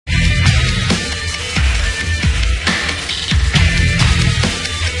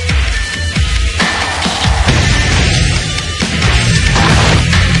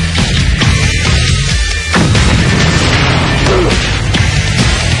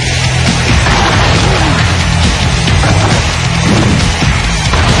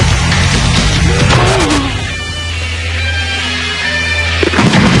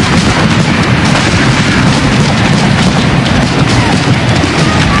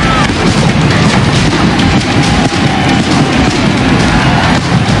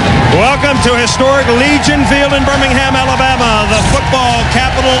to historic Legion Field in Birmingham, Alabama, the football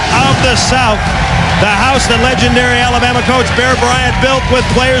capital of the South. The house that legendary Alabama coach Bear Bryant built with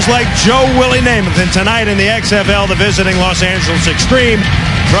players like Joe Willie Namath. And tonight in the XFL, the visiting Los Angeles Xtreme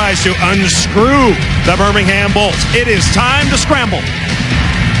tries to unscrew the Birmingham Bolts. It is time to scramble.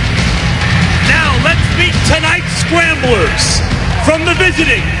 Now let's meet tonight's scramblers. From the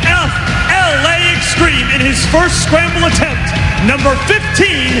visiting LA Xtreme in his first scramble attempt, number 15,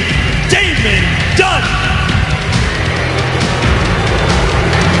 Damon Dunn.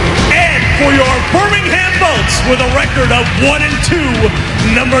 And for your Birmingham Bolts with a record of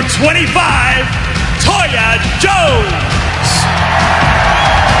 1-2, number 25, Toya Jones.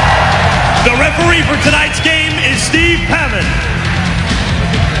 The referee for tonight's game is Steve Pammon.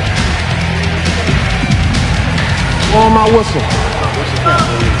 On my whistle.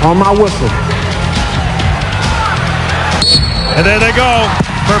 On my whistle. And there they go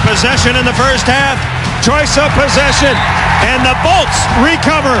for possession in the first half. Choice of possession. And the Bolts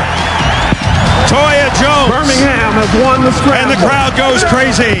recover. Toya Jones. Birmingham has won the scramble. And the crowd goes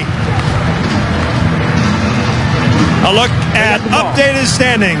crazy. A look at updated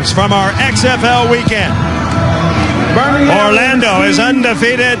standings from our XFL weekend. Orlando is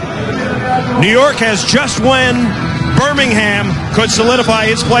undefeated. New York has just won. Birmingham could solidify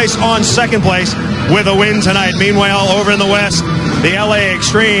its place on second place with a win tonight. Meanwhile, over in the West, the LA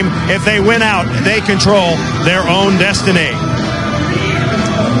Xtreme, if they win out, they control their own destiny.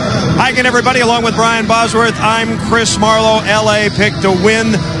 Hi again, everybody. Along with Brian Bosworth, I'm Chris Marlowe. LA picked to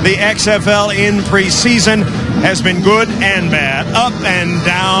win the XFL in preseason. Has been good and bad, up and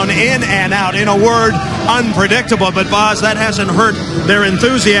down, in and out. In a word, unpredictable. But, Boz, that hasn't hurt their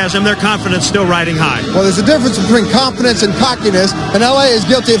enthusiasm. Their confidence still riding high. Well, there's a difference between confidence and cockiness, and LA is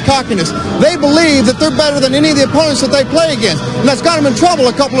guilty of cockiness. They believe that they're better than any of the opponents that they play against, and that's got them in trouble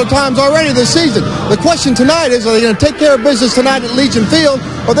a couple of times already this season. The question tonight is, are they going to take care of business tonight at Legion Field,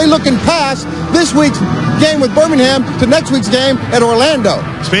 or are they looking past this week's game with Birmingham to next week's game at Orlando?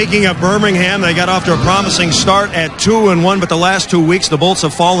 Speaking of Birmingham, they got off to a promising start at 2-1, but the last 2 weeks the Bolts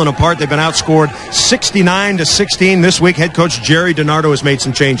have fallen apart. They've been outscored 69-16. This week, head coach Jerry DiNardo has made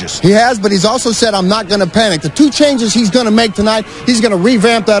some changes. He has, but he's also said, I'm not going to panic. The 2 changes he's going to make tonight, he's going to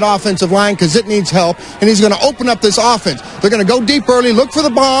revamp that offensive line because it needs help, and he's going to open up this offense. They're going to go deep early, look for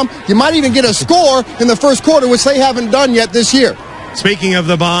the bomb. You might even get a score in the first quarter, which they haven't done yet this year. Speaking of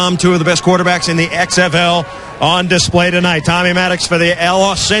the bomb, 2 of the best quarterbacks in the XFL on display tonight. Tommy Maddox for the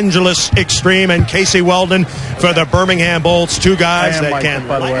Los Angeles Xtreme and Casey Weldon for the Birmingham Bolts. 2 guys that can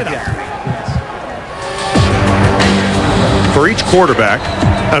light it up. For each quarterback,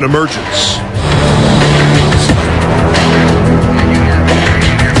 an emergence.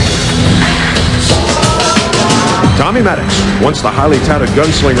 Tommy Maddox, once the highly touted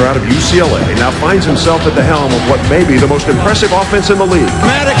gunslinger out of UCLA, now finds himself at the helm of what may be the most impressive offense in the league.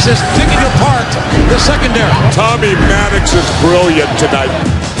 Maddox is picking apart the secondary. Tommy Maddox is brilliant tonight.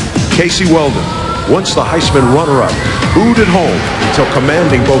 Casey Weldon, once the Heisman runner-up, booed at home until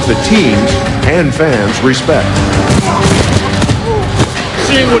commanding both the team's and fans' respect.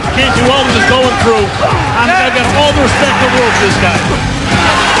 Seeing what Quincy Jackson is going through, I've got all the respect in the world for this guy.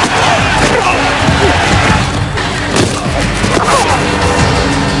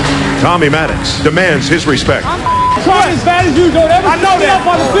 Tommy Maddox demands his respect. Try as bad as you don't ever get up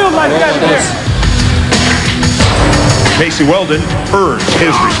on the field like that there. Casey Weldon earns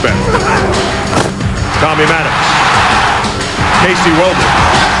his respect. Tommy Maddox. Casey Weldon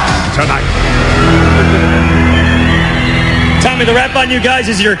tonight. Tommy, the rap on you guys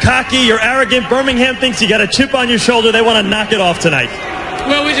is you're cocky, you're arrogant. Birmingham thinks you got a chip on your shoulder. They want to knock it off tonight.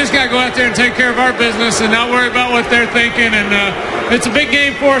 Well, we just got to go out there and take care of our business and not worry about what they're thinking. And it's a big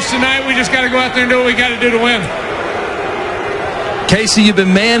game for us tonight. We just got to go out there and do what we got to do to win. Casey, you've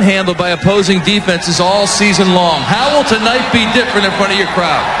been manhandled by opposing defenses all season long. How will tonight be different in front of your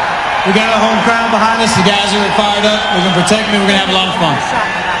crowd? We got our home crowd behind us. The guys are fired up. We're going to protect them. We're going to have a lot of fun.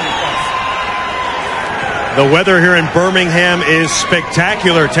 The weather here in Birmingham is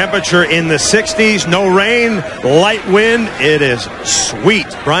spectacular. Temperature in the 60s, no rain, light wind. It is sweet.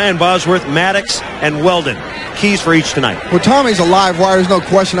 Brian Bosworth, Maddox, and Weldon. Keys for each tonight. Well, Tommy's a live wire. There's no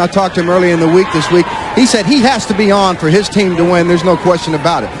question. I talked to him early in the week this week. He said he has to be on for his team to win. There's no question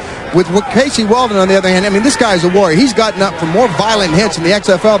about it. With Casey Weldon, on the other hand, I mean, this guy's a warrior. He's gotten up for more violent hits in the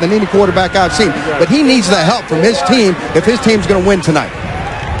XFL than any quarterback I've seen. But he needs the help from his team if his team's going to win tonight.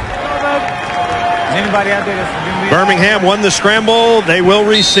 Anybody out there that's Birmingham won the scramble. They will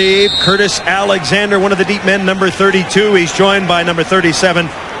receive Curtis Alexander, one of the deep men, number 32. He's joined by number 37,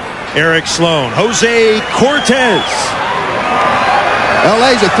 Eric Sloan. Jose Cortez.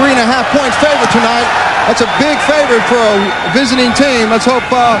 LA's a 3.5-point favorite tonight. That's a big favorite for a visiting team. Let's hope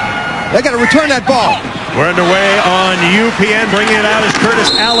they got to return that ball. We're underway on UPN. Bringing it out is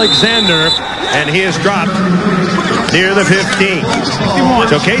Curtis Alexander, and he is dropped near the 15.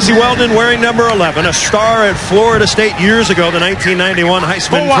 So Casey Weldon wearing number 11, a star at Florida State years ago, the 1991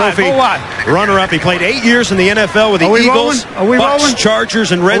 Heisman Trophy runner-up. He played 8 years in the NFL with the Eagles, Bucks,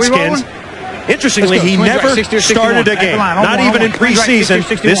 Chargers, and Redskins. Interestingly, he never started a game, not even in preseason.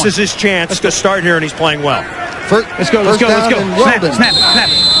 This is his chance to start here, and he's playing well. Let's go. Snap it.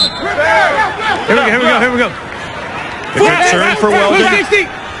 Here we go. The concern for Weldon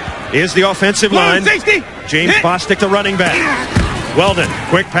is the offensive line. James Bostic, the running back. Weldon,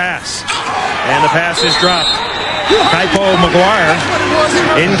 quick pass. And the pass is dropped. Typo McGuire,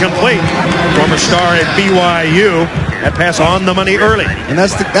 incomplete. Former star at BYU. That pass on the money early. And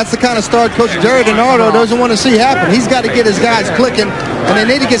that's the kind of start Coach Jerry DiNardo doesn't want to see happen. He's got to get his guys clicking, and they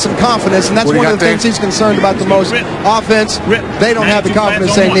need to get some confidence, and that's one of the things he's concerned about the most. Offense, they don't have the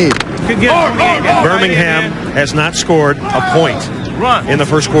confidence they need. Birmingham has not scored a point in the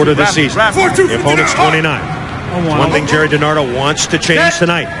first quarter of this season. The opponent's 29. One thing Jerry DiNardo wants to change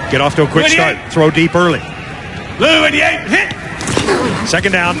tonight. Get off to a quick start. Throw deep early.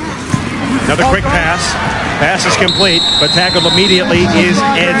 Second down. Another quick pass. Pass is complete, but tackled immediately is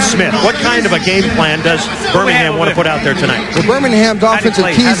Ed Smith. What kind of a game plan does Birmingham want to put out there tonight? Well, Birmingham's offensive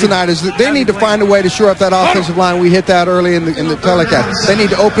keys tonight is that they need to find a way to shore up that offensive line. We hit that early in the telecast. They need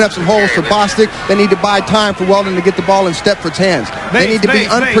to open up some holes for Bostic. They need to buy time for Weldon to get the ball in Stepfret's hands. They need to be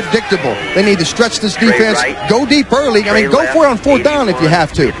unpredictable. They need to stretch this defense. Go deep early. I mean, go for it on fourth down if you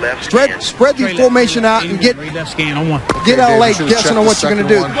have to. Spread the formation out and get LA guessing on what you're going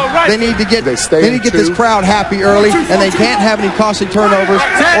to do. They need to get this crowd happy early, and they can't have any costly turnovers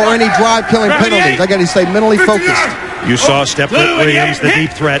or any drive-killing penalties. I got to stay mentally focused. You saw Stepfret Williams, the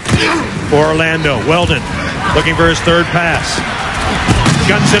deep threat for Orlando. Weldon looking for his third pass.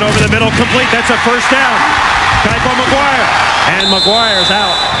 Guns it over the middle, complete. That's a first down. Typo McGuire. And McGuire's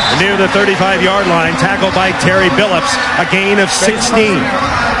out near the 35-yard line, tackled by Terry Billups, a gain of 16.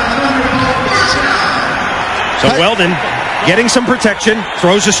 So Weldon getting some protection,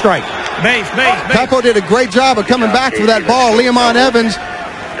 throws a strike. Typo did a great job of coming back for that ball. Leamon Evans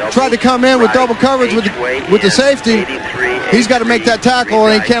tried to come in with double coverage with the safety. He's got to make that tackle,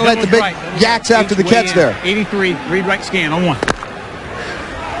 and he can't let the big yaks after the catch there. 83, read right scan on one.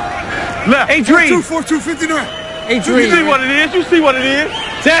 Left. 4-2, 59. 83. You see what it is. You see what it is.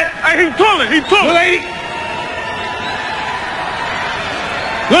 Set. Hey, he's pulling. He's pulling. 80.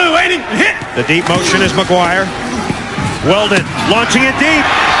 Blue 80. Hit. The deep motion is McGuire. Weldon launching it deep.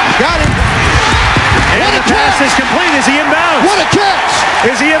 Got him. And the pass is complete. Is he in bounds? What a catch!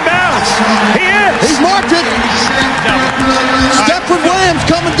 Is he in bounds? He is. He's marked it. Stepfret Williams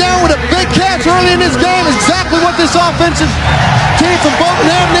coming down with a big catch early in this game. Exactly what this offensive team from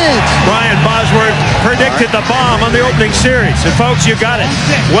Birmingham needs. Brian Bosworth predicted the bomb on the opening series. And folks, you got it.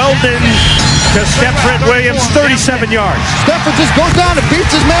 Weldon to Stepfret Williams, 37 yards. Stepfret just goes down and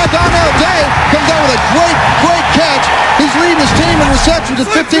beats his man down all day. Comes down with a great catch. He's leading his team in receptions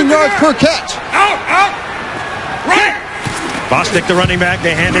at 15 yards per catch. Out. Right. Bostic, the running back,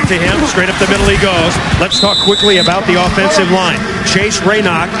 they hand it to him. Straight up the middle he goes. Let's talk quickly about the offensive line. Chase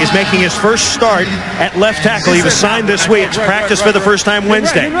Raynock is making his first start at left tackle. He was signed this week. It's practice for the first time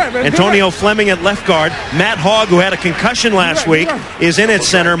Wednesday. Antonio Fleming at left guard. Matt Hogg, who had a concussion last week, is in at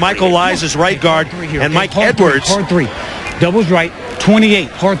center. Michael Lies is right guard. And Mike Edwards. Hard three. Doubles right. 28.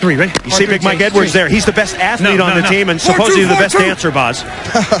 Hard three. Ready? You see big Mike Edwards there. He's the best athlete on the team and supposedly the best dancer, Boz.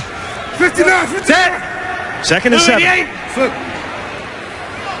 59. Set. Second and 7.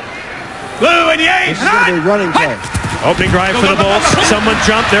 Blue 88. This is going to be a running play. Opening drive for the Bolts. Someone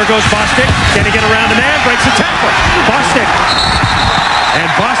jumped. There goes Bostic. Can he get around the man? Breaks the tackle. Bostic. And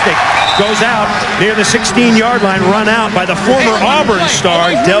Bostic goes out near the 16-yard line, run out by the former Auburn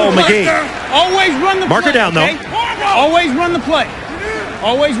star, Del McGee. Always run the play. Marker down, though. Always run the play.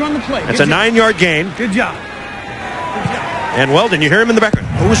 Always run the play. That's a 9-yard gain. Good job. And Weldon, you hear him in the background.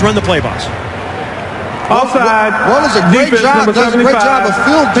 Who's run the play, boss? Offside. Well, does a great job of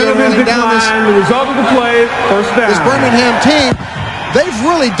field goal down this. The result of the play, first down. This Birmingham team, they've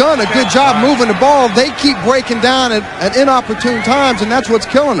really done a good job moving the ball. They keep breaking down at inopportune times, and that's what's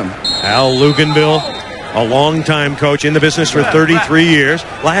killing them. Al Luganville, a longtime coach in the business for 33 years.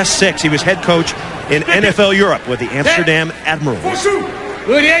 Last 6, he was head coach in NFL Europe with the Amsterdam Admirals.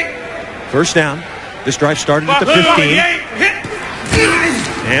 First down. This drive started at the 15.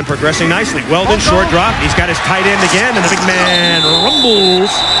 And progressing nicely. Weldon, short drop. He's got his tight end again, and the big man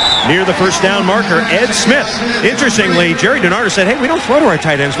rumbles near the first down marker, Ed Smith. Interestingly, Jerry Donardo said, hey, we don't throw to our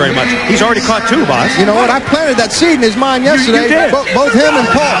tight ends very much. He's already caught 2, boss. You know what? I planted that seed in his mind yesterday. You did. Both him and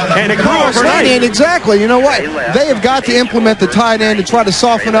Paul. And it grew overnight. Exactly. You know what? They have got to implement the tight end to try to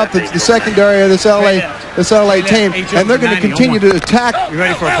soften up the secondary of this LA team. And they're going to continue to attack. You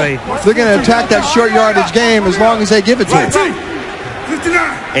ready for a fade? They're going to attack that short yardage game as long as they give it to them.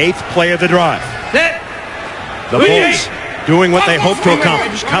 8th play of the drive. The Bulls doing what they hope to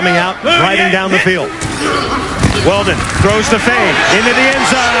accomplish, coming out, driving down the field. Weldon throws the fade into the end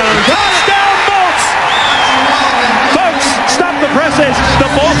zone. Touchdown, Bolts! Folks, stop the presses. The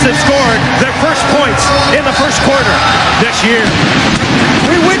Bolts have scored their first points in the first quarter this year.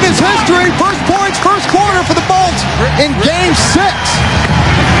 We witness history. First points, first quarter for the Bolts in Game 6.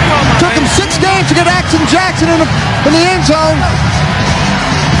 Took them 6 games to get Jackson in the end zone.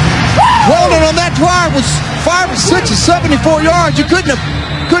 Weldon on that drive was 5 or 6 or 74 yards. You couldn't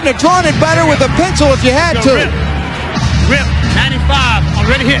have drawn it better with a pencil if you had to. Rip, 95,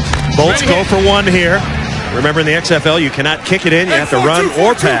 already hit. Bolts go for 1 here. Remember, in the XFL, you cannot kick it in. You have to run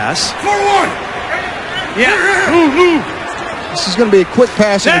or pass. 4-1. Yeah. This is going to be a quick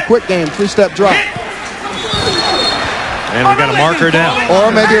pass and a quick game. 3-step drop. And we got a marker down.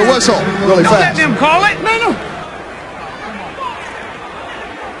 Or maybe a whistle really fast. Let them call it. No.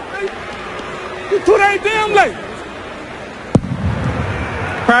 You're too damn late.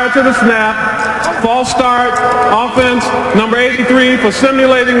 Prior to the snap, false start, offense, number 83 for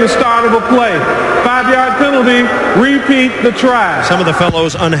simulating the start of a play. 5-yard penalty, repeat the try. Some of the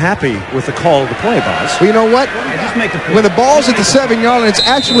fellows unhappy with the call of the play, boss. Well, you know what? When the ball's at the 7-yard line, it's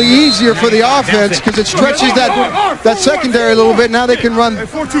actually easier for the offense because it stretches that secondary a little bit. Now they can run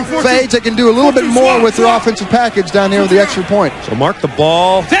fades. They can do a little bit more with their offensive package down there with the extra point. So mark the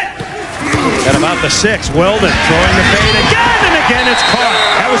ball at about the 6. Weldon throwing the fade again, and again it's caught.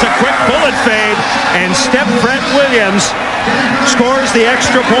 That was a quick bullet fade, and Stepfret Williams scores the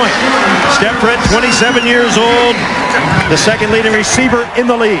extra point. Stepfret, 27 years old, the second leading receiver in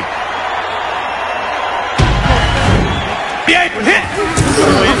the league.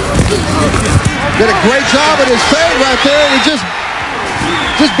 Did a great job at his fade right there, and he just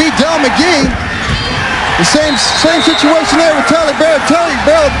beat Del McGee. The same situation there with Telly Barrett.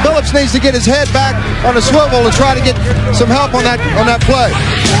 Billups needs to get his head back on a swivel to try to get some help on that play.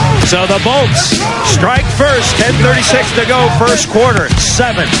 So the Bolts strike first. 10:36 to go, first quarter.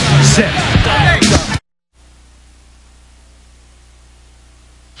 7-6.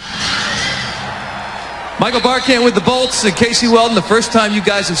 Michael Barkan with the Bolts and Casey Weldon. The first time you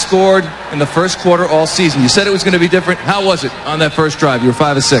guys have scored in the first quarter all season. You said it was going to be different. How was it on that first drive? You were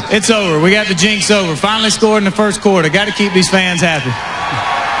 5 of 6. It's over. We got the jinx over. Finally scored in the first quarter. Got to keep these fans happy.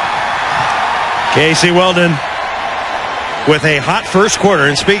 Casey Weldon with a hot first quarter.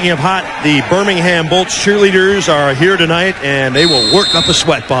 And speaking of hot, the Birmingham Bolts cheerleaders are here tonight, and they will work up a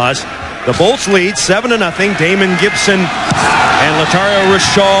sweat, boss. The Bolts lead 7-0. Damon Gibson and Latario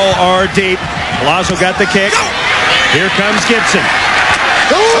Rishal are deep. Palazzo got the kick. Here comes Gibson.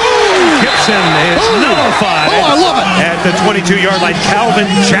 Gibson is nullified. I love it. At the 22-yard line. Calvin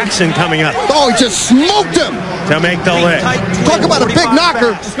Jackson coming up. Oh, he just smoked him. To make the lick. Talk about a big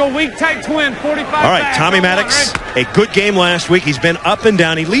knocker. Let's go weak, tight twin, 45. All right, Tommy Maddox, a good game last week. He's been up and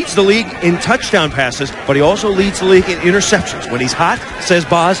down. He leads the league in touchdown passes, but he also leads the league in interceptions. When he's hot, says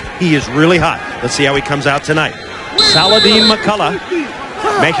Boz, he is really hot. Let's see how he comes out tonight. Saladin McCullough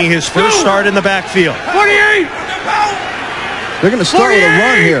making his first start in the backfield. 48. They're going to start with a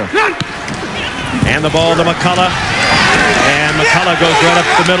run here. And the ball to McCullough. And McCullough goes right up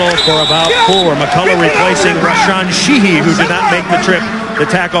the middle for about 4. McCullough replacing Rashawn Sheehy, who did not make the trip. The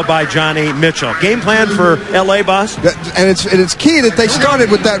tackle by Johnny Mitchell. Game plan for LA, boss? And it's key that they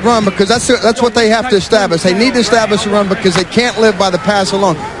started with that run because that's what they have to establish. They need to establish a run because they can't live by the pass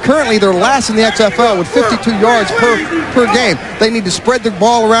alone. Currently, they're last in the XFL with 52 yards per game. They need to spread the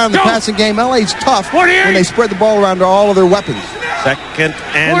ball around in the passing game. LA's tough when they spread the ball around to all of their weapons. 2nd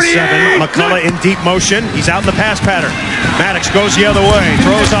and 7. McCullough in deep motion. He's out in the pass pattern. Maddox goes the other way.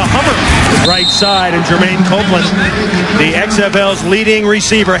 Throws a hummer right side, and Jermaine Copeland, the XFL's leading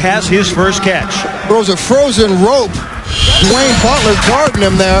receiver, has his first catch. Throws a frozen rope. Dwayne Butler guarding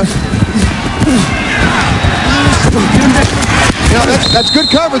him there. You know, that's good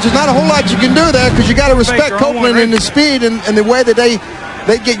coverage. There's not a whole lot you can do there because you got to respect Copeland and his speed and the way that they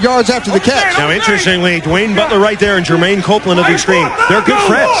get yards after the catch. Now, interestingly, Dwayne Butler right there and Jermaine Copeland of Xtreme, they're good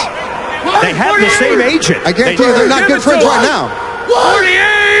friends. They have the same agent. I guarantee you they're not good friends right now.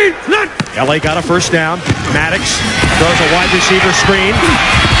 48. LA got a first down. Maddox throws a wide receiver screen.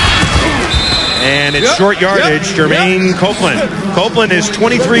 And it's short yardage, Jermaine Copeland. Copeland is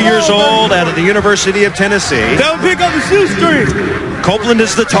 23 years old out of the University of Tennessee. Don't pick up the shoestring. Copeland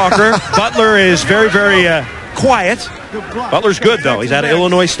is the talker. Butler is very, very quiet. Butler's good, though. He's out of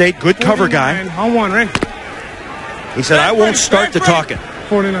Illinois State. Good cover guy. On one, right? He said, I won't start the talking.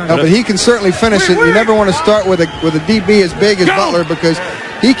 49. No, but he can certainly finish it. You never want to start with a DB as big as Butler because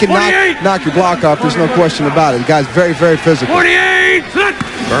he can knock your block off. There's no question about it. The guy's very, very physical. 48.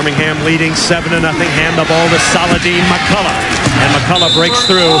 Birmingham leading 7-0. Hand the ball to Saladin McCullough. And McCullough breaks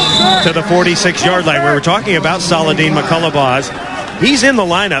through to the 46-yard line. We were talking about Saladin McCullough, Boz. He's in the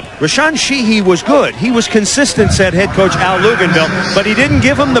lineup. Rashawn Sheehy was good. He was consistent, said head coach Al Luganville, but he didn't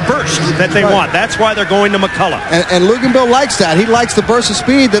give him the burst that they want. That's why they're going to McCullough. And Luganville likes that. He likes the burst of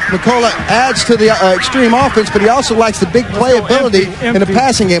speed that McCullough adds to the Xtreme offense, but he also likes the big playability in the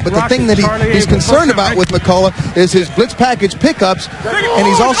passing game. But the thing that he's concerned about with McCullough is his blitz package pickups, and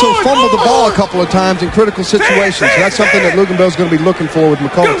he's also fumbled the ball a couple of times in critical situations. So that's something that Luganville's going to be looking for with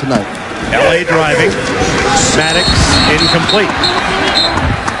McCullough tonight. L.A. driving. Maddox incomplete.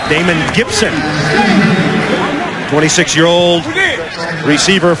 Damon Gibson, 26-year-old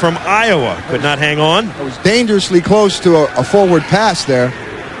receiver from Iowa, could not hang on. It was dangerously close to a forward pass there.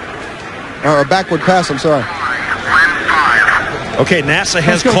 Or a backward pass, I'm sorry. Okay, NASA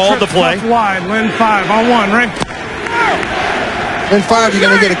has called the play. Wide, Lynn 5 on one, right? Lynn 5, you're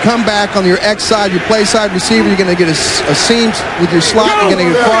going to get a comeback on your X side, your play side receiver. You're going to get a seam with your slot. You're going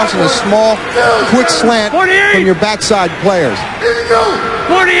to get a cross and a small, quick slant from your backside players.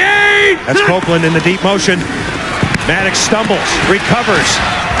 48! That's Copeland in the deep motion. Maddox stumbles, recovers,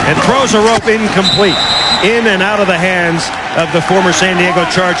 and throws a rope incomplete. In and out of the hands of the former San Diego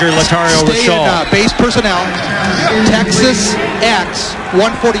Charger, Latario Rashall. Base personnel, Texas X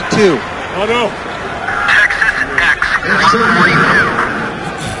 142. Oh, no. Texas X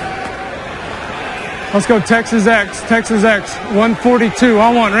 142. Let's go Texas X. Texas X 142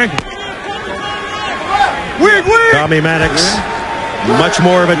 on one, Rick. Tommy Maddox, much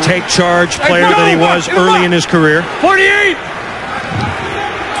more of a take charge player than he was early in his career. 48.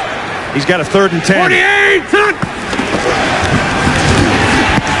 He's got a 3rd and 10. 48.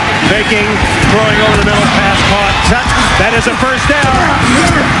 Faking, throwing over the middle, pass caught. That is a first down.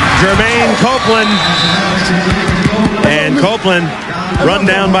 Jermaine Copeland. And Copeland run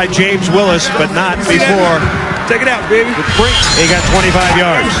down by James Willis, but not before. Take it out, baby. He got 25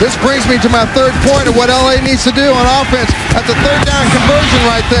 yards. This brings me to my third point of what LA needs to do on offense. That's a 3rd down conversion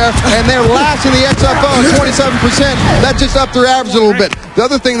right there, and they're last in the XFL at 27%. That just upped their average a little bit. The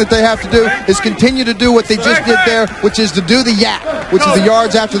other thing that they have to do is continue to do what they just did there, which is to do the yak, which is the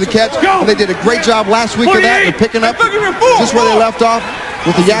yards after the catch. And they did a great job last week of that. They're picking up just where they left off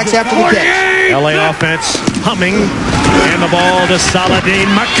with the yaks after the catch. LA offense humming, and the ball to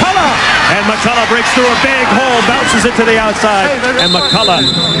Saladin McCullough. And McCullough breaks through a big hole, bounces it to the outside, and McCullough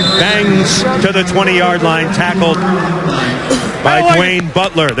bangs to the 20-yard line, tackled by Dwayne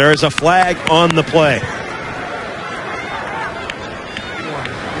Butler. There is a flag on the play.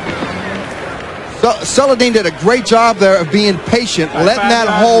 Saladin did a great job there of being patient, letting that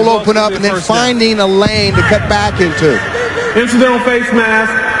hole open up, and then finding a lane to cut back into. Incidental face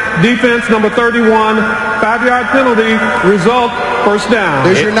mask, defense number 31, 5-yard penalty, result, first down.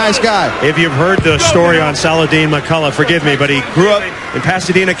 There's your nice guy. If you've heard the story on Saladin McCullough, forgive me, but he grew up in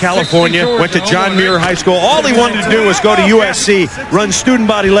Pasadena, California, went to John Muir High School. All he wanted to do was go to USC, run student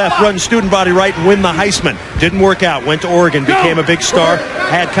body left, run student body right, and win the Heisman. Didn't work out. Went to Oregon, became a big star,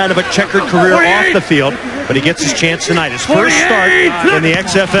 had kind of a checkered career off the field, but he gets his chance tonight. His first start in the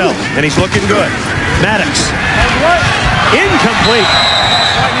XFL, and he's looking good. Maddox, incomplete.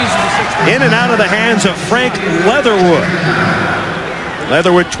 In and out of the hands of Frank Leatherwood.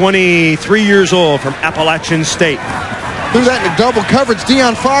 Leatherwood, 23 years old, from Appalachian State. Threw that into double coverage.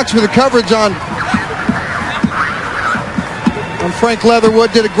 Deon Fox with the coverage on Frank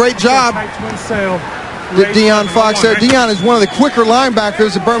Leatherwood. Did a great job. Did Deon Fox there. Deon is one of the quicker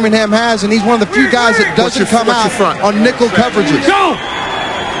linebackers that Birmingham has, and he's one of the few guys that doesn't come out on nickel coverages.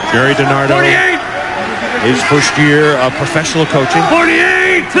 Jerry DiNardo, his first year of professional coaching.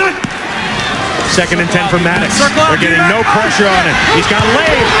 48. 2nd and 10 for Maddox. They're getting no pressure on him. He's got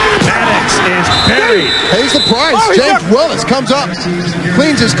laid. Maddox is buried. Pays the price. James Willis comes up,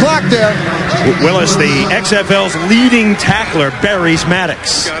 cleans his clock there. Willis, the XFL's leading tackler, buries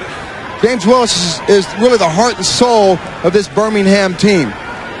Maddox. James Willis is really the heart and soul of this Birmingham team.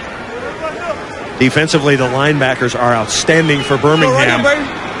 Defensively, the linebackers are outstanding for Birmingham.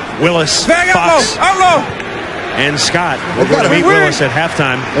 Willis, Fox, and Scott. We're going to meet Willis at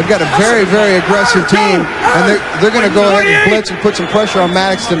halftime. They've got a very, very aggressive team, and they're going to go ahead and blitz and put some pressure on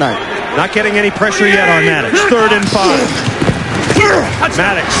Maddox tonight. Not getting any pressure yet on Maddox. 3rd and 5.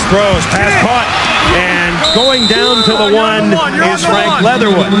 Maddox throws, pass caught, and going down to the 1 is Frank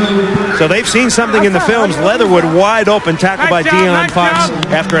Leatherwood. So they've seen something in the films. Leatherwood wide open, tackled by De'Aaron Fox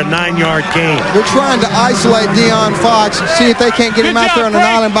after a 9-yard gain. They're trying to isolate De'Aaron Fox and see if they can't get him out there on an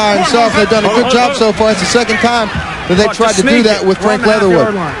island by himself. They've done a good job so far. It's the second time that they've tried to do that with Frank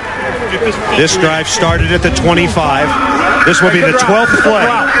Leatherwood. This drive started at the 25. This will be the 12th play.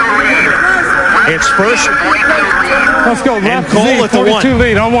 It's first. Let's go. And Cole at the 42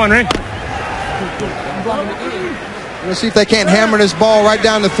 lead on 1, Rick. Let's see if they can't hammer this ball right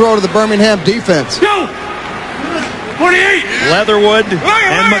down the throat of the Birmingham defense. Go! 48! Leatherwood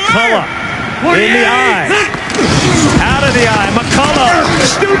and McCullough in the eye. Out of the eye. McCullough,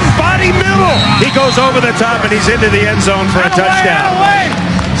 student body middle. He goes over the top and he's into the end zone for a touchdown.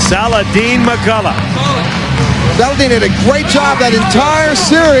 Saladin McCullough. Saladin did a great job that entire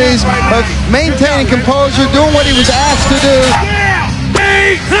series of maintaining composure, doing what he was asked to do.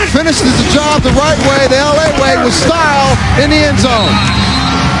 Finishes the job the right way, the LA way, with style in the end zone.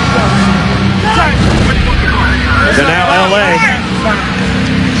 So now LA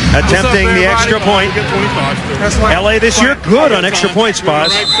attempting the extra point. LA this year good on extra points,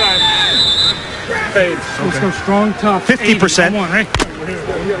 Boz. Let's go strong, tough. 50%.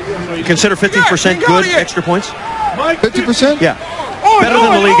 You consider 50% good extra points? 50%? Yeah. Better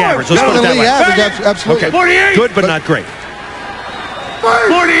than the league average. Let's Better put it than the that league way. average, absolutely. Okay. Good, but not great.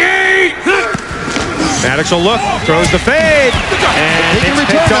 48! Maddox will look, throws the fade, and it's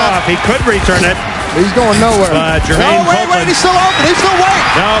picked off. He could return it. He's going nowhere. Jermaine wait, he's still open. He's still waiting.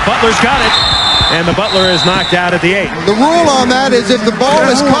 No, Butler's got it. And the Butler is knocked out at the 8. The rule on that is if the ball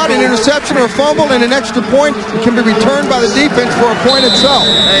is caught in interception or fumble and an extra point, it can be returned by the defense for a point itself.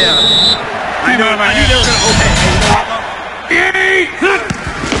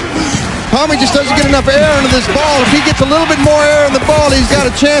 Tommy just doesn't get enough air into this ball. If he gets a little bit more air in the ball, he's got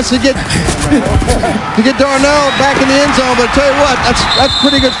a chance to get Darnell back in the end zone. But I tell you what, that's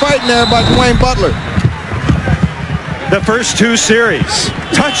pretty good fighting there by Dwayne Butler. The first 2 series,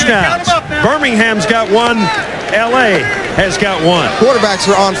 touchdowns. Birmingham's got 1. LA has got 1. Quarterbacks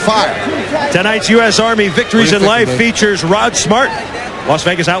are on fire. Tonight's U.S. Army Victories in Life features Rod Smart, Las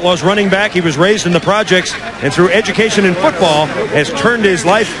Vegas Outlaws running back. He was raised in the projects and through education and football has turned his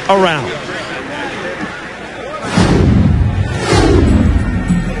life around.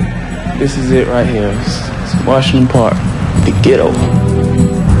 This is it right here. It's Washington Park, the ghetto.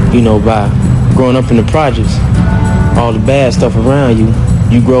 You know, by growing up in the projects, all the bad stuff around you,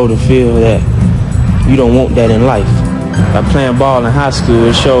 you grow to feel that you don't want that in life. By playing ball in high school,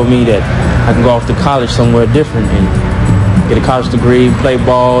 it showed me that I can go off to college somewhere different and get a college degree, play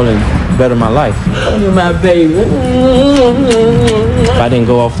ball, and better my life. You're my baby. If I didn't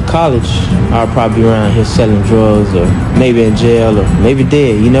go off to college, I'd probably be around here selling drugs or maybe in jail or maybe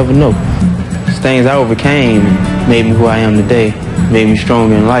dead. You never know. It's things I overcame made me who I am today, made me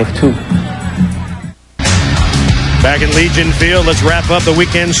stronger in life too. Back in Legion Field, let's wrap up the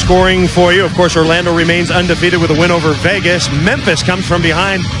weekend scoring for you. Of course, Orlando remains undefeated with a win over Vegas. Memphis comes from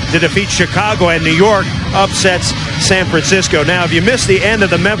behind to defeat Chicago, and New York upsets San Francisco. Now, if you missed the end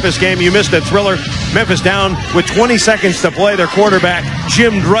of the Memphis game, you missed the thriller. Memphis down with 20 seconds to play. Their quarterback,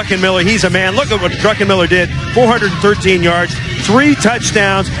 Jim Druckenmiller, he's a man. Look at what Druckenmiller did. 413 yards, 3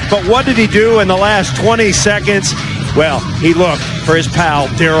 touchdowns. But what did he do in the last 20 seconds? Well, he looked for his pal,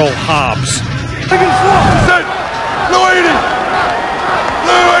 Daryl Hobbs.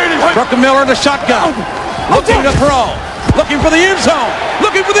 Druckenmiller in the shotgun, looking to throw, looking for the end zone,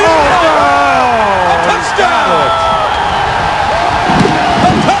 looking for the end zone. A touchdown!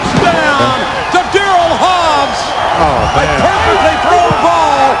 A touchdown to Daryl Hobbs. A perfectly thrown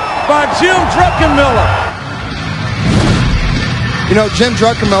ball by Jim Druckenmiller. You know, Jim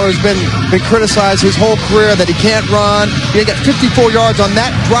Druckenmiller has been criticized his whole career that he can't run. He got 54 yards on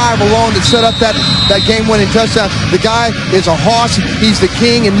that drive alone that set up that game-winning touchdown. The guy is a hoss. He's the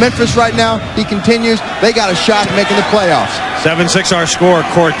king in Memphis right now. He continues. They got a shot at making the playoffs. 7-6 our score.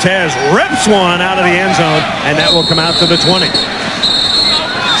 Cortez rips one out of the end zone, and that will come out to the 20.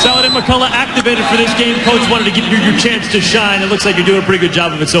 Saladin McCullough activated for this game. Coach wanted to give you your chance to shine. It looks like you're doing a pretty good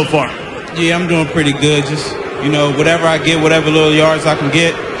job of it so far. Yeah, I'm doing pretty good. Just, you know, whatever I get, whatever little yards I can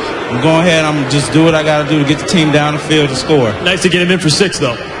get, I'm going ahead. I'm just do what I got to do to get the team down the field to score. Nice to get him in for 6,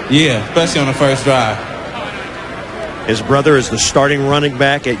 though. Yeah, especially on the first drive. His brother is the starting running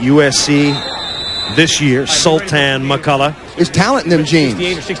back at USC this year, Sultan McCullough. There's talent in them jeans.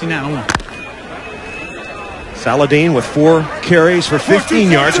 68 or 69. Saladin with 4 carries for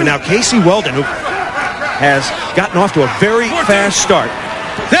 15 yards, and now Casey Weldon, who has gotten off to a very fast start.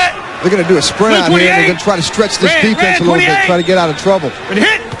 They're going to do a sprint out here, and they're going to try to stretch this defense a little bit, try to get out of trouble.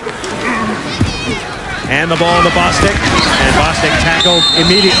 And the ball to Bostic, and Bostic tackled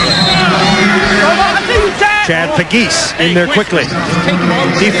immediately. Chad Pegues in there quickly.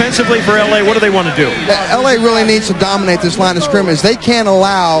 Defensively for LA, what do they want to do? LA really needs to dominate this line of scrimmage. They can't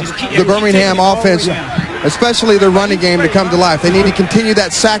allow the Birmingham offense, especially their running game, to come to life. They need to continue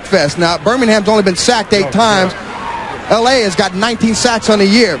that sack fest. Now, Birmingham's only been sacked 8 times. LA has got 19 sacks on the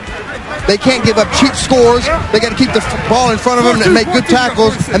year. They can't give up cheap scores. They got to keep the ball in front of them and make good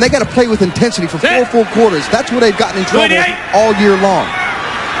tackles, and they got to play with intensity for 4 full quarters. That's where they've gotten in trouble all year long.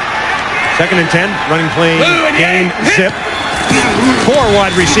 2nd and 10, running play, gain, zip. 4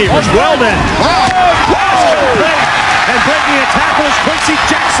 wide receivers. Weldon. And breaking a tackle is Quincy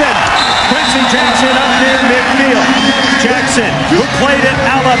Jackson. Quincy Jackson up near midfield. Jackson, who played at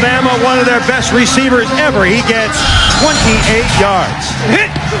Alabama, one of their best receivers ever. He gets 28 yards.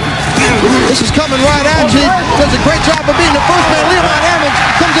 This is coming right at you. Does a great job of being the first man. Leon Hammond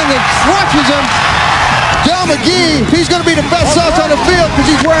comes in and crushes him. Del McGee, he's going to be the best sauce on the field because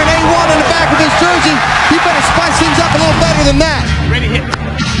he's wearing A1 in the back of his jersey. He better spice things up a little better than that.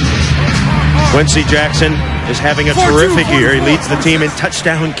 Quincy Jackson is having a terrific year. He leads the team in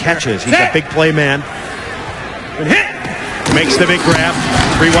touchdown catches. He's a big play man. Makes the big grab.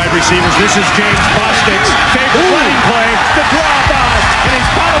 3 wide receivers. This is James Bostic's favorite running play. The drop-by. And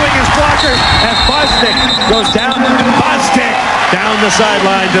he's following his blocker as Bostic goes down. Bostic down the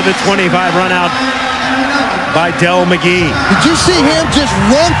sideline to the 25 run out by Del McGee. Did you see him just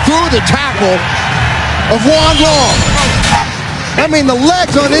run through the tackle of Juan Long? I mean, the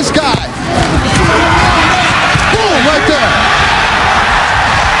legs on this guy. Boom, right there.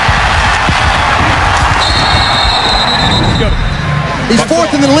 He's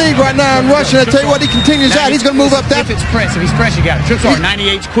 4th in the league right now in rushing. I tell you what, he continues that. He's going to move up that. If it's press, if he's press, you got it. Trips are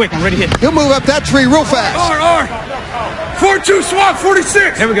 98's quick. I'm ready to hit. He'll move up that tree real fast. 4-2 swap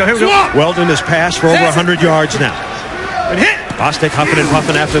 46. Here we go. Weldon has passed for over 100 yards now. Bostic huffing and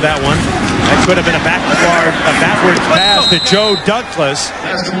puffing after that one. That could have been a backward pass to Joe Douglas,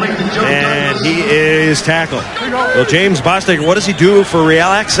 and he is tackled. Well, James Bostic, what does he do for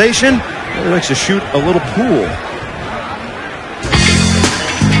relaxation? He likes to shoot a little pool.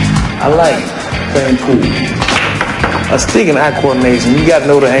 I like playing pool. Stick and eye coordination. You got to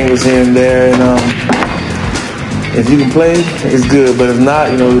know the angles here and there, and if you can play, it's good. But if not,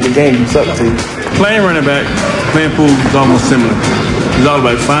 the game can suck to you. Playing running back, playing pool is almost similar. It's all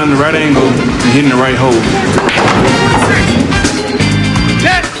about finding the right angle and hitting the right hole.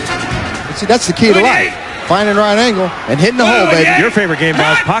 See, that's the key to life. Finding the right angle and hitting the hole, baby. Your favorite game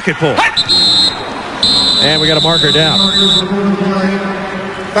ball is pocket pull. And we got a marker down.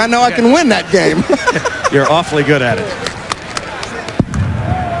 I know I can win that game. You're awfully good at it.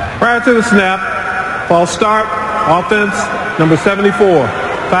 Prior to the snap, false start, offense, number 74.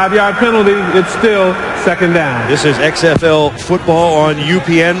 5-yard penalty, it's still 2nd down. This is XFL football on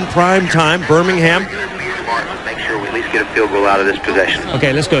UPN prime time. Birmingham. Make sure we at least get a field goal out of this possession.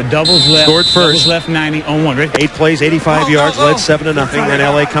 Okay, let's go. Doubles left. Scored first. Doubles left 90 on 1. Ready? 8 plays, 85 yards, led 7-0. Then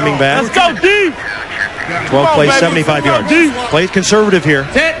LA coming back. Let's go deep. 12 plays, 75 yards. Plays conservative here.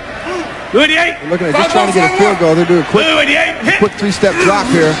 We're looking at just trying to get a field goal. They're doing a quick 3-step drop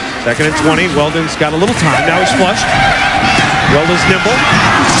here. 2nd and 20. Weldon's got a little time. Now he's flushed. Weldon's nimble.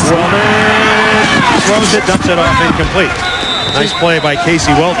 Weldon throws it, dumps it off, incomplete. Nice play by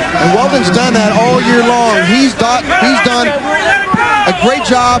Casey Weldon. And Weldon's done that all year long. He's done a great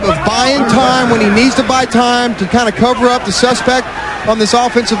job of buying time when he needs to buy time to kind of cover up the suspect on this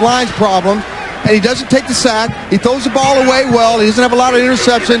offensive line's problem. And he doesn't take the sack. He throws the ball away well. He doesn't have a lot of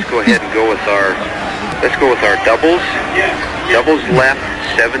interception. Let's go ahead and go with our doubles. Doubles left,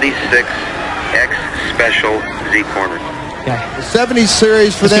 76, X special, Z corner. The 70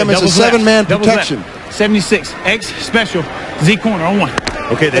 series for them is a 7-man protection. 76, X special, Z corner on 1.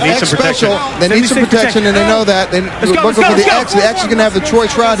 Okay, they need some protection. They need some protection, and they know that. They look for the X. The X is going to have the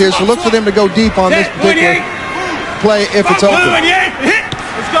choice route here, so look for them to go deep on this particular play if it's open.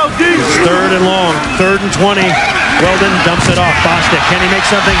 Let's go deep. 3rd and long. 3rd and 20. Weldon dumps it off. Bostic, can he make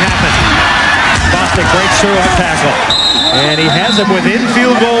something happen? Bostic breaks through a tackle. And he has him within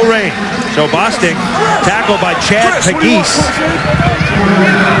field goal range. So Bostic tackled by Chad Pegues.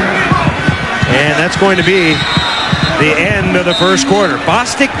 And that's going to be the end of the first quarter.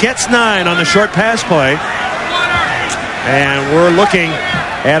 Bostic gets 9 on the short pass play. And we're looking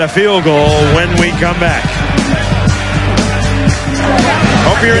at a field goal when we come back.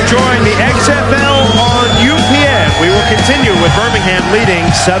 Hope you're enjoying the XFL on UPN. We will continue with Birmingham leading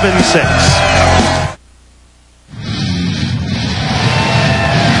 7-6.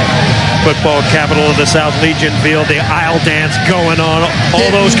 football capital of the South, Legion Field. The aisle dance going on.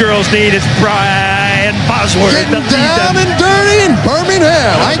 All those girls need is Brian Bosworth. Getting down and dirty in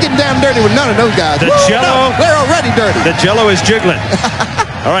Birmingham. I ain't getting down and dirty with none of those guys. The Jello. No, they're already dirty. The Jello is jiggling.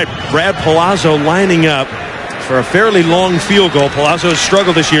 All right, Brad Palazzo lining up for a fairly long field goal. Palazzo has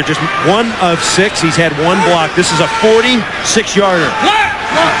struggled this year, just 1 of 6. He's had 1 block. This is a 46-yarder.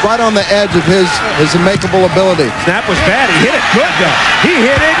 Right on the edge of his makeable ability. Snap was bad. He hit it good, though. He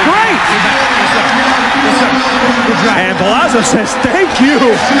hit it great. And Palazzo says, thank you.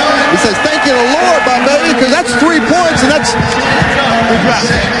 He says, thank you to the Lord, my baby, because that's 3 points, and that's...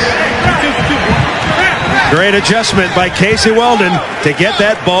 Great adjustment by Casey Weldon to get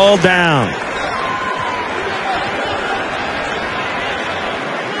that ball down.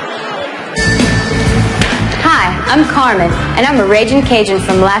 Hi, I'm Carmen, and I'm a Ragin' Cajun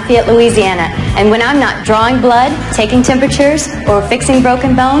from Lafayette, Louisiana. And when I'm not drawing blood, taking temperatures, or fixing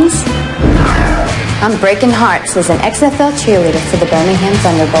broken bones, I'm breaking hearts as an XFL cheerleader for the Birmingham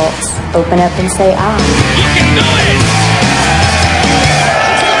Thunderbolts. Open up and say, ah. You can do it!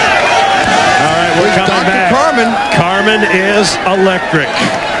 All right, we're coming back. Carmen. Carmen is electric.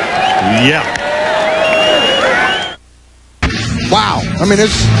 Yeah. Wow. I mean,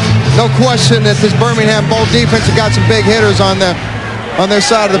 there's no question that this Birmingham Bolt defense has got some big hitters on their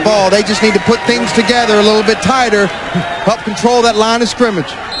side of the ball. They just need to put things together a little bit tighter, help control that line of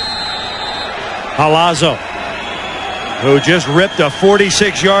scrimmage. Palazzo, who just ripped a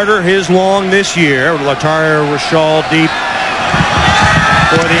 46-yarder, his long this year. Latari Rashal deep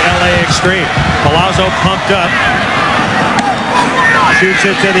for the LA Xtreme. Palazzo pumped up. Shoots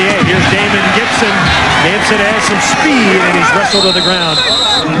it to the 8. Here's Damon Gibson. Gibson has some speed, and he's wrestled to the ground.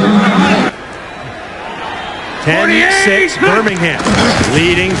 10-6 Birmingham,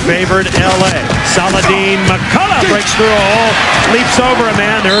 leading favored LA. Saladin McCullough breaks through a hole, leaps over a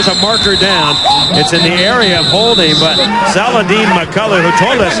man. There is a marker down. It's in the area of holding, but Saladin McCullough, who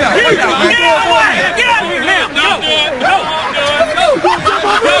told us... Get out of here now! Go!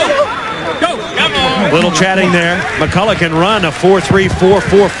 Little chatting there. McCullough can run a 4.34,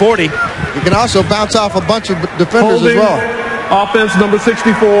 4.40. He can also bounce off a bunch of defenders Holding, as well. Offense number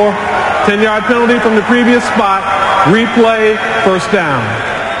 64, 10-yard penalty from the previous spot. Replay, first down.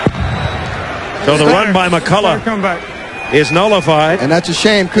 So the run by McCullough is nullified. And that's a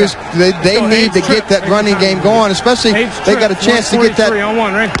shame because they need to get that running game going, especially they got a chance to get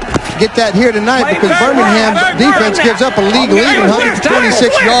that here tonight because Birmingham's defense gives up a league leading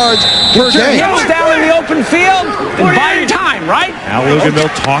 126 yards per game. Down in the open field and buying time, right? Al Luganville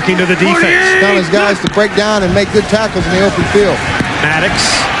talking to the defense. Telling his guys to break down and make good tackles in the open field. Maddox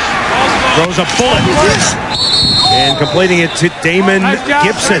throws a bullet and completing it to Damon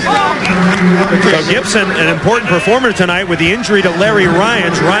Gibson. So Gibson, an important performer tonight with the injury to Larry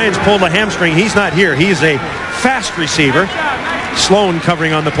Ryans. Ryans pulled a hamstring. He's not here. He's a fast receiver. Sloan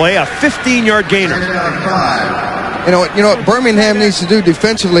covering on the play, a 15-yard gainer. You know what Birmingham needs to do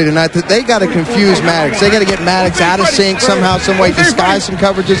defensively tonight? That they got to confuse Maddox. They got to get Maddox out of sync somehow, some way, disguise some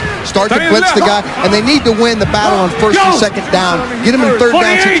coverages, start to blitz the guy, and they need to win the battle on first and second down. Get them in third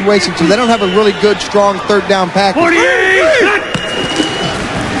down situations so they don't have a really good, strong third down package.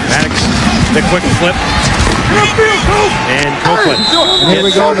 Maddox, the quick flip. And Copeland. And here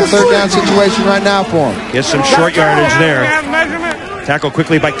we go in the third down situation right now for him. Gets some short yardage there. Tackle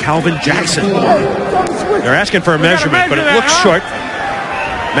quickly by Calvin Jackson. They're asking for a measurement, but it looks short.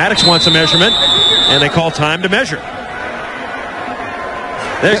 Maddox wants a measurement, and they call time to measure.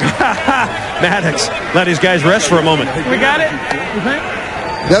 Maddox let his guys rest for a moment. We got it.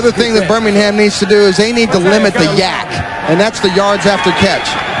 The other thing that Birmingham needs to do is they need to limit the yak, and that's the yards after catch.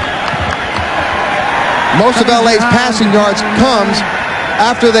 Most of LA's passing yards comes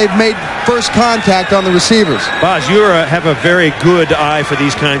after they've made first contact on the receivers. Boz, you have a very good eye for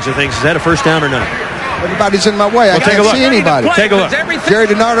these kinds of things. Is that a first down or not? Everybody's in my way. I can't see anybody. Take a look.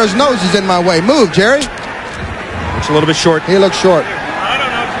 Jerry DiNardo's nose is in my way. Move, Jerry. Looks a little bit short. He looks short.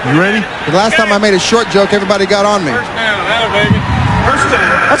 You ready? The last time I made a short joke, everybody got on me. First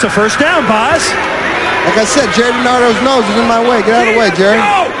down. That's a first down, Boz. Like I said, Jerry DiNardo's nose is in my way. Get out of the way, Jerry.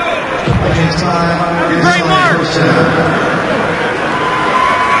 Great mark.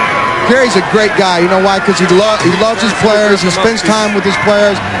 Jerry's a great guy. You know why? Because he loves his players. He spends time with his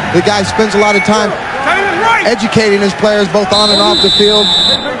players. The guy spends a lot of time educating his players both on and off the field.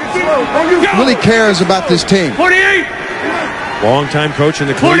 Really cares about this team. 48. Long-time coach in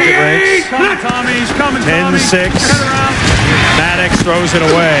the collegiate ranks. 10-6. Maddox throws it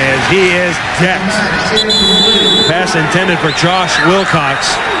away as he is decked. Pass intended for Josh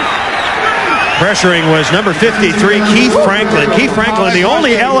Wilcox. Pressuring was number 53, Keith Franklin. Keith Franklin, the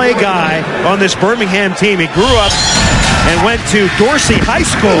only LA guy on this Birmingham team. He grew up and went to Dorsey High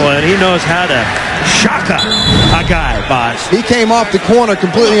School, and he knows how to shock a guy, boss. He came off the corner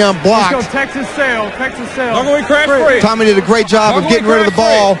completely unblocked. Let's go Texas Sail, Texas Sail. Don't go crash free. Tommy did a great job of getting rid of the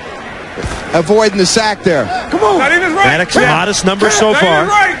ball, avoiding the sack there. Come on. Maddox, modest number so far.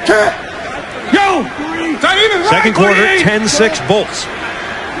 Go. Second quarter, 10-6 Bolts.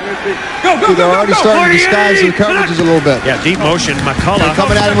 They're already starting to disguise their coverages a little bit. Yeah, deep motion. McCullough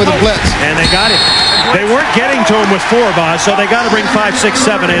coming at him with a blitz. And they got him. They weren't getting to him with 4, boss, so they got to bring 5, 6,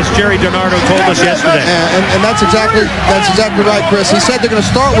 7, as Jerry Donardo told us yesterday. And that's exactly right, Chris. He said they're going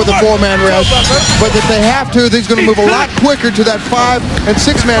to start with a 4-man rush, but if they have to, he's going to move a lot quicker to that 5- and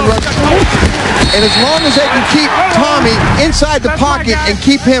 6-man rush. And as long as they can keep Tommy inside the pocket and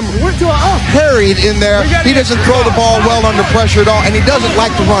keep him harried in there, he doesn't throw the ball well under pressure at all, and he doesn't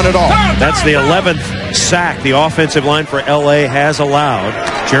like to run at all. That's the 11th sack the offensive line for LA has allowed.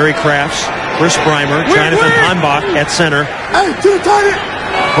 Jerry Crafts, Chris Breimer, Jonathan Hanbach at center. Hey, to the target.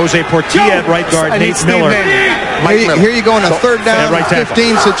 Jose Portilla at right guard, Nate Miller. Here you go in a 3rd down right 15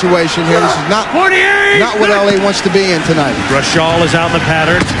 situation here. This is not what LA wants to be in tonight. Rashal is out in the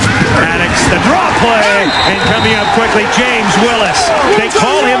pattern. Maddox, the draw play, and coming up quickly, James Willis. They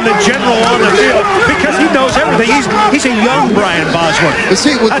call him the general on the field because he knows everything. He's a young Brian Bosworth. But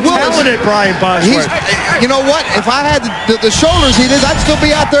see, with Willis, talented Brian Bosworth. You know what? If I had the shoulders he did, I'd still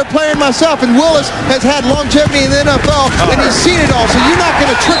be out there playing myself. And Willis has had longevity in the NFL, and he's seen it all. So you're not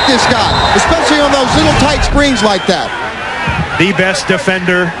going to trick this guy, especially on those little tight screens like that. The best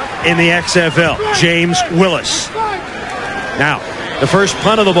defender in the XFL, James Willis. Now, the first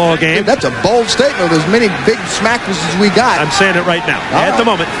punt of the ball game. That's a bold statement. There's many big smackers as we got. I'm saying it right now. At the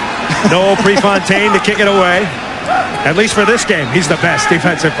moment, no Prefontaine to kick it away. At least for this game, he's the best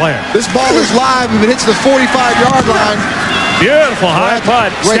defensive player. This ball is live if it hits the 45-yard line. Beautiful high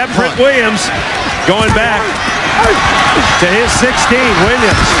punt. Stepfret Williams going back to his 16,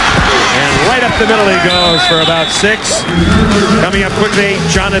 Williams. And right up the middle he goes for about 6. Coming up quickly,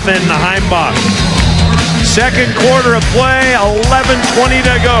 Jonathan Heimbach. Second quarter of play, 11:20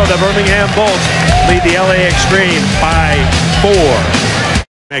 to go. The Birmingham Bolts lead the LA Xtreme by 4.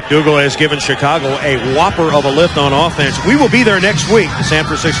 McDougal has given Chicago a whopper of a lift on offense. We will be there next week. The San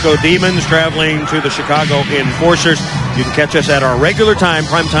Francisco Demons traveling to the Chicago Enforcers. You can catch us at our regular time,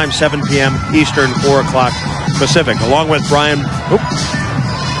 prime time, 7 p.m. Eastern, 4 o'clock Pacific, along with Brian.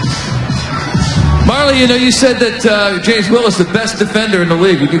 Marley, you know, you said that James Willis is the best defender in the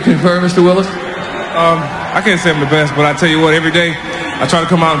league. Would you confirm, Mr. Willis? I can't say I'm the best, but I tell you what, every day I try to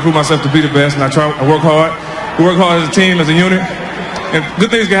come out and prove myself to be the best, and I work hard. We work hard as a team, as a unit, and good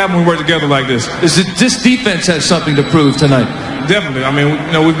things can happen when we work together like this. This defense has something to prove tonight. Definitely. I mean,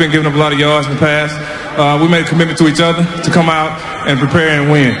 we've been giving up a lot of yards in the past. We made a commitment to each other to come out and prepare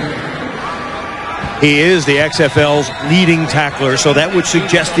and win. He is the XFL's leading tackler, so that would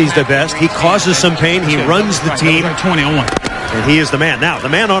suggest he's the best. He causes some pain. He runs the team. 20-1. And he is the man. Now, the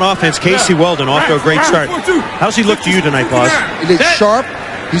man on offense, Casey Weldon, off to a great start. How's he look to you tonight, boss? He's sharp.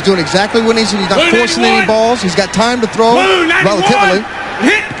 He's doing exactly what he needs to. He's not forcing any balls. He's got time to throw, relatively.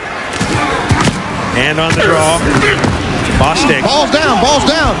 And on the draw, Bostic. Ball's down, ball's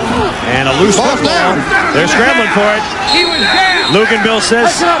down. And a loose ball down. They're scrambling for it. He was down. Luganville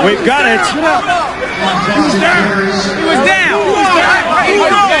says, we've got it. He was down.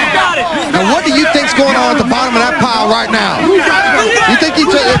 Now, what do you think's going on at the bottom of that pile right now? You think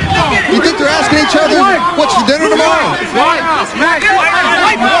they're asking each other, what's for dinner tomorrow?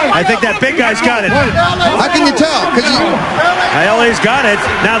 I think that big guy's got it. How can you tell? LA's got it.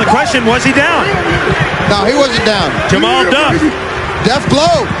 Now the question, was he down? No, he wasn't down. Jamal Duff. Death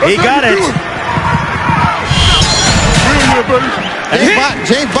blow. He got it.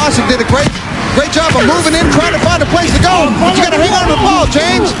 James Bostic did a great job of moving in, trying to find a place to go. But you got to hang on to the ball,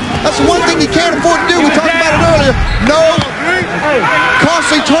 James. That's the one thing you can't afford to do. We talked about it earlier. No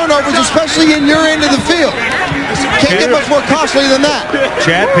costly turnovers, especially in your end of the field. Can't get much more costly than that.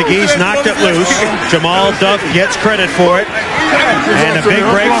 Chad Pegues knocked it loose. Jamal Duff gets credit for it. And a big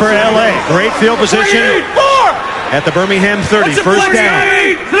break for LA. Great field position at the Birmingham 30. First down.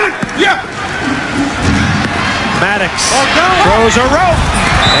 Maddox throws a rope.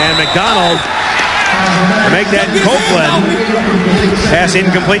 And McDonald to make that Copeland pass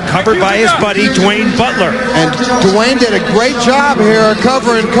incomplete, covered by his buddy Dwayne Butler. And Dwayne did a great job here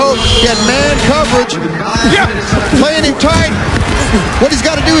covering Cope. He had man coverage, playing him tight. What he's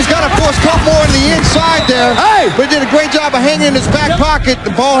got to do, he's got to force Cope more on the inside there. But he did a great job of hanging in his back pocket.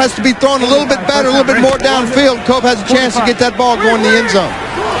 The ball has to be thrown a little bit better, a little bit more downfield. Cope has a chance to get that ball going in the end zone.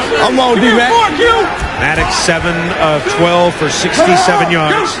 I'm on D-Mac. Maddox 7 of 12 for 67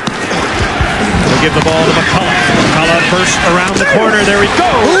 yards. They'll give the ball to McCullough. McCullough first around the corner. There he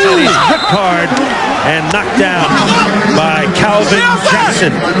goes. And he's ripped hard and knocked down by Calvin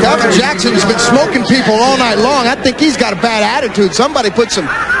Jackson. Calvin Jackson's been smoking people all night long. I think he's got a bad attitude. Somebody put some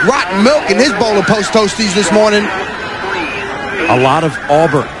rotten milk in his bowl of Post Toasties this morning. A lot of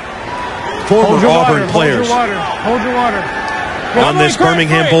Auburn, former Auburn players Hold your water. on this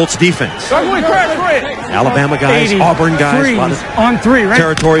Birmingham Bolts defense. Alabama guys, Auburn guys, a lot of on 3, right?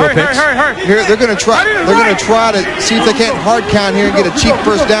 territorial picks. Here they're going to try. They're going to try to see if they can't hard count here and get a cheap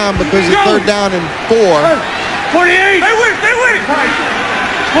first down because it's 3rd down and 4. 48. They win.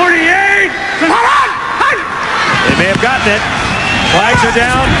 48. They may have gotten it. Flags are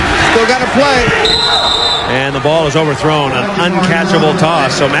down. Still got to play. And the ball is overthrown, an uncatchable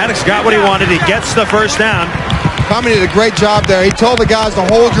toss. So Maddox got what he wanted. He gets the first down. Tommy did a great job there. He told the guys to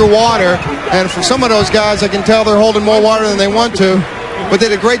hold your water, and for some of those guys, I can tell they're holding more water than they want to, but they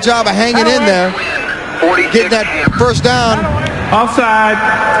did a great job of hanging in there, getting that first down. Offside,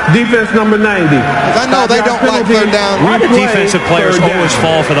 defense number 90. I know they don't like 3rd down. Why do defensive players always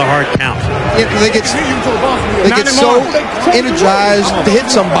fall for the hard count? They get so energized to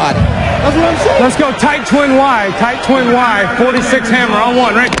hit somebody. Let's go tight twin Y. 46 hammer on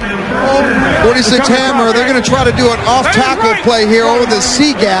 1, right? 46 hammer. They're going to try to do an off-tackle play here over the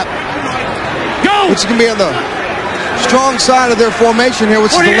C gap, which is going to be on the strong side of their formation here,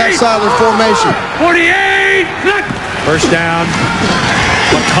 which is the left side of their formation. 48. First down.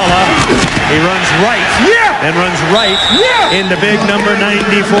 McCullough. He runs right and runs right into big number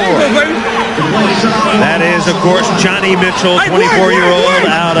 94. That is, of course, Johnny Mitchell, 24-year-old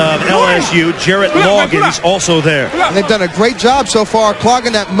out of LSU. Jarrett Loggins also there. And they've done a great job so far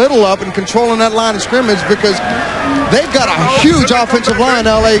clogging that middle up and controlling that line of scrimmage because they've got a huge offensive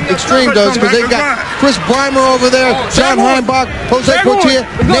line, LA Xtreme does, because they've got Chris Breimer over there, John Heimbach, Jose Portilla,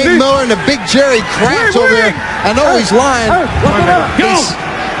 Nate Miller, and the big Jerry Krafts over there. I know he's lying. He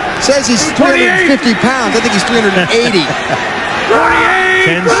says he's 350 pounds. I think he's 380.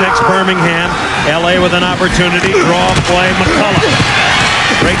 10-6 Birmingham. LA with an opportunity. Draw play. McCullough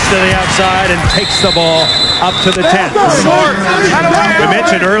breaks to the outside and takes the ball up to the 10. We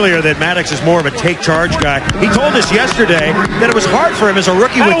mentioned earlier that Maddox is more of a take charge guy. He told us yesterday that it was hard for him as a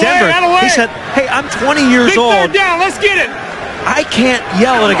rookie with Denver. He said, hey, I'm 20 years old. Down. Let's get it. I can't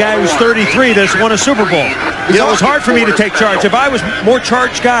yell at a guy who's 33 that's won a Super Bowl. You know, it was hard for me to take charge. If I was more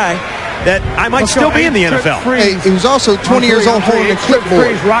charged guy, that I might still be in the NFL. Hey, he was also 20 years old holding a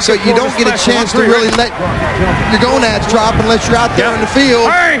clipboard, so you don't get a chance to really let your gonads drop unless you're out there in the field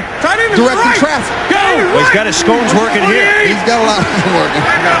directing traffic. Well, he's got his scones working here. He's got a lot of working.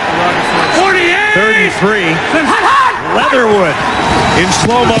 33. Leatherwood in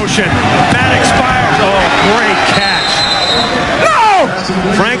slow motion. Maddox fires. Oh, great catch.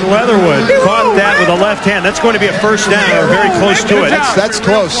 Frank Leatherwood caught that with a left hand. That's going to be a first down or very close to it. That's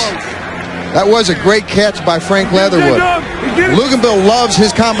close. That was a great catch by Frank Leatherwood. Luganville loves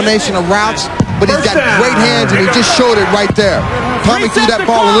his combination of routes, but he's got great hands, and he just showed it right there. Tommy threw that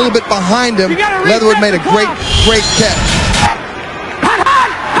ball a little bit behind him. Leatherwood made a great catch.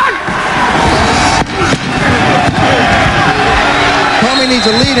 Tommy needs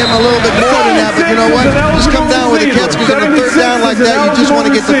to lead him a little bit more than that, but you know what? Just come down with a catch, because on a 3rd down like that, you just want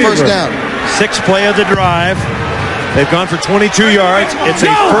to get the first down. 6th play of the drive. They've gone for 22 yards. It's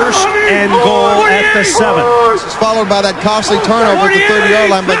a first and goal at the 7. It's followed by that costly turnover at the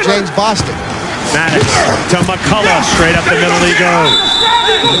 30-yard line by James Bostic. Maddox to McCullough. Straight up the middle he goes.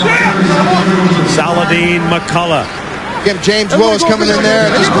 Saladin McCullough. Again, James Willis coming in there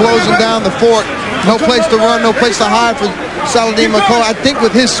and just closing down the fort. No place to run, no place to hide for Saladin McCullough. I think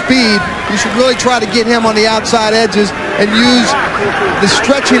with his speed, you should really try to get him on the outside edges and use the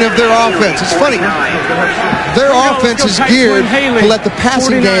stretching of their offense. It's funny. Their offense is geared to let the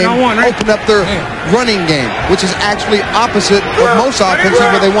passing game open up their running game, which is actually opposite of most offenses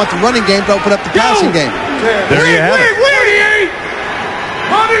where they want the running game to open up the passing game. There you have it.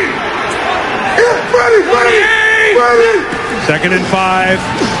 2nd and 5.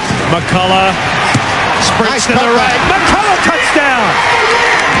 McCullough sprints to the right. McCullough touchdown.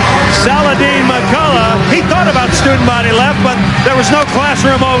 Saladin McCullough. He thought about student body left, but there was no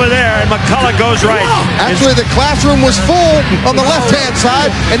classroom over there, and McCullough goes right. Actually, the classroom was full on the left-hand side,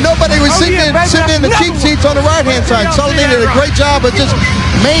 and nobody was sitting in the cheap seats on the right-hand side. Saladin did a great job of just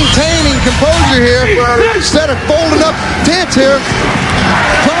maintaining composure here instead of folding up tents here.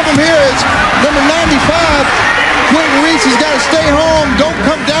 Problem here is number 95. Quentin Reese has got to stay home. Don't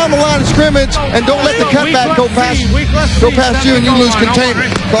come down the line of scrimmage. scrimmage and don't let the cutback go past you and you lose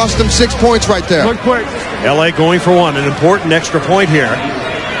containment. Cost them 6 points right there. LA going for one, an important extra point here.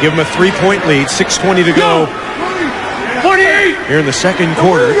 Give them a 3-point lead, 6:20 to go. 48! Here in the second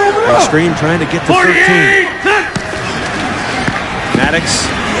quarter, Xtreme trying to get to 13. Maddox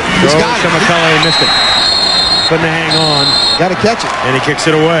goes to McCullough, missed it. Couldn't hang on. Got to catch it. And he kicks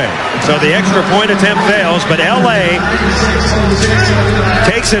it away. So the extra point attempt fails, but LA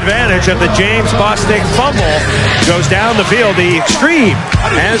takes advantage of the James Bostic fumble. Goes down the field. The Xtreme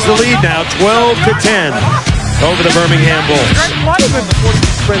has the lead now, 12-10 over the Birmingham Bulls.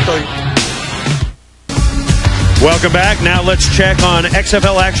 Welcome back. Now let's check on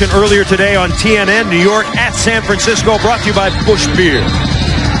XFL action earlier today on TNN. New York at San Francisco, brought to you by Busch Beer.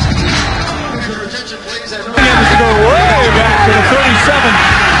 Go way back to the 37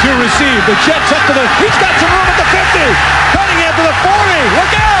 to receive. The Jets up to the, he's got some room at the 50. Cutting into the 40.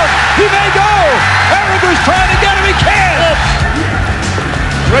 Look out. He may go. Arrigo's trying to get him. He can't.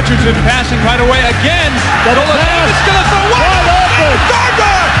 Richardson passing right away again. It's going to throw wide open.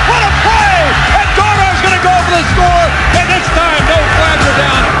 Gardner. What a play. And Gardner's going to go for the score. And this time, no flags are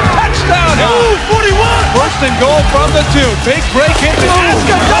down. Touchdown. Ooh, 41. First and goal from the 2. Big break into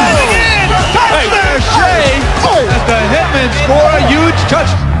Alaska. Diving in. Touchdown. Shea as the Hitmen score a huge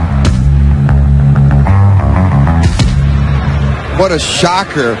touchdown. What a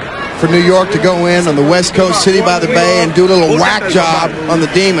shocker for New York to go in on the West Coast, City by the Bay, and do a little whack job on the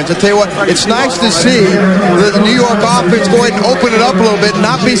Demons. I tell you what, it's nice to see the New York offense go ahead and open it up a little bit,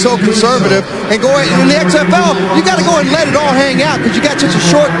 not be so conservative, and go ahead. In the XFL, you got to go and let it all hang out because you got such a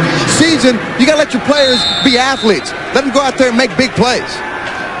short season. You got to let your players be athletes. Let them go out there and make big plays.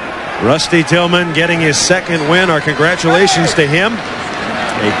 Rusty Tillman getting his second win. Our congratulations to him.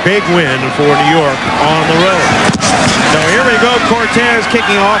 A big win for New York on the road. So here we go. Cortez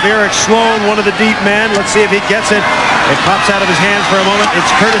kicking off. Eric Sloan, one of the deep men. Let's see if he gets it. It pops out of his hands for a moment.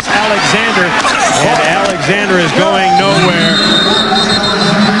 It's Curtis Alexander. And Alexander is going nowhere.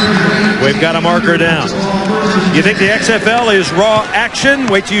 We've got a marker down. You think the XFL is raw action?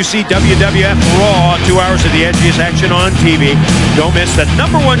 Wait till you see WWF Raw. 2 hours of the edgiest action on TV. Don't miss the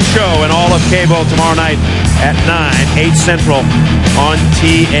 #1 show in all of cable tomorrow night at 9, 8 Central on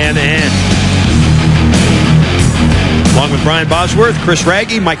TNN. Along with Brian Bosworth, Chris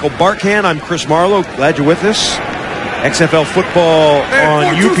Raggy, Michael Barkhand, I'm Chris Marlowe. Glad you're with us. XFL football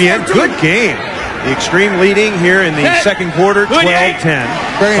on UPN. Good game. The Xtreme leading here in the second quarter, 12-10.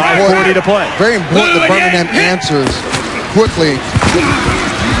 Very 5:40 to play. Very important that Birmingham answers quickly.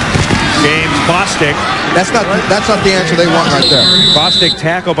 James Bostic. That's not the answer they want right there. Bostic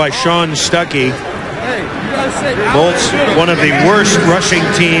tackled by Sean Stuckey. Bolts, one of the worst rushing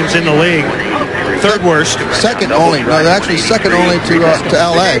teams in the league. Third worst. Second only. No, they're actually second only to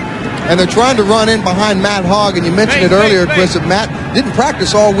LA. And they're trying to run in behind Matt Hogg, and you mentioned it earlier, Chris, that Matt didn't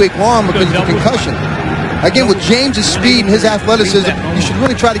practice all week long because of the concussion. Again, with James's speed and his athleticism, you should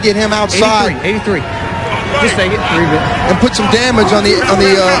really try to get him outside. 83. Just take it. And put some damage on the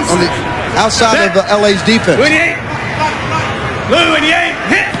outside of LA's defense. 28. Blue 28.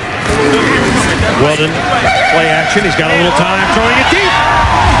 Hit. Weldon, play action. He's got a little time, throwing it deep.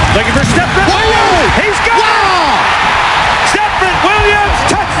 Looking for Stepfret Williams. He's got it! Stepfret Williams,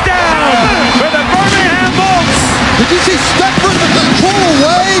 touchdown for the Birmingham Bulls. Did you see Stepfret pull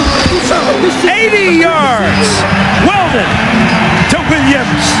away? 80 yards. Weldon to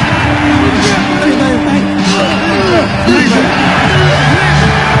Williams.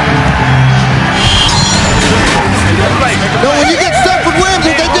 No, when you get Stepfret Williams,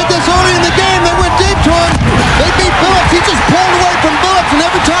 they did this early in the game. They went deep to him. They beat Phillips. He just pulled away from Phillips, and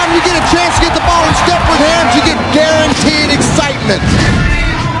every time you get a chance to get the ball in Stepfret hands, you get guaranteed excitement.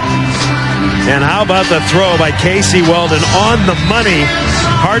 And how about the throw by Casey Weldon on the money?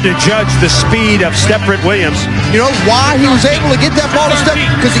 Hard to judge the speed of Stepfret Williams. You know why he was able to get that ball to Stepfret?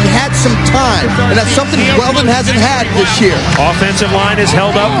 Because he had some time, and that's something Weldon hasn't had this year. Offensive line has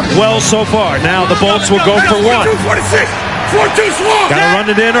held up well so far. Now the Bolts will go for one. 46. 4-2 swamp. Got to run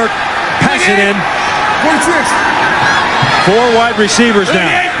it in or pass it in. 46. 4 wide receivers now.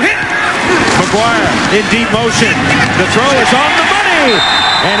 McGuire in deep motion. The throw is on the money.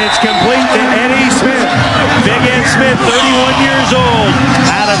 And it's complete to Eddie Smith. Big Ed Smith, 31 years old,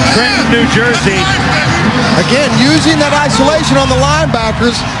 out of Trenton, New Jersey. Again, using that isolation on the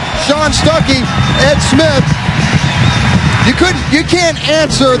linebackers, Sean Stuckey, Ed Smith. You can't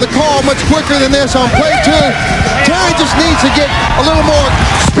answer the call much quicker than this on play 2. Terry just needs to get a little more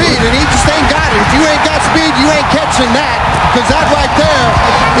speed, and he just ain't got it. If you ain't got speed, you ain't catching that, because that right there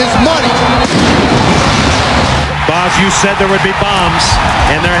is money. Boz, you said there would be bombs,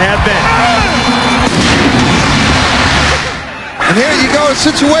 and there have been. And here you go, a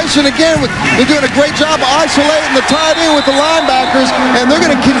situation again. They're doing a great job of isolating the tight end with the linebackers, and they're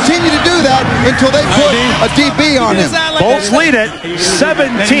going to continue to do that until they put a DB on him. Bolts lead it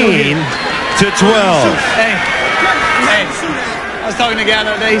 17-12. Hey, I was talking to a guy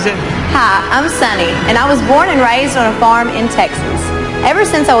the other day. He said, Hi, I'm Sunny, and I was born and raised on a farm in Texas. Ever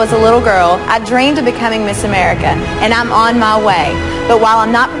since I was a little girl, I dreamed of becoming Miss America, and I'm on my way. But while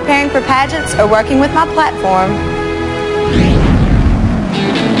I'm not preparing for pageants or working with my platform,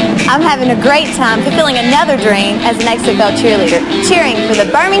 I'm having a great time fulfilling another dream as an XFL cheerleader, cheering for the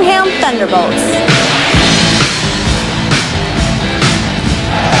Birmingham Thunderbolts.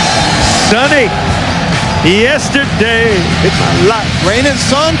 Sunny, yesterday, it's my life. Rain and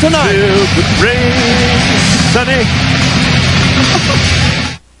sun tonight. Rain, sunny.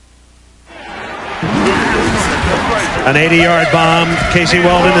 An 80-yard bomb. Casey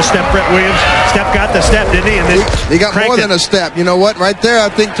Weldon to Stepfret Williams. Steph got the step, didn't he? And then he got more than a step. You know what? Right there, I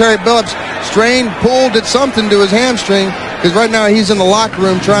think Terry Billups strained, pulled, did something to his hamstring, because right now he's in the locker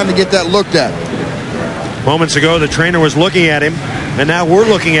room trying to get that looked at. Moments ago, the trainer was looking at him, and now we're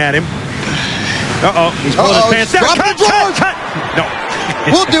looking at him. Uh-oh, he's pulling his pants down. Cut. No.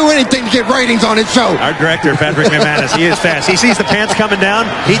 We'll do anything to get ratings on his show. Our director, Patrick McManus, he is fast. He sees the pants coming down,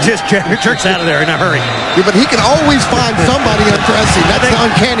 he just jerks out of there in a hurry. Yeah, but he can always find somebody undressing. That's the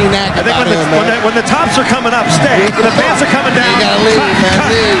uncanny knack about him, man. When the tops are coming up, stay. When the pants are coming down, you gotta leave, man.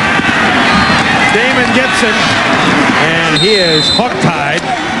 Leave. Damon Gibson, and he is hook-tied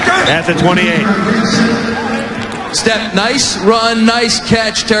at the 28. Step, nice run, nice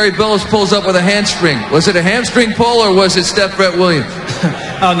catch. Terry Billups pulls up with a hamstring. Was it a hamstring pull or was it Stepfret Williams?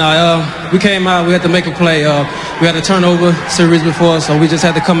 Oh, no. We came out. We had to make a play. We had a turnover series before, so we just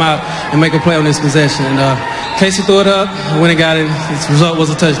had to come out and make a play on this possession. And Casey threw it up, went and got it. Its result was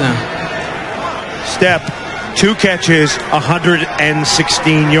a touchdown. Step, 2 catches,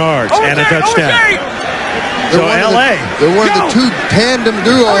 116 yards, and a touchdown. So L.A. They're one of the 2 tandem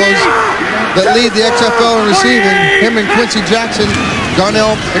duos that lead the XFL in receiving. Him and Quincy Jackson,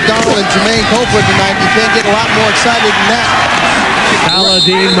 Darnell McDonald, and Jermaine Copeland tonight. You can't get a lot more excited than that.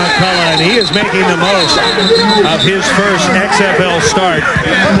 Saladin McCullough, and he is making the most of his first XFL start.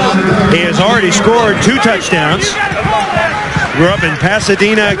 He has already scored 2 touchdowns. Grew up in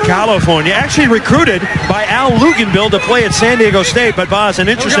Pasadena, California. Actually recruited by Al Luganville to play at San Diego State. But, Boz, an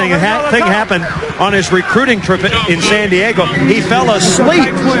interesting thing happened on his recruiting trip in San Diego. He fell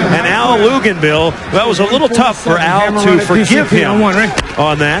asleep, and Al Luganville, that was a little tough for Al to forgive him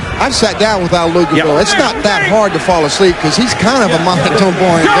on that. I've sat down with Al Luganville. It's not that hard to fall asleep because he's kind of a monotone,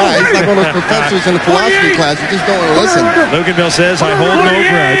 boring guy. He's like one of those professors in the philosophy class who just don't want to listen. Luganville says, I hold no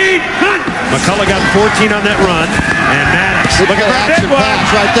grudge. McCullough got 14 on that run, and Maddox. Look at that action pass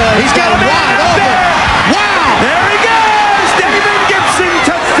right there. He's got him wide open. Wow! There he goes! David Gibson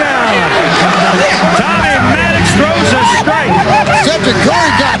touchdown! Tommy Maddox throws a strike. Cedric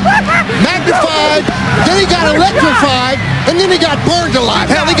Curry got magnified, then he got electrified, and then he got burned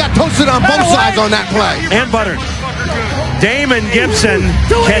alive. Hell, he got toasted on both sides on that play. And buttered. Damon Gibson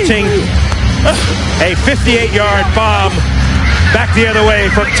catching a 58-yard bomb back the other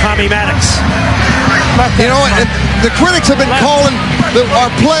way from Tommy Maddox. You know what? The critics have been calling our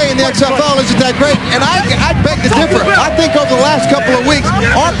play in the XFL isn't that great, and I beg to differ. I think over the last couple of weeks,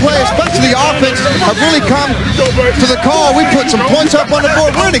 our play, especially the offense, have really come to the call. We put some points up on the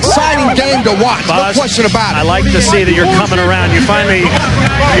board. We're an exciting game to watch, no question about it. I like to see that you're coming around. You finally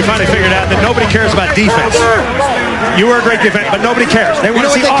figured out that nobody cares about defense. You were a great defense, but nobody cares. They want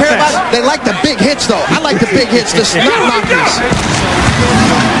to see offense. Care about? They like the big hits, though. I like the big hits, the snap knockers.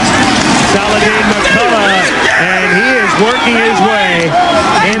 Saladin McCullough, and he is working his way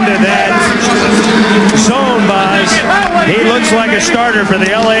into that zone, Boz. He looks like a starter for the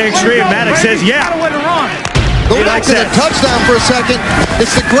LA Xtreme. Maddox says, yeah. Go back to the touchdown for a second.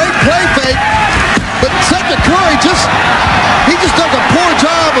 It's a great play fake, but Cedric Curry just does a poor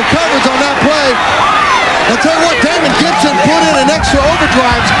job of coverage on that play. I'll tell you what, Damon Gibson put in an extra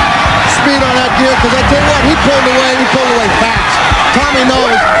overdrive speed on that gear, because I tell you what, he pulled away fast. Tommy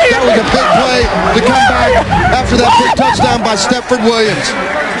knows that was a big play to come back after that big touchdown by Stepfret Williams.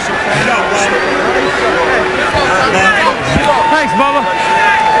 Thanks, Bubba.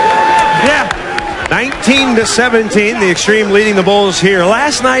 Yeah. 19-17, the Xtreme leading the Bulls here.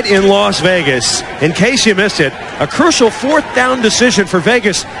 Last night in Las Vegas, in case you missed it, a crucial 4th down decision for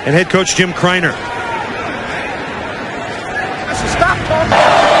Vegas and head coach Jim Kreiner.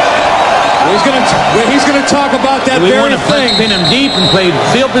 He's going to talk about that very thing. Pin them deep and play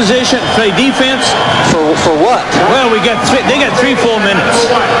field position, play defense. For what? Well, they got 3 full minutes.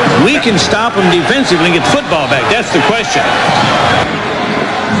 We can stop them defensively and get the football back. That's the question.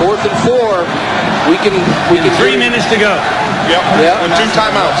 4th and 4. We can 3 minutes to go. Yep. Yeah. With 2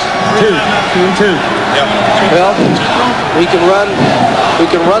 timeouts. 2 and 2. Yep. Well, we can run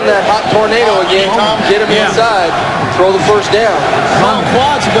that hot tornado again. Get him inside. Throw the first down. Long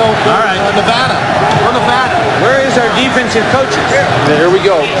quads ago. All right. Nevada. We're Nevada. Where is our defensive coaches? Here we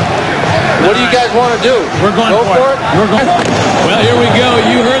go. What do you guys want to do? We're going go for it. We're going. Well, here we go.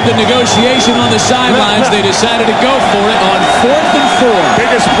 You heard the negotiation on the sidelines. They decided to go for it on 4th and 4.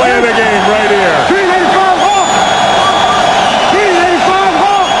 Biggest play of the game right here. 385 off. 385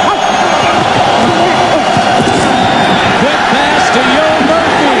 off. Quick pass to Yo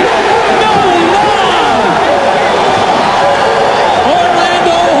Murphy. No line.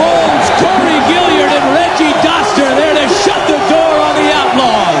 Orlando Holmes, Corey Gilliard, and Reggie Doster there to shut the door on the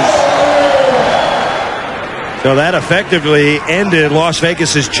Outlaws. So that effectively ended Las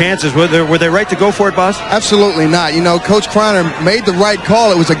Vegas's chances. Were they right to go for it, boss? Absolutely not. You know, Coach Kreiner made the right call.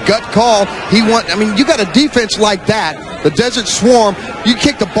 It was a gut call. I mean, you got a defense like that, the Desert Swarm. You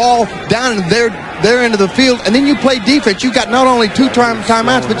kick the ball down in their end of the field, and then you play defense. You got not only 2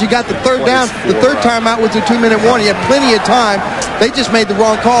 timeouts, but you got the third down. The third timeout was a 2-minute warning. You had plenty of time. They just made the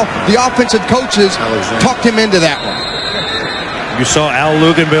wrong call. The offensive coaches talked him into that one. You saw Al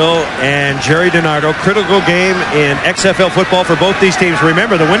Luganville and Jerry DiNardo. Critical game in XFL football for both these teams.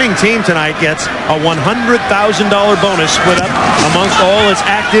 Remember, the winning team tonight gets a $100,000 bonus split up amongst all its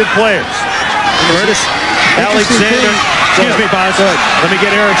active players. Curtis Alexander. Excuse me, boss. Let me get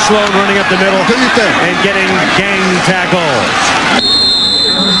Eric Sloan running up the middle and getting gang tackle.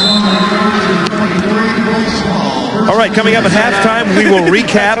 All right, coming up at halftime, we will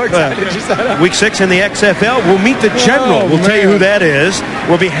recap Week 6 in the XFL. We'll meet the General. We'll tell you who that is.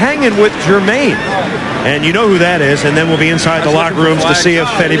 We'll be hanging with Jermaine, and you know who that is. And then we'll be inside the locker rooms to see if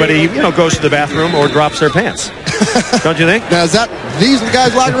anybody, goes to the bathroom or drops their pants. Don't you think? Now, is that these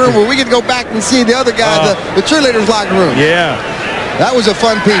guys' locker room, or we can go back and see the other guy, the cheerleaders' locker room? Yeah. That was a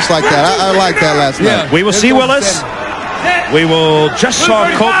fun piece like that. I liked that last night. We will see Willis. We will just saw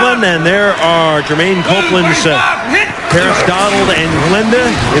Copeland, and there are Jermaine Copeland's parents, Donald and Glenda.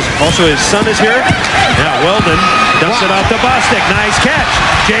 Also, his son is here. Now, Weldon dumps it off to Bostic. Nice catch.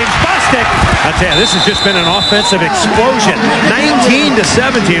 James Bostic. I tell you, this has just been an offensive explosion.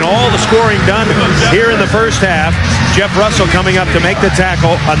 19-17, all the scoring done here in the first half. Jeff Russell coming up to make the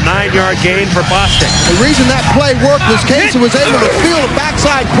tackle. A 9-yard gain for Bostic. The reason that play worked was Casey was able to feel the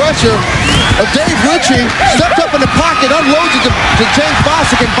backside pressure of Dave Ritchie, stepped up in the pocket, unloads it to James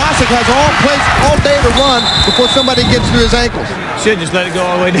Bostic, and Bostic has all day to run before somebody gets to his ankles. Should just let it go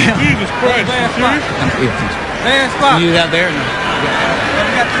all the way down. Jesus Christ. Bad spot. You out there?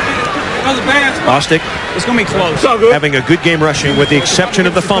 That was a bad spot. Bostic. It's going to be close. Having a good game rushing with the exception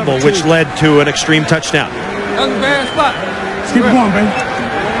of the fumble, which led to an Xtreme touchdown. That was a bad spot. Let's keep going, baby.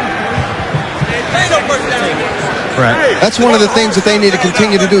 Right. That's one of the things that they need to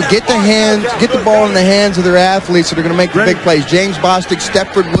continue to do. Get the ball in the hands of their athletes that are going to make the big plays. James Bostic,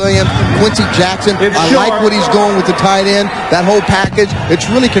 Stepfret Williams, Quincy Jackson. I like what he's doing with the tight end. That whole package. It's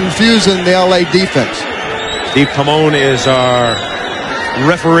really confusing the LA defense. Steve Pomone is our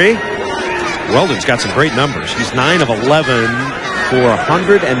referee. Weldon's got some great numbers. He's 9 of 11 for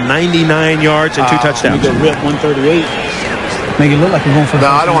 199 yards and 2 touchdowns. You go rip 138. Make it look like you're going for No,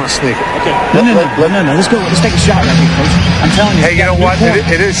 I don't want to sneak it. Okay. No. Let's go. Let's take a shot right here, Coach. I'm telling you. Hey, you know what?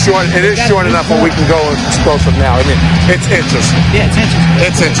 It is short. It is short enough where we can go explosive now. I mean, it's inches. Yeah, it's inches.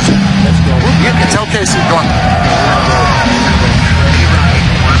 It's inches. Let's go. Tell Casey go on.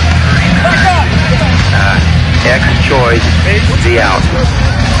 X choice, the out.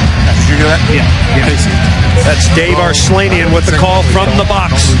 Did you hear that? Yeah. That's Dave Arslanian with the call from the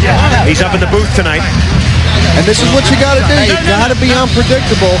box. He's up in the booth tonight. And this is what you got to do. You got to be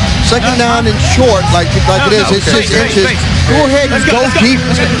unpredictable. Second down and short, like it is. It's just inches. Go ahead and go deep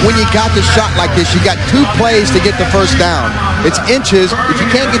when you got the shot like this. You got 2 plays to get the first down. It's inches. If you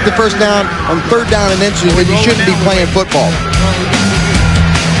can't get the first down on third down and inches, then you shouldn't be playing football.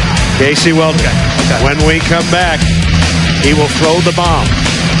 Casey Weldon. When we come back, he will throw the bomb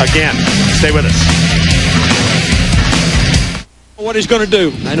again. Stay with us. What he's going to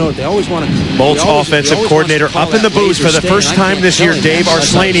do. I know they always want to. Bolts offensive coordinator up in the booth for the first time this year, Dave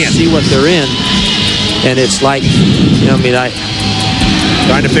Arslanian. See what they're in, and it's like,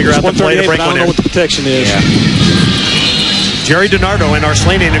 trying to figure out the play to break one in. I don't know what the protection is. Yeah. Jerry DiNardo and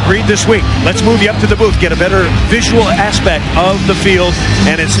Arslanian agreed this week, let's move you up to the booth, get a better visual aspect of the field,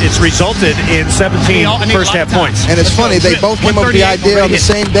 and it's resulted in 17 first-half points. And it's funny, they both came up with the idea on the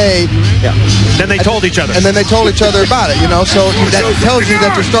same day. Yeah. Then they told each other. And then they told each other about it, you know, so that tells you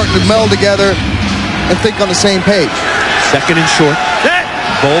that they're starting to meld together and think on the same page. Second and short.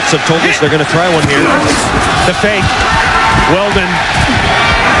 Bolts have told us they're going to try one here. The fake. Weldon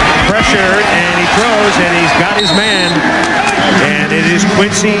pressured, and he throws, and he's got his man. And it is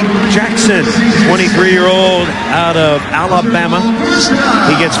Quincy Jackson, 23-year-old out of Alabama.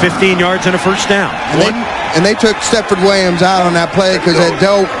 He gets 15 yards and a first down. And they took Stepfret Williams out on that play because that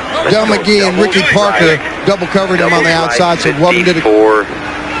Del McGee and Ricky Parker double covered him on the outside. So Weldon did a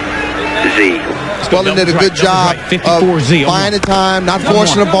good job of buying the time, not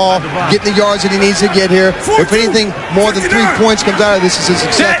forcing the ball, getting the yards that he needs to get here. If anything, more than 3 points comes out of this, is a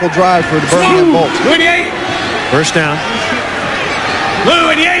successful drive for the Birmingham Bolts. First down.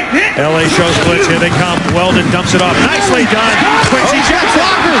 LA shows blitz. Here they come. Weldon dumps it off. Nicely done. Quincy Jackson.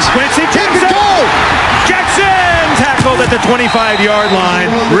 Quincy Jackson. Jackson tackled at the 25-yard line.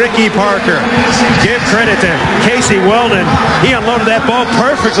 Ricky Parker. Give credit to Casey Weldon. He unloaded that ball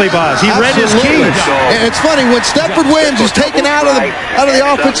perfectly, Boz. He read his keys. And it's funny, when Stepfret Williams is taken out of the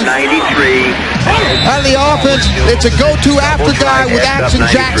offense, it's a go-to after guy with Action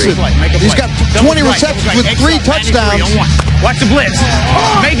Jackson. He's got 20 receptions with 3 touchdowns. Watch the blitz.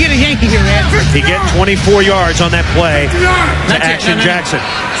 May get a Yankee here, Ed. He get 24 yards on that play to Action Jackson.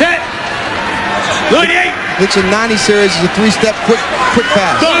 Set. It's a 90 series. It's a 3-step quick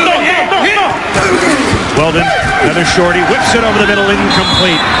pass. Weldon, another shorty, whips it over the middle,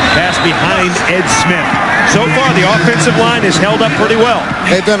 incomplete. Pass behind Ed Smith. So far, the offensive line has held up pretty well.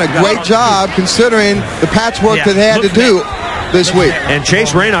 They've done a great job considering the patchwork that they had to do this week. And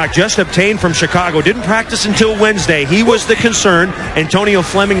Chase Raynock just obtained from Chicago. Didn't practice until Wednesday. He was the concern. Antonio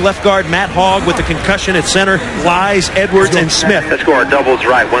Fleming, left guard. Matt Hogg with the concussion at center. Lies, Edwards, and Smith. Let's go our doubles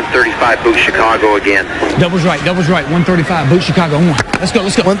right. 135 boot Chicago again. Doubles right. 135 boot Chicago. Let's go.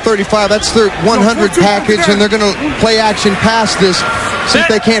 135. That's their 100 package, and they're going to play action past this. See if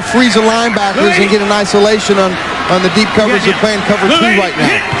they can't freeze the linebackers and get an isolation on the deep coverage. They're playing cover 2 right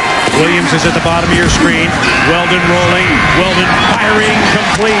now. Williams is at the bottom of your screen. Weldon rolling. Weldon firing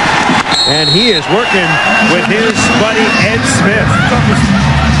complete. And he is working with his buddy Ed Smith.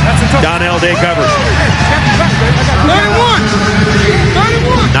 Donnell Day covers.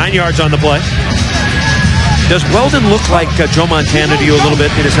 9 yards on the play. Does Weldon look like Joe Montana to you a little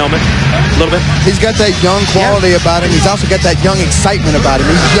bit in his helmet? A little bit? He's got that young quality about him. He's also got that young excitement about him.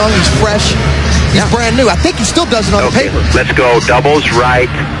 He's young, he's fresh, he's brand new. I think he still does it on the paper. Let's go doubles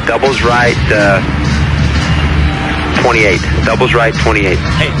right, 28. Doubles right, 28.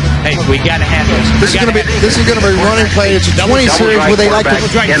 Hey, we gotta have this. This is gonna be running play. It's a 20 series where they like to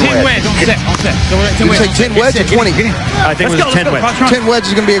 10 wedge. You say 10 wedge or 20? I think it was 10 wedge. 10 wedge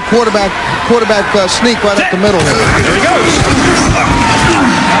is gonna be a quarterback sneak right up the middle here. There he goes.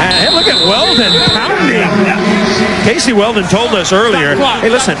 And look at Weldon pounding. Casey Weldon told us earlier, hey,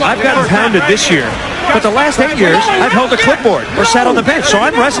 listen, I've gotten pounded this year, but the last 8 years, I've held a clipboard or sat on the bench, so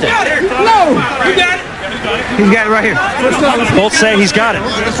I'm rested. No, you got it. He's got it right here. Both say he's got it.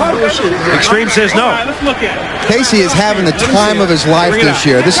 Xtreme says no. Casey is having the time of his life this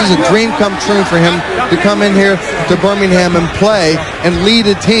year. This is a dream come true for him to come in here to Birmingham and play and lead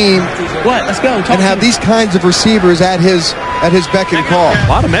a team. Let's go. And have these kinds of receivers at his beck and call. A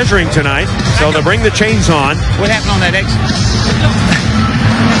lot of measuring tonight, so they'll bring the chains on. What happened on that X?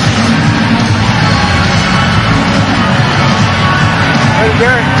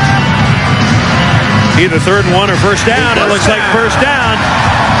 Either third and 1 or first down. It looks like first down.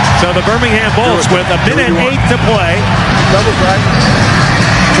 So the Birmingham Bolts with 1:08 to play.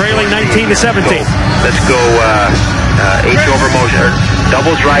 Trailing 19-17. Let's go H over motion.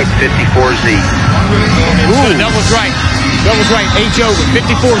 Doubles right, 54Z. Doubles right. H over,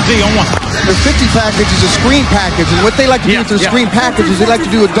 54Z on 1. Their 50 package is a screen package, and what they like to do with their screen package is they like to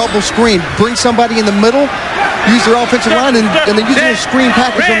do a double screen. Bring somebody in the middle, use their offensive line, and then use their screen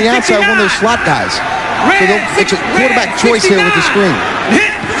package on the outside, one of their slot guys. So it's a quarterback choice here with the screen.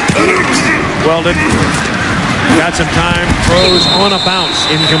 Weldon got some time, throws on a bounce,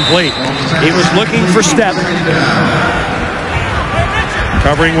 incomplete. He was looking for Step.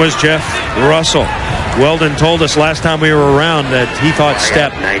 Covering was Jeff Russell. Weldon told us last time we were around that he thought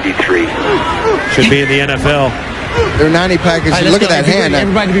Step 93 should be in the NFL. Their 90 package. Right, look at that hand.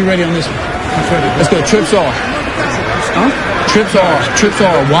 Everybody be ready on this one. Let's go. Trips off. Trips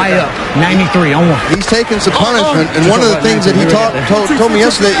off. Y up. 93 on 1. He's taking some punishment, and one of the things that he told me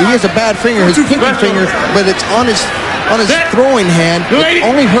yesterday, he has a bad finger, his pinky finger, but it's on his on his throwing hand. It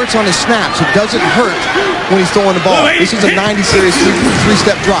only hurts on his snaps. It doesn't hurt when he's throwing the ball. This is a 90 series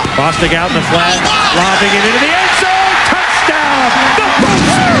three-step drop. Bostic out in the flat, lobbing it into the end zone. Touchdown! The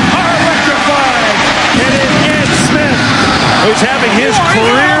Bucs are electrified. It is Ed Smith who's having his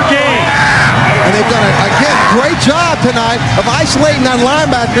career game. And they've done, again, great job tonight of isolating that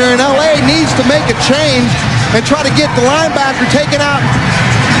linebacker, and LA needs to make a change and try to get the linebacker taken out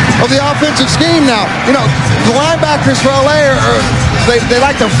of the offensive scheme now. You know, the linebackers for LA they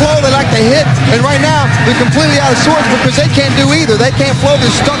like to flow, they like to hit, and right now they're completely out of sorts because they can't do either. They can't flow,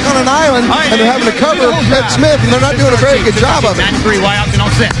 they're stuck on an island, and they're having to cover Ed Smith, and they're not doing a very good job of it. 93 wide out and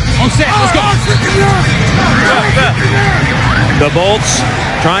on set. On set, let's go. The Bolts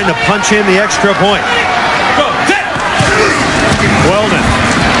trying to punch in the extra point. Weldon.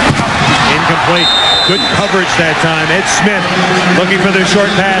 Incomplete. Good coverage that time. Ed Smith looking for the short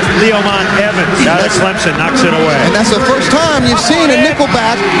pass. Leomont Evans out of Clemson knocks it away. And that's the first time you've seen a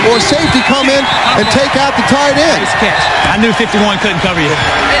nickelback or safety come in and take out the tight end. Nice catch. I knew 51 couldn't cover you.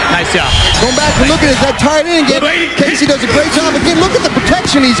 Nice job. Going back and looking at that tight end again, Casey does a great job. Again, look at the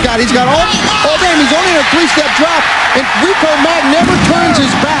protection he's got. He's got all game. He's only in a three-step drop, and Rico Mack never turns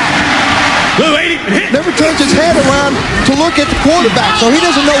his back. Never turns his head around to look at the quarterback, so he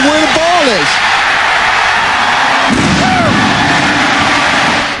doesn't know where the ball is.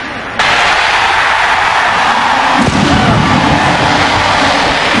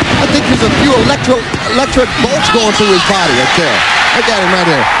 I think there's a few electric bolts going through his body right there. Look at him right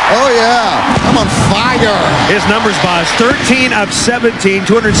there. Oh, yeah. I'm on fire. His numbers, Boz, 13 of 17,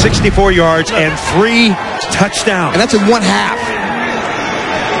 264 yards, and 3 touchdowns. And that's in one half.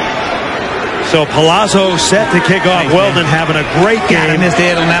 So Palazzo set to kick off. Weldon having a great game. Missed the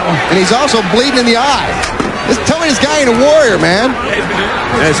head on that one. And he's also bleeding in the eye. Tell me this guy ain't a warrior, man.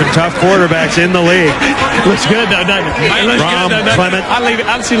 There's some tough quarterbacks in the league. Looks good, though, doesn't it? It looks good, though, doesn't Clement. it? I'll leave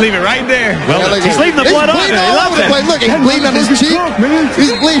it right there. Well, he's leaving the blood on it. He loves it. Look, he's bleeding on his cheek.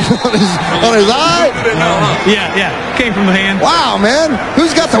 He's bleeding on his eye. Yeah. Came from the hand. Wow, man.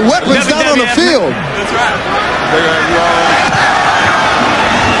 Who's got the weapons down on the field? That's right.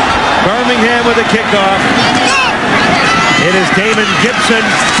 Birmingham with a kickoff. It is Damon Gibson.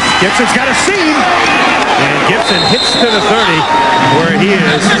 Gibson's got a seam. And Gibson hits to the 30 where he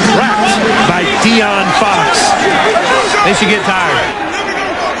is wrapped by Dion Fox. They should get tired.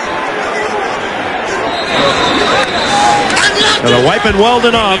 So they're wiping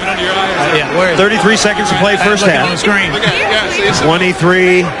Weldon off. 33 seconds to play first half. On the screen.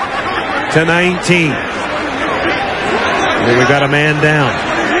 23 to 19. And we got a man down.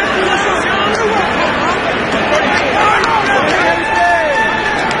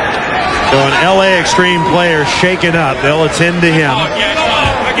 So an LA Xtreme player shaken up. They'll attend to him.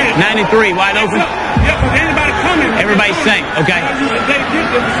 93, wide open. Everybody sync, okay?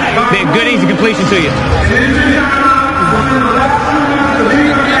 Be a good, easy completion to you.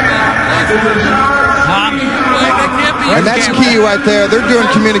 And that's key right there. They're doing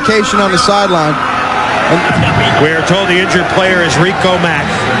communication on the sideline. We are told the injured player is Rico Mack.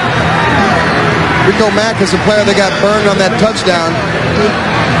 Rico Mack is the player that got burned on that touchdown.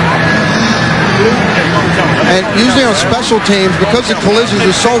 And usually on special teams, because the collisions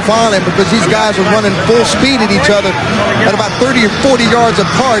are so violent, because these guys are running full speed at each other at about 30 or 40 yards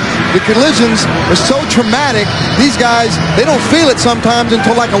apart, the collisions are so traumatic, these guys, they don't feel it sometimes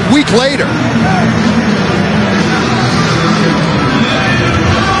until like a week later.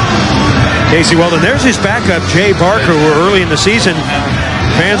 Casey Weldon, there's his backup, Jay Barker, who early in the season,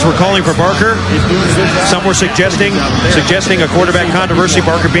 fans were calling for Barker. Some were suggesting a quarterback controversy,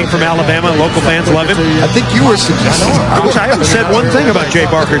 Barker being from Alabama. Local fans love him. I think you were suggesting. I haven't said one thing about Jay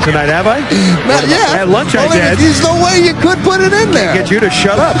Barker tonight, have I? Not yet. At lunch I did. There's no way you could put it in there. Can't get you to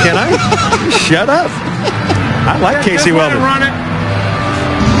shut up, can I? Shut up. I like Casey Weldon.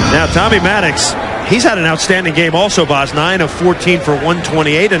 Now, Tommy Maddox, he's had an outstanding game also, Boz. 9 of 14 for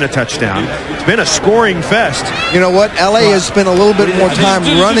 128 and a than It's been a scoring fest. You know what? LA has spent a little bit more time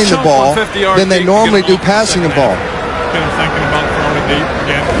running the ball than they normally do passing the ball.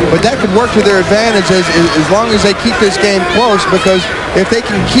 But that could work to their advantage as long as they keep this game close, because if they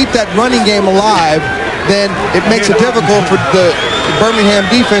can keep that running game alive, then it makes it difficult for the Birmingham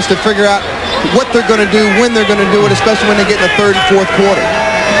defense to figure out what they're going to do, when they're going to do it, especially when they get in the third and fourth quarter.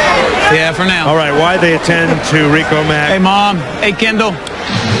 Yeah, for now. All right, why they attend to Rico Mack? Hey, Mom. Hey, Kendall.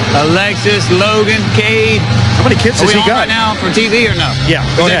 Alexis, Logan, Cade. How many kids has he got? Right now for TV or no? Yeah,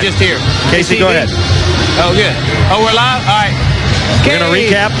 go ahead. Just here. Casey, go ahead. Oh, good. Oh, we're live? All right. We're going to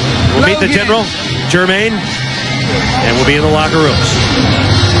recap. We'll meet the general, Jermaine, and we'll be in the locker rooms.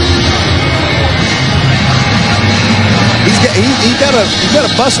 He's got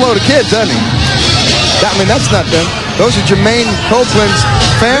a busload of kids, doesn't he? I mean, that's not them. Those are Jermaine Copeland's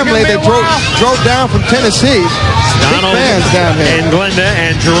family that drove down from Tennessee. Donald big fans down here. And Glenda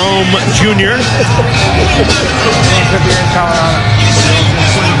and Jerome Jr.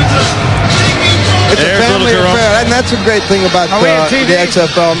 It's a family affair, and that's a great thing about the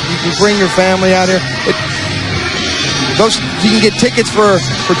XFL. You can bring your family out here. You can get tickets for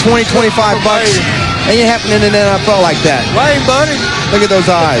 20, 25 bucks. Ain't happening in the NFL like that. Right, buddy. Look at those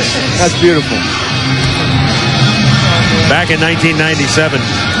eyes. That's beautiful. Back in 1997,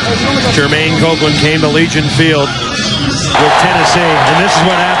 Jermaine Copeland came to Legion Field with Tennessee, and this is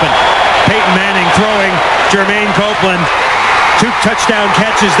what happened. Peyton Manning throwing, Jermaine Copeland, 2 touchdown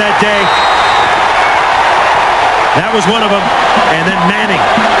catches that day. That was one of them. And then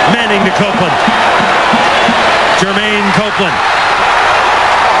Manning to Copeland. Jermaine Copeland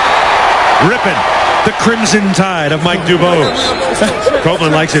ripping the crimson tide of Mike DuBose.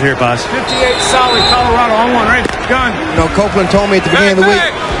 Copeland likes it here, boss. 58 solid Colorado on one, right? Gun. You know, Copeland told me at the beginning of the week,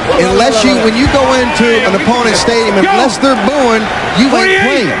 when you go into an opponent's stadium, unless they're booing, you ain't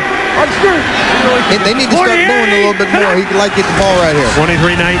playing. They need to start booing a little bit more. He could like get the ball right here.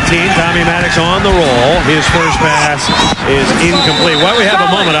 23-19, Tommy Maddox on the roll. His first pass is incomplete. While we have a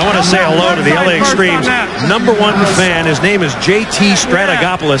moment, I want to say hello to the LA Extreme's #1 fan. His name is JT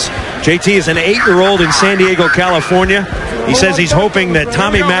Strategopoulos. JT is an 8-year-old in San Diego, California. He says he's hoping that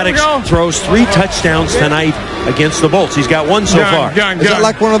Tommy Maddox throws 3 touchdowns tonight against the Bolts. He's got 1 so far. Is that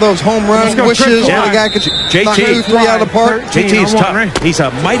like one of those home run wishes where the guy could knock 2, 3 out of the park? JT is tough. He's a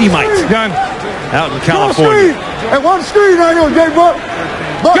mighty mite out in California. Hey, one street right here, J-Buck.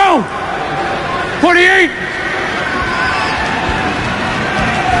 Go! 48!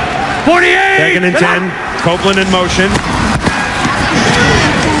 48! Second and 10. Copeland in motion.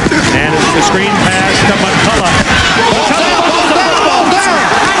 And it's the screen pass to McCullough.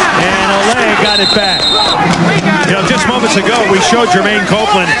 And Olay got it back. You know, just moments ago, we showed Jermaine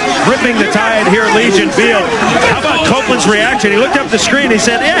Copeland ripping the tide here at Legion Field. How about Copeland's reaction? He looked up the screen. He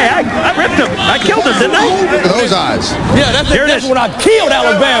said, "Yeah, I ripped him. I killed him, didn't I?" Look at those eyes. Yeah, that's when I killed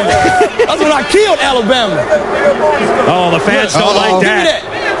Alabama. That's when I killed Alabama. Oh, the fans don't like that.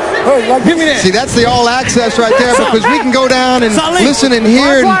 Give me that. See, that's the all access right there, because we can go down and listen and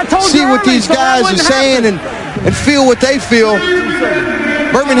hear and see what these guys are saying and feel what they feel.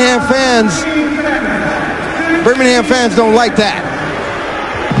 Birmingham fans don't like that.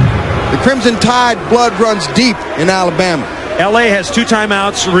 The Crimson Tide blood runs deep in Alabama. LA has 2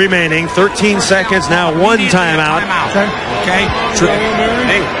 timeouts remaining, 13 seconds, now 1 timeout. Okay.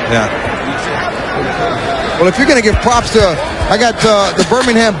 Yeah. Well, if you're going to give props to, I got the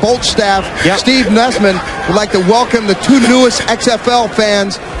Birmingham Bolt staff, Steve Nessman, would like to welcome the 2 newest XFL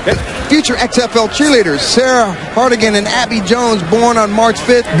fans, future XFL cheerleaders, Sarah Hardigan and Abby Jones, born on March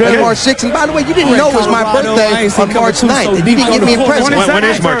 5th and March 6th. And by the way, you didn't know it was my birthday on March 9th. You didn't give me a present. When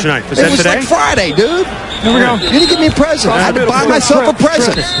is March 9th? Is that today? It was like Friday, dude. Here we go. You didn't give me a present. I had to buy myself a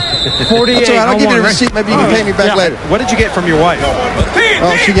present. 48. That's all right. I'll give you the receipt. Maybe you can pay me back later. What did you get from your wife?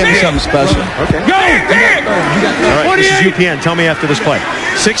 Oh, she gave me something special. Okay. Go! All right, this is UPN. Tell me after this play.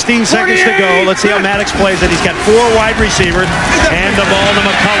 16 seconds to go. Let's see how Maddox plays it. He's got 4 wide receivers and the ball to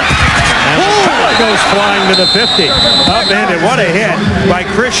McCullough. And McCullough goes flying to the 50. Upended. What a hit by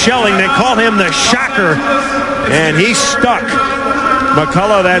Chris Schelling. They call him the Shocker, and he stuck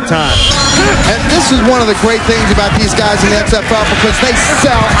McCullough that time. And this is one of the great things about these guys in the XFL, because they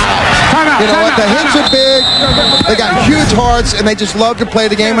sell out. You know what? The hits are big. They got huge hearts, and they just love to play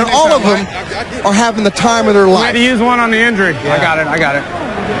the game. And all of them are having the time of their life. I had to use one on the injury. Yeah. I got it.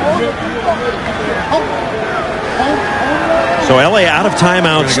 So LA out of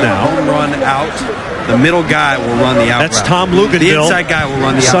timeouts now. Run out. The middle guy will run the out. That's route. Tom Luganville. The inside guy will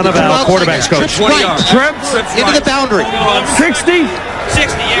run the out. Son of Al, quarterback's coach. 20 yards. Trips into the boundary. 60.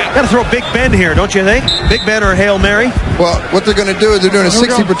 60, yeah. Got to throw Big Ben here, don't you think? Big Ben or Hail Mary? Well, what they're going to do is they're doing a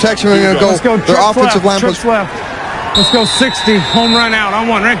 60 protection. They're going to go. Their offensive line left. Let's go 60. Home run out on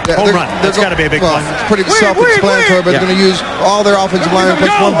one, right? Yeah, home run. That's got to be a big play. It's pretty self-explanatory, but they're going to use all their offensive line and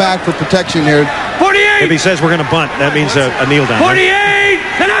plus 1 back for protection here. 48. If he says we're going to bunt, that means a kneel down. 48.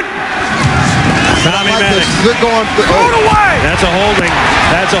 Tommy Maddox. They're going. That's a holding.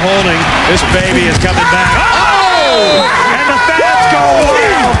 That's a holding. This baby is coming back. Oh! And the fans go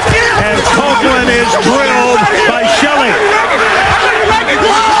wild. And Copeland is drilled by Schelling.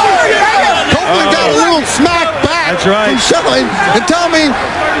 Copeland got a little smack back from Schelling. And tell me,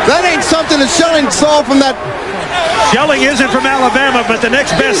 that ain't something that Schelling saw from that. Schelling isn't from Alabama, but the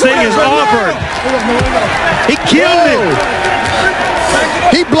next best thing is Auburn. He killed him.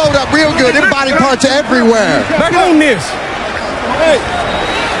 He blowed up real good. His body parts everywhere. Back on this. Hey.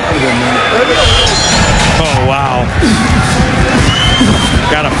 Oh, wow.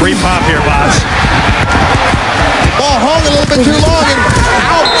 Got a free pop here, boss. Ball hung a little bit too long and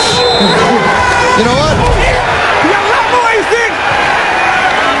ouch. You know what? We got a lot more, A-Stick.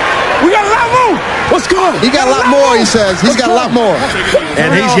 We got a lot more. What's good? He got a lot more, he says. He's got a lot more.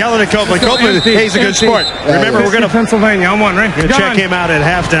 And he's yelling at Copeland. Copeland, he's a good sport. Remember, we're going to Pennsylvania. I'm on, right? check him out at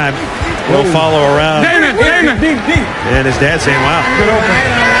halftime. We'll follow around. Damon. And his dad saying, wow.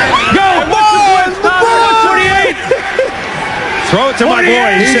 Go, boys! 28! Throw it to my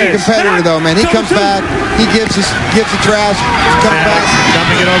boy, he He's a says. competitor, though, man. He comes back. He gives the trash. Comes back.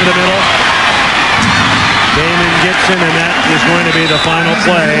 Dumping it over the middle. Damon Gibson, and that is going to be the final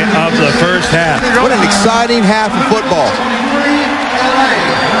play of the first half. What an exciting half of football.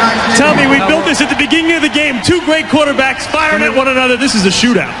 Tell me, we built this at the beginning of the game. Two great quarterbacks firing at one another. This is a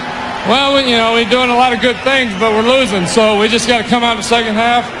shootout. Well, we're doing a lot of good things, but we're losing, so we just got to come out in the second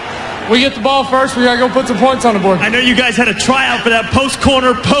half. We get the ball first, we got to go put some points on the board. I know you guys had a tryout for that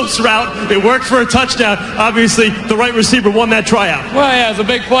post-corner post route. It worked for a touchdown. Obviously, the right receiver won that tryout. Well, yeah, it's a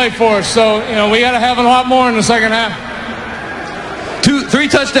big play for us, so, we got to have a lot more in the second half. 3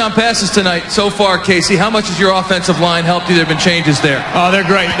 touchdown passes tonight so far, Casey. How much has your offensive line helped you? There have been changes there. Oh, they're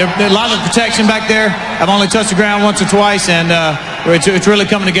great. They're a lot of protection back there. I've only touched the ground once or twice, and it's really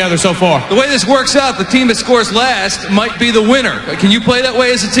coming together so far. The way this works out, the team that scores last might be the winner. Can you play that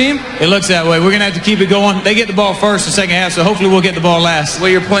way as a team? It looks that way. We're going to have to keep it going. They get the ball first the second half, so hopefully we'll get the ball last. The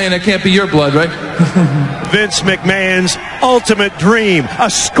way you're playing, that can't be your blood, right? Vince McMahon's ultimate dream, a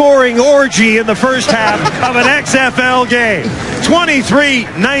scoring orgy in the first half of an XFL game.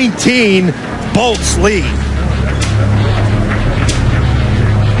 23-19, Bolts lead.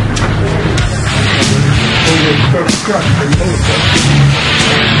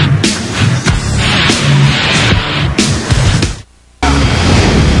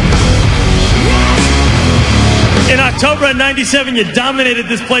 In October of '97, you dominated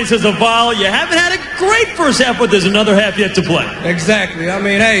this place as a Vol. You haven't had a great first half, but there's another half yet to play. Exactly. I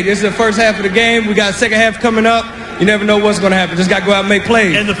mean, hey, this is the first half of the game. We got a second half coming up. You never know what's going to happen. Just got to go out and make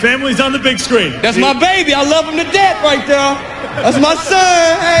plays. And the family's on the big screen. That's my baby. I love him to death right there. That's my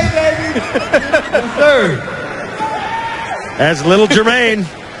son. Hey, baby. Yes, sir. As little Jermaine.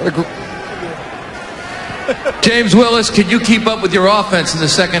 James Willis, can you keep up with your offense in the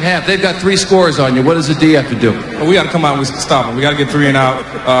second half? They've got 3 scores on you. What does the D have to do? Well, we got to come out and stop them. We got to get 3 and out,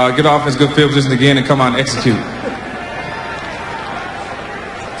 get offense, good field position again, and come out and execute.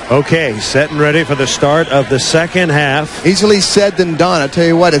 Okay, set and ready for the start of the second half. Easily said than done. I tell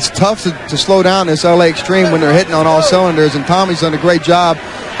you what, it's tough to slow down this LA Xtreme when they're hitting on all cylinders, and Tommy's done a great job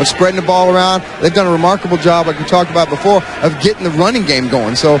of spreading the ball around. They've done a remarkable job, like we talked about before, of getting the running game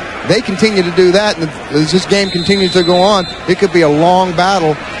going. So they continue to do that, and as this game continues to go on, it could be a long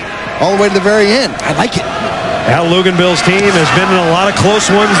battle all the way to the very end. I like it. Al Luganville's team has been in a lot of close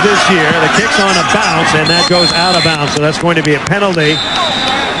ones this year. The kick's on a bounce, and that goes out of bounds, so that's going to be a penalty.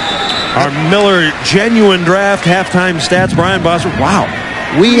 Our Miller Genuine Draft halftime stats, Brian Bostic. Wow,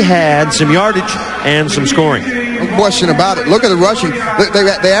 we had some yardage and some scoring. No question about it. Look at the rushing.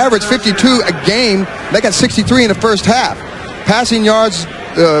 They averaged 52 a game. They got 63 in the first half. Passing yards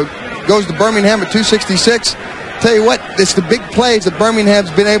goes to Birmingham at 266. Tell you what, it's the big plays that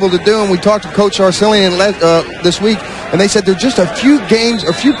Birmingham's been able to do, and we talked to Coach Arcelian this week, and they said they're just a few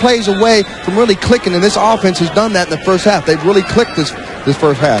plays away from really clicking, and this offense has done that in the first half. They've really clicked this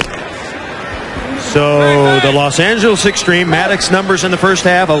first half. So the Los Angeles Xtreme, Maddox numbers in the first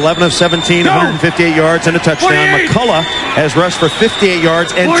half, 11 of 17, 158 yards and a touchdown. McCullough has rushed for 58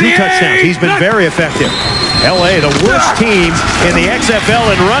 yards and 2 touchdowns. He's been very effective. LA, the worst team in the XFL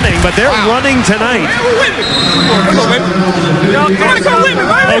in running, but they're running tonight.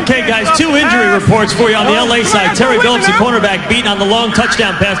 Okay, guys, 2 injury reports for you on the LA side. Terry Phillips, the cornerback, beaten on the long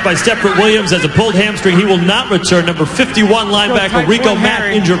touchdown pass by Stepfret Williams as a pulled hamstring. He will not return. Number 51 linebacker Rico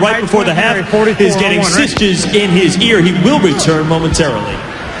Mack, injured right before the half, is getting stitches in his ear. He will return momentarily.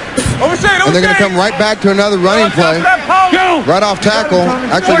 And they're going to come right back to another running play. Right off tackle.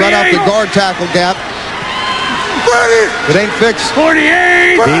 Actually, right off the guard tackle gap. It ain't fixed.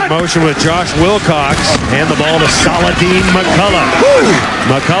 48. Deep motion with Josh Wilcox, and the ball to Saladin McCullough.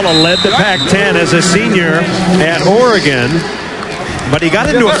 McCullough led the Pac-10 as a senior at Oregon. but he got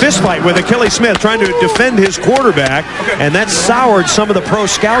into a fist fight with Achilles Smith trying to defend his quarterback, and that soured some of the pro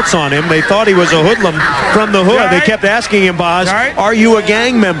scouts on him. They thought he was a hoodlum from the hood. They kept asking him, Boz, are you a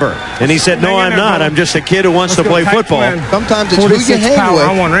gang member? And he said, no, I'm not. I'm just a kid who wants to play football. Sometimes it's who you hang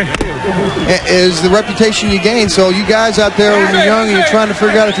with is the reputation you gain. So you guys out there when you're young and you're trying to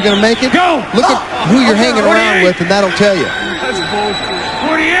figure out if you're going to make it, look at who you're hanging around with, and that'll tell you.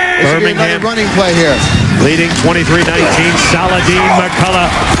 Birmingham running play here. Leading 23-19. Saladin McCullough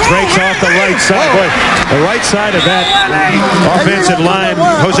breaks off the right side. Boy, the right side of that offensive line.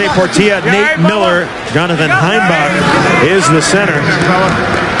 Jose Portilla, Nate Miller, Jonathan Heinbach is the center.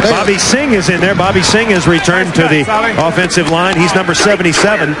 Bobby Singh is in there. Bobby Singh has returned to the offensive line. He's number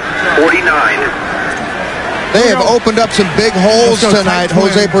 77. 49. They have opened up some big holes tonight.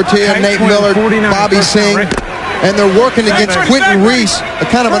 Jose Portilla, Nate Miller, Bobby Singh. And they're working against Quentin Reese, a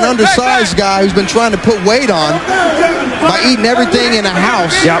kind of an undersized guy who's been trying to put weight on by eating everything in a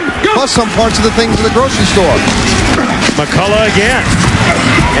house, plus some parts of the things in the grocery store. McCullough again.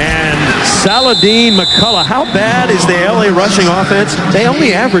 And Saladin McCullough. How bad is the LA rushing offense? They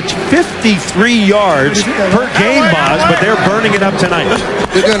only average 53 yards per game, Boz, but they're burning it up tonight.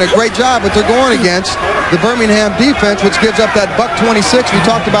 They're doing a great job, but they're going against the Birmingham defense, which gives up that $126 we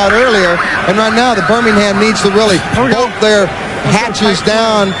talked about earlier. And right now, the Birmingham needs to really bolt their hatches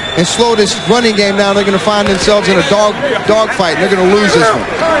down and slow this running game down. They're going to find themselves in a dog fight, and they're going to lose this one.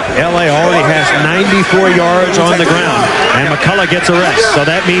 LA already has 94 yards on the ground, and McCullough gets a rest. So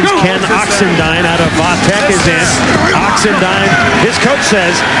that means Ken Oxendine out of Vatech is in. Oxendine, his coach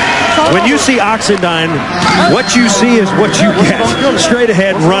says, when you see Oxendine, what you see is what you get. Straight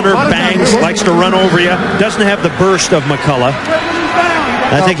ahead runner, bangs, likes to run over you, doesn't have the burst of McCullough.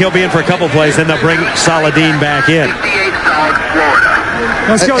 I think he'll be in for a couple plays, then they'll bring Saladin back in.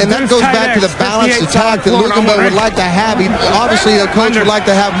 And that goes back to the balanced attack that Lukenberg would like to have. Obviously, the coach would like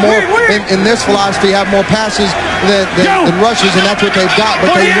to have more, in this philosophy, have more passes than rushes, and that's what they've got.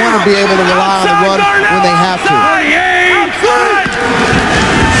 But they want to be able to rely on the run when they have to.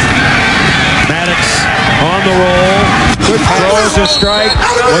 Maddox on the roll. Throws a strike.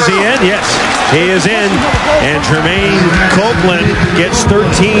 Was he in? Yes, he is in. And Jermaine Copeland gets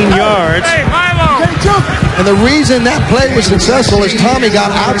 13 yards. And the reason that play was successful is Tommy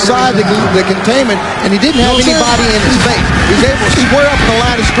got outside the containment, and he didn't have anybody in his face. He was able to square up the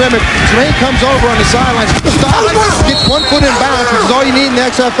line of scrimmage. Jermaine comes over on the sideline, gets 1 foot in bounds, which is all you need in the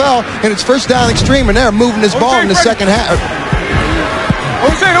XFL, and it's first down Xtreme, and they're moving this ball in the second half.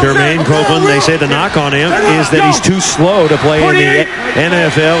 Jermaine Copeland, they say the knock on him is that he's too slow to play in the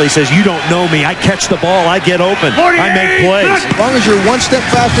NFL. He says, you don't know me. I catch the ball. I get open. I make plays. As long as you're one step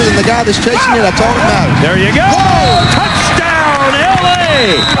faster than the guy that's chasing you, that's all that matters. There you go. Whoa! Touchdown,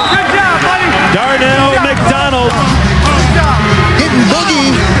 L.A. Good job, buddy. Darnell McDonald. Getting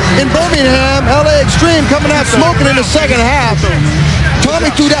boogie in Birmingham. LA Xtreme coming out smoking in the second half.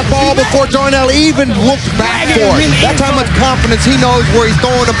 Tommy threw that ball before Darnell even looked back for it. That's how much confidence he knows where he's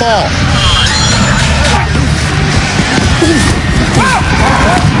throwing the ball.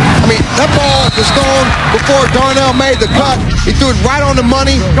 I mean, that ball was thrown before Darnell made the cut. He threw it right on the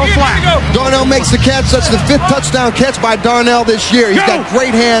money. Go flat. Darnell makes the catch. That's the 5th touchdown catch by Darnell this year. He's got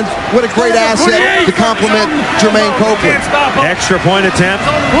great hands. What a great asset to complement Jermaine Copeland. Extra point attempt.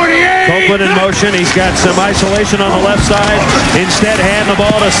 Copeland in motion. He's got some isolation on the left side. Instead, hand the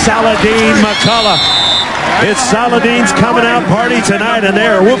ball to Saladin McCullough. It's Saladin's coming out party tonight, and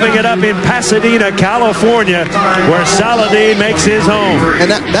they're whooping it up in Pasadena, California, where Saladin makes his home.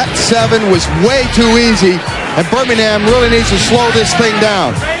 And that 7 was way too easy, and Birmingham really needs to slow this thing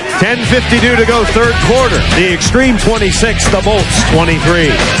down. 10:52 to go, third quarter. The Xtreme 26, the Bolts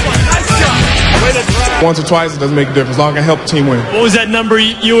 23. Once or twice, it doesn't make a difference. As long as I help the team win. What was that number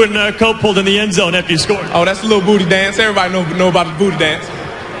you and Cope pulled in the end zone after you scored? Oh, that's a little booty dance. Everybody know about the booty dance.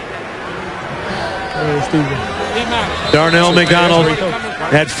 Darnell McDonald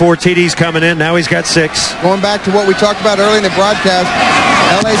had 4 TDs coming in. Now he's got 6. Going back to what we talked about earlier in the broadcast,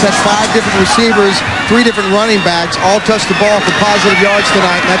 LA's had 5 different receivers, 3 different running backs, all touched the ball for positive yards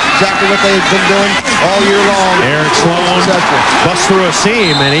tonight, and that's exactly what they've been doing all year long. Eric Sloan busts through a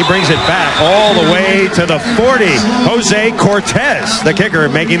seam, and he brings it back all the way to the 40. Jose Cortez, the kicker,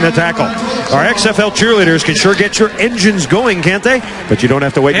 making the tackle. Our XFL cheerleaders can sure get your engines going, can't they? But you don't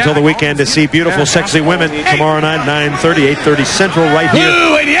have to wait until the weekend to see beautiful, sexy women tomorrow night, 9:30, 8:30 Central, right here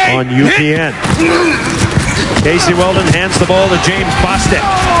on UPN. Casey Weldon hands the ball to James Bostic.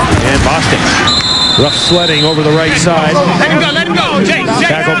 And Bostic, rough sledding over the right side. Let him go, Jake.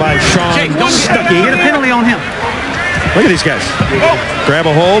 Tackled by Sean Stuckey. Get a penalty on him. Look at these guys. Grab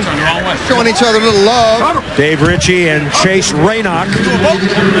a hold. Showing each other a little love. Dave Ritchie and Chase Raynock.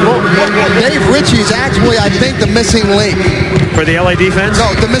 Dave Ritchie's actually, I think, the missing link. For the LA defense?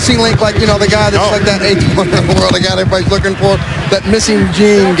 No, the missing link, like, you know, the guy that's like that 8th one in the world, the guy everybody's looking for, that missing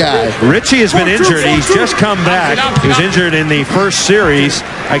gene guy. Ritchie has been injured. He's just come back. He was injured in the first series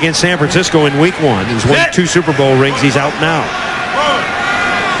against San Francisco in week 1. He's won 2 Super Bowl rings. He's out now.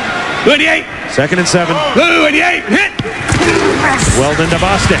 28. 2nd and 7. 28. Hit. Weldon to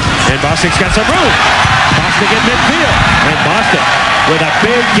Bostic. And Bostic's got some room. Bostic in midfield. And Bostic with a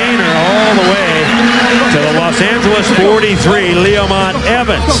big gainer all the way to the Los Angeles 43, Leomont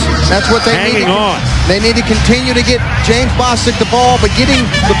Evans. That's what they hanging need. On. They need to continue to get James Bostic the ball, but getting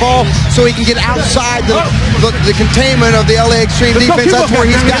the ball so he can get outside the containment of the LA Xtreme defense. That's where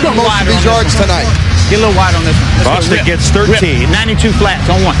he's gotten most of his yards tonight. Get a little wide on this one. Bostic gets 13. 92 flats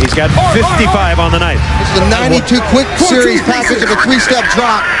on 1. He's got 55 on the night. This is a 92 quick series package of a 3-step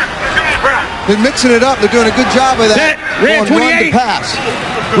drop. They're mixing it up. They're doing a good job of that. Red 28. Pass.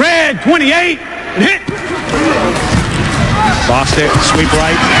 Red 28. Hit. Bostic, sweep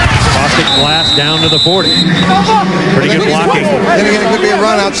right. Bostic blast down to the 40. Pretty good blocking. Then again, it could be a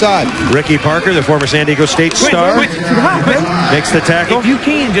run outside. Ricky Parker, the former San Diego State star, makes the tackle. If you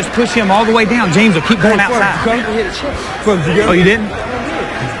can, just push him all the way down. James will keep going outside. Oh, you didn't?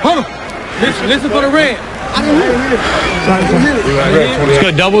 Hold on. Listen for the red. Let's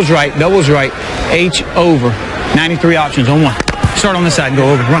go doubles right, H over. 93 options on 1. Start on this side and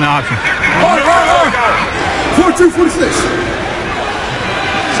go over. Run the option. 42-46.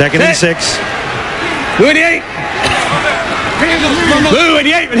 2nd and 6. 28.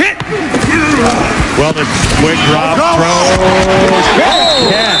 28. Hit. Weldon, quick drop, throws,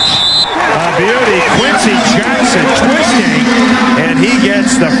 catch. A beauty. Quincy Jackson twisting, and he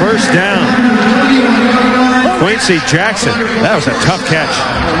gets the first down. Quincy Jackson, that was a tough catch.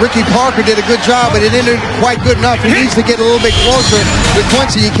 Ricky Parker did a good job, but it ended quite good enough. He needs to get a little bit closer to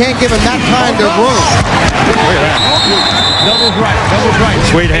Quincy. You can't give him that kind of room. Look at that. Doubles right.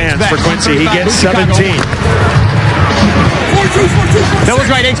 Sweet hands for Quincy. He gets 17. Doubles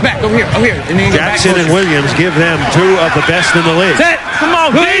right, H back. Over here. And then Jackson and Williams give them 2 of the best in the league. Set. Come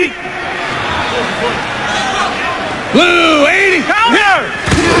on, Blue 80. Blue 80. Come here.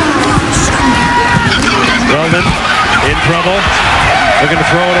 Weldon in trouble. Looking to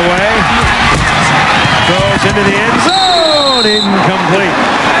throw it away. Throws into the end zone. Incomplete.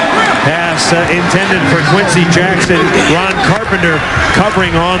 Pass intended for Quincy Jackson. Ron Carpenter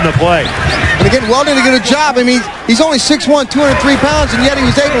covering on the play. And again, Weldon did a good job. I mean, he's only 6'1", 203 pounds, and yet he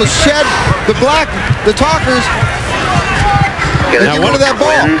was able to shed the talkers. And get rid of that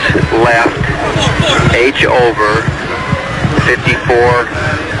ball. Left. H over.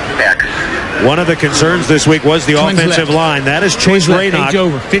 54X. One of the concerns this week was the offensive line. That is Chase Raynock.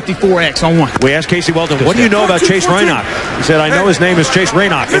 Over 54X on 1. We asked Casey Weldon, what do you know about Chase Raynock? He said, I know his name is Chase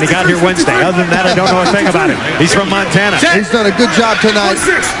Raynock, and he got here Wednesday. Other than that, I don't know a thing about him. He's from Montana. He's done a good job tonight.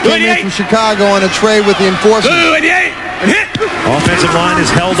 Came in from Chicago on a trade with the enforcement. Offensive line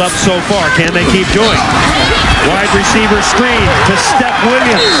is held up so far. Can they keep doing? Wide receiver screen to Stepfret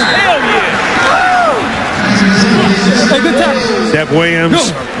Williams. Hell yeah. Stepfret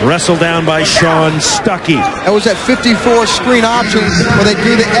Williams wrestled down by Sean Stuckey. That was that 54 screen option where they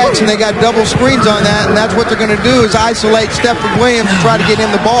do the X and they got double screens on that, and that's what they're going to do is isolate Stepfret Williams and try to get him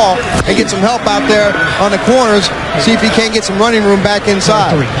the ball and get some help out there on the corners, see if he can't get some running room back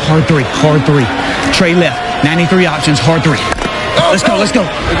inside. Hard three. Trey left. 93 options, hard 3. Let's go.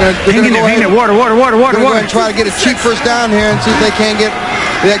 Hang in there. Water. Go ahead and try to get a cheap first down here and see if they can get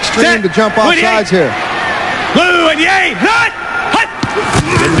the Xtreme to jump off sides here. Blue 88. Hut.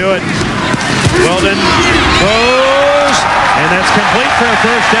 Didn't do it. Weldon goes, and that's complete for a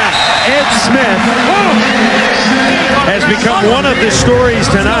first down. Ed Smith has become one of the stories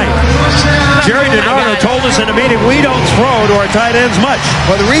tonight. Jerry DiNardo told us in a meeting we don't throw to our tight ends much.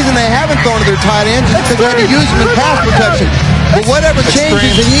 Well, the reason they haven't thrown to their tight ends is because they had to use them in pass protection. But whatever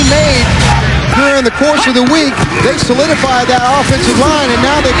changes that he made during the course of the week, they solidified that offensive line, and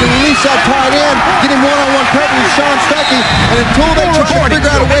now they can release that tight end, get him one-on-one coverage with Sean Stuckey, and until they figure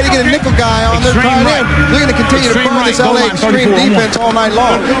out a way to get a nickel guy on their tight end, they're going to continue to burn this LA Xtreme defense all night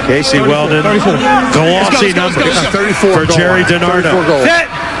long. Casey Weldon, glossy number for Jerry DiNardo.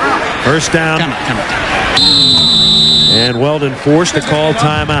 First down. And Weldon forced to call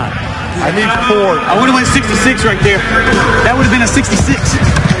timeout. I need 4. I would have went 66 right there. That would have been a 66.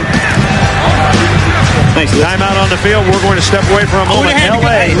 Thanks. Timeout on the field. We're going to step away for a moment.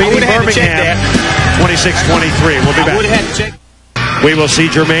 LA leading Birmingham 26-23. We'll be back. We will see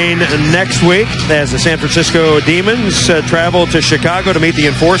Jermaine next week as the San Francisco Demons travel to Chicago to meet the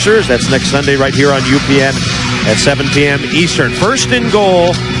Enforcers. That's next Sunday right here on UPN at 7 p.m. Eastern. First and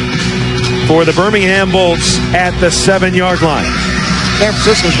goal for the Birmingham Bolts at the 7-yard line. San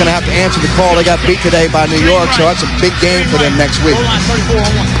Francisco's going to have to answer the call. They got beat today by New York, so that's a big game for them next week.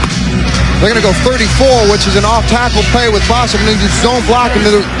 They're going to go 34, which is an off-tackle play with Bostic, and then just zone block. And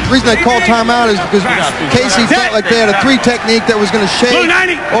the reason they called timeout is because Casey felt like they had a 3 technique that was going to shade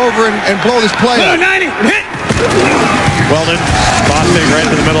over and blow this play up. Weldon, Bostic right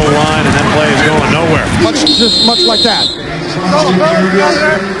into the middle of the line, and that play is going nowhere. Much like that.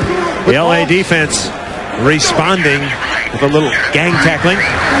 The LA defense responding with a little gang tackling.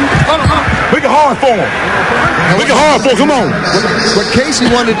 Make it hard for him. Make it hard for him. Come on. What Casey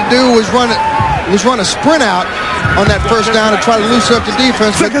wanted to do was run a sprint out on that first down to try to loosen up the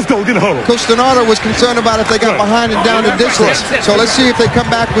defense. Let's go. Get a hold. Coach Donato was concerned about if they got behind and down the distance. So let's see if they come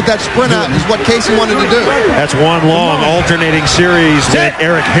back with that sprint out. Is what Casey wanted to do. That's one long alternating series to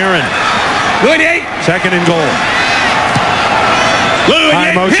Eric Herron. Second and goal.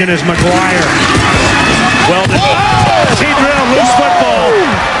 High motion is McGuire. Weldon. He drilled loose football.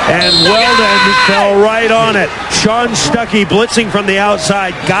 And Weldon fell right on it. Sean Stuckey blitzing from the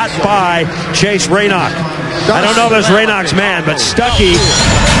outside. Got by Chase Raynock. I don't know if it's Raynock's man, but Stuckey,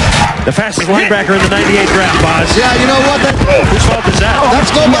 the fastest linebacker in the 98 draft, Boz. Yeah, you know what? Whose fault is that? That's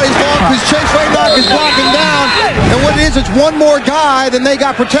nobody's fault because Chase Raynock is blocking down. And what it is, it's one more guy than they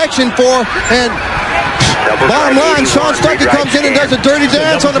got protection for. And bottom line, Sean Stuckey comes in and does a dirty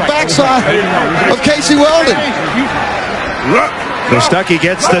dance on the backside of Casey Weldon. So Stuckey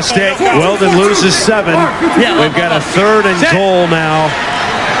gets the stick. Weldon loses 7. We've got a 3rd and goal now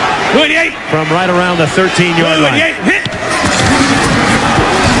from right around the 13-yard line.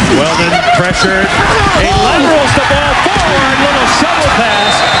 Weldon pressured. He laterals the ball forward. Little shovel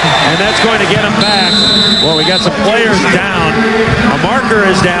pass. And that's going to get him back. Well, we got some players down. A marker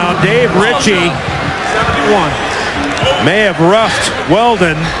is down. Dave Ritchie may have roughed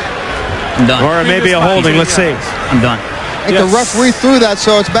Weldon. I'm done. Or it may be a holding. Let's see. I'm done. I think the referee threw that,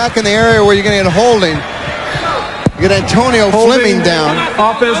 so it's back in the area where you're going to get a holding. You get Antonio Fleming down.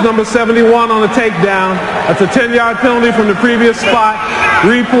 Offense number 71 on the takedown. That's a 10-yard penalty from the previous spot.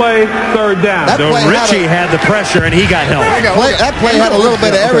 Replay, 3rd down. So Ritchie had the pressure, and he got help. That play had a little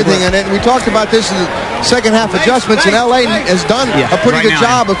bit of everything in it. And we talked about this in the second half adjustments, and LA has done a pretty good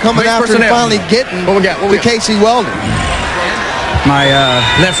job of coming after and finally getting to Casey Weldon. My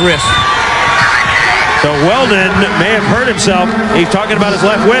left wrist. So Weldon may have hurt himself. He's talking about his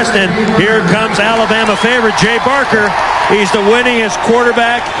left wrist, and here comes Alabama favorite Jay Barker. He's the winningest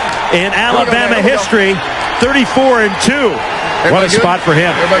quarterback in Alabama history, 34-2. What a spot for him.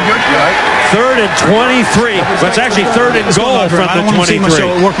 3rd and 23. Well, it's actually 3rd and goal from the 23.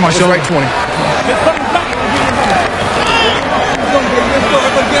 Work my shoulder. Right 20.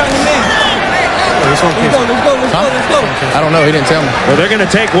 I don't know. He didn't tell me. Well, they're going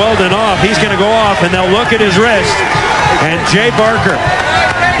to take Weldon off. He's going to go off, and they'll look at his wrist. And Jay Barker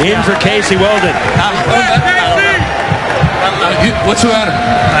in for Casey Weldon. What's the matter?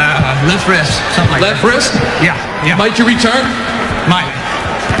 Left wrist. Something like Left wrist? Yeah. Might you return? Might.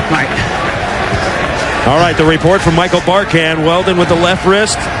 All right, the report from Michael Barkan. Weldon with the left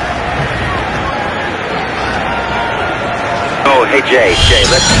wrist. Oh, hey, Jay,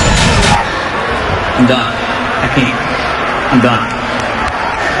 let's... I'm done. I can't. I'm done.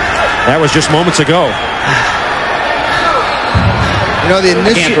 That was just moments ago. You know, the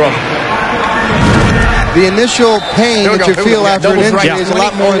initial pain that you feel after an injury is a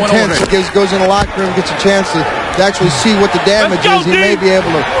lot more intense. It goes in the locker room, gets a chance to actually see what the damage is. He may be able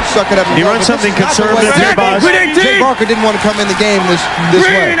to suck it up. He runs something conservative here, Boz. Jay Barker didn't want to come in the game this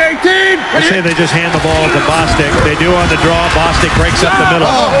way. I say they just hand the ball to Bostic. They do on the draw. Bostic breaks up the middle.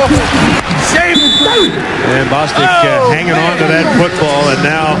 And Bostic hanging on to that football, and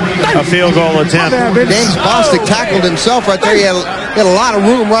now a field goal attempt. James Bostic tackled himself right there. He had a lot of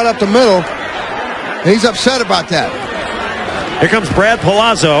room right up the middle. And he's upset about that. Here comes Brad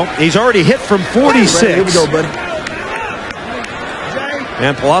Palazzo. He's already hit from 46. Here we go, buddy.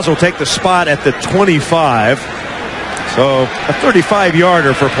 And Palazzo will take the spot at the 25. So a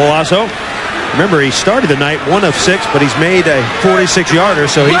 35-yarder for Palazzo. Remember, he started the night 1 of 6, but he's made a 46-yarder,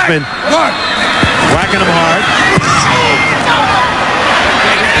 so he's been whacking them hard.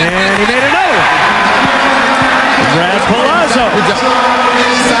 And he made another one. Brad Palazzo.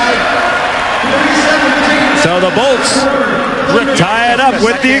 So the Bolts tie it up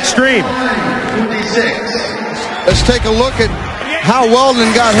with the Xtreme. Let's take a look at how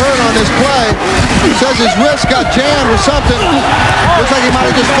Weldon got hurt on this play. Says his wrist got jammed or something. Looks like he might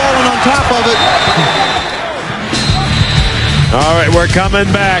have just fallen on top of it. All right, we're coming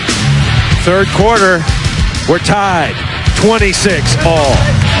back. Third quarter, we're tied. 26 all.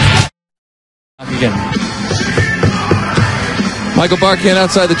 Again. Michael Barkan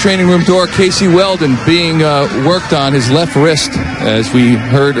outside the training room door. Casey Weldon being worked on his left wrist, as we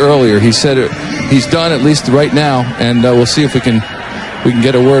heard earlier. He said he's done, at least right now, and we'll see if we can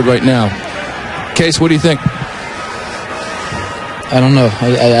get a word right now. Case, what do you think? I don't know.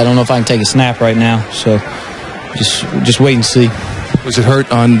 I don't know if I can take a snap right now. So just wait and see. Was it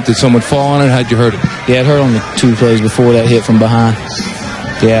hurt on? Did someone fall on it? How'd you hurt it? Yeah, it hurt on the 2 plays before that hit from behind.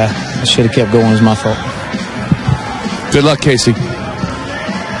 Yeah, I should have kept going. It was my fault. Good luck, Casey.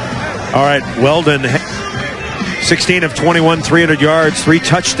 All right, Weldon, 16 of 21, 300 yards, 3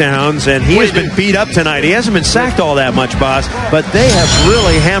 touchdowns, and he has been beat up tonight. He hasn't been sacked all that much, boss, but they have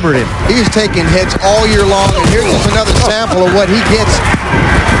really hammered him. He's taking hits all year long, and here's another sample of what he gets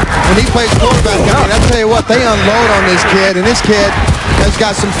when he plays quarterback. I mean, I tell you what, they unload on this kid, and this kid has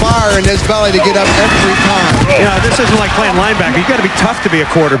got some fire in his belly to get up every time. You know, this isn't like playing linebacker. You've got to be tough to be a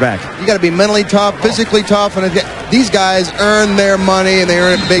quarterback. You got to be mentally tough, physically tough, and these guys earn their money, and they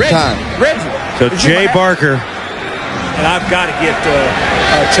earn it big time. So Jay Barker, and I've got to get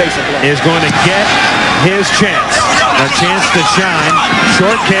Chase is going to get his chance. A chance to shine.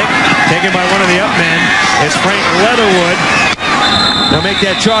 Short kick taken by one of the up men is Frank Leatherwood. They'll make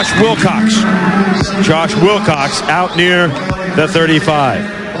that Josh Wilcox. Josh Wilcox out near the 35.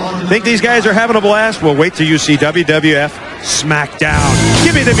 Think these guys are having a blast? Well, wait till you see WWF SmackDown.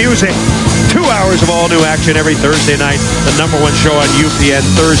 Give me the music. 2 hours of all new action every Thursday night. The #1 show on UPN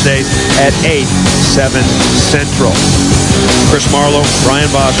Thursdays at 8, 7 Central. Chris Marlowe,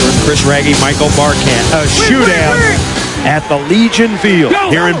 Brian Bosworth, Chris Raggy, Michael Barkan. A shootout at the Legion Field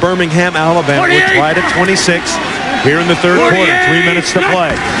here in Birmingham, Alabama. We're tied at 26 here in the third quarter. 3 minutes to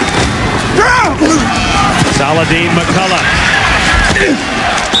play. Saladin McCullough.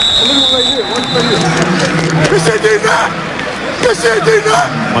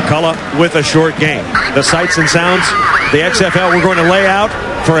 McCullough with a short game. The sights and sounds, the XFL we're going to lay out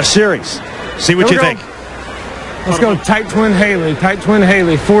for a series. See what you think. Let's go tight twin Haley. Tight twin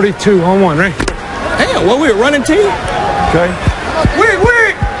Haley. 42 on 1. Right? Damn, what, we're running team? Okay. Wait.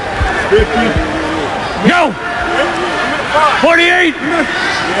 Go. 48.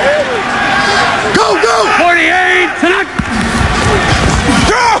 Go. 48.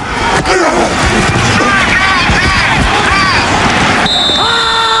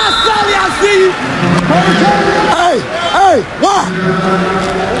 Hey, why?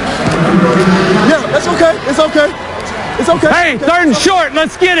 Yeah, that's okay. It's okay. Hey, 3rd and short.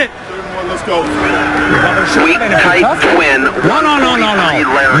 Let's get it. Let's go. Weak tight twin.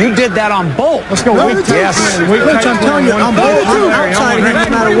 No. You did that on Bolt. Let's go. Weak tight twin. I'm telling you, I'm Bolt. I'm outside of him no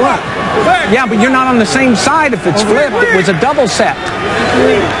matter what. Yeah, but you're not on the same side if it's flipped. It was a double set.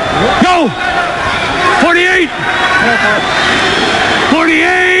 Go. 48.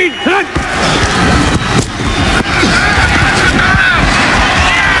 48.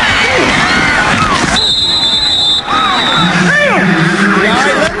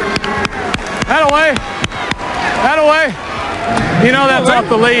 That away. You know that's off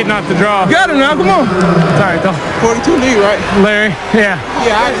the lead, not the draw. Got him now, come on. It's all right, though. 42 lead, right? Larry, yeah.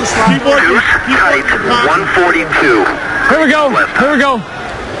 Yeah, I just keep working. 142. Here we go.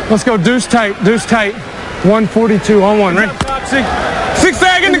 Let's go deuce tight. 142 on 1, right? 6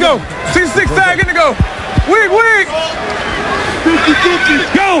 tag in to go. 6 tag in to go. Wig. 50.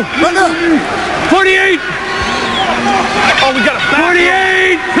 Go. 48. Oh, we got a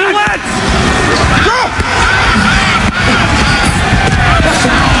 48. Let's go.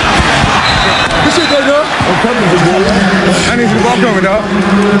 This is good, dog. I need you to walk over, dog.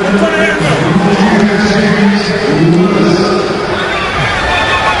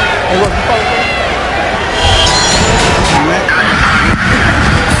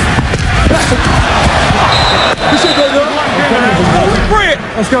 This is good, dog.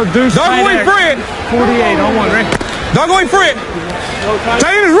 Let's go deuce. Dog going Fred. 48 on 1, right? Dog going Fred.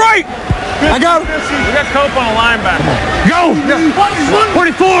 Taylor is right. I got him. We got Cope on a linebacker. Go.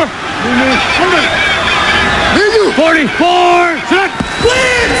 44. 44.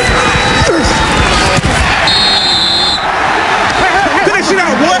 Get that shit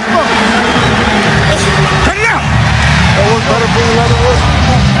out, boy. Cut it out. That worked better for you, Leatherwood.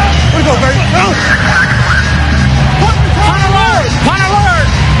 Where'd it go, baby?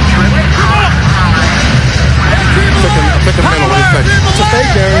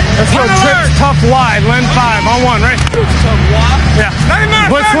 That's what Trip's tough left wide, Lynn 5 on 1, right? Yeah.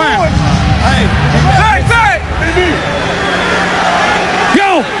 Blitz slam. Hey.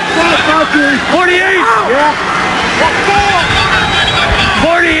 Go! 48! Yeah.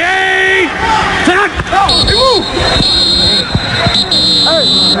 48!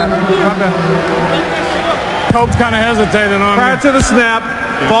 Coach kind of hesitated on Prior to the snap,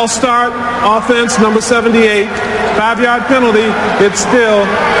 false start, offense number 78, 5-yard penalty. It's still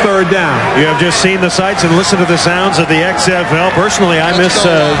 3rd down. You have just seen the sights and listened to the sounds of the XFL. Personally, I miss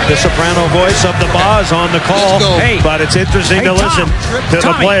the soprano voice of the boss on the call, but it's interesting to listen to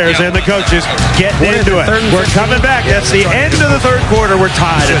the players and the coaches getting into it. We're coming back. That's the end of the 3rd quarter. We're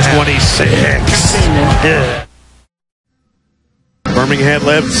tied at 26. Yeah. Birmingham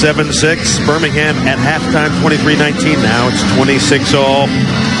led 7-6. Birmingham at halftime 23-19. Now it's 26-all.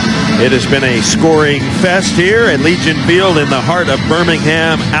 It has been a scoring fest here at Legion Field in the heart of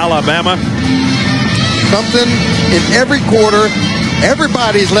Birmingham, Alabama. Something in every quarter.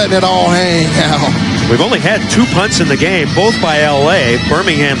 Everybody's letting it all hang now. We've only had 2 punts in the game, both by LA.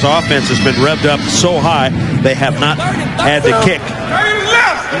 Birmingham's offense has been revved up so high they have not had to kick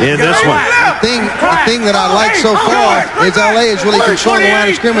in this one. The thing that I like so far is LA is really controlling the line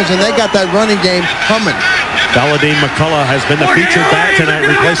of scrimmage, and they got that running game coming. Baladine McCullough has been the featured back tonight,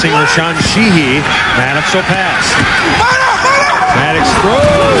 replacing Rashawn Sheehy. Maddox will pass. Maddox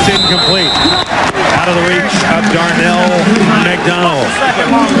throws incomplete. Out of the reach of Darnell McDonald.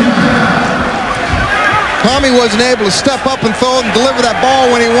 Tommy wasn't able to step up and throw it and deliver that ball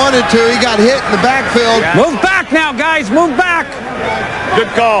when he wanted to. He got hit in the backfield. Move back now, guys. Move back. Good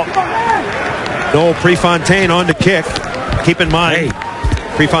call. Noel Prefontaine on to kick. Keep in mind,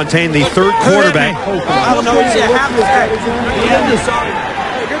 Prefontaine, the 3rd quarterback. I don't know.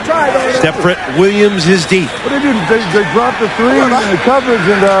 Stepfret Williams is deep. What they do? They dropped the 3 in the coverage,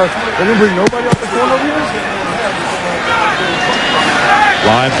 and they didn't bring nobody off the corner over here.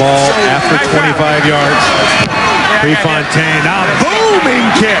 Live ball after 25 yards. Prefontaine, a booming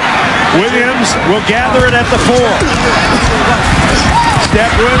kick. Williams will gather it at the 4.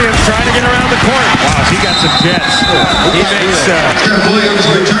 Steph Williams trying to get around the corner. Wow, he got some jets. He makes, a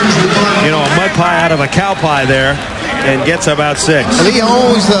mud pie out of a cow pie there and gets about 6. And he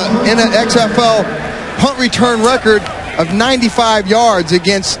owns the XFL punt return record of 95 yards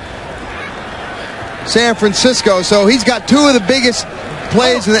against San Francisco. So he's got 2 of the biggest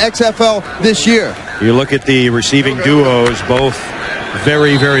plays in the XFL this year. You look at the receiving duos, both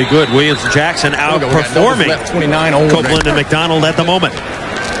very, very good. Williams and Jackson outperforming Copeland and McDonald at the moment.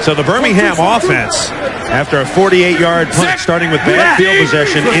 So the Birmingham offense, after a 48-yard punt, starting with bad field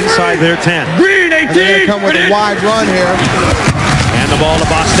possession inside their 10. And they come with a wide run here. And the ball to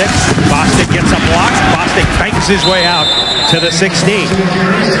Bostic. Bostic gets a block. Bostic bangs his way out to the 16.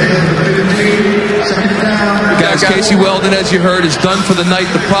 Guys, Casey Weldon, as you heard, is done for the night.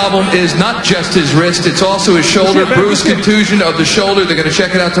 The problem is not just his wrist, it's also his shoulder. Bruised contusion of the shoulder. They're going to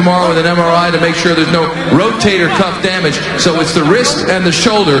check it out tomorrow with an MRI to make sure there's no rotator cuff damage. So it's the wrist and the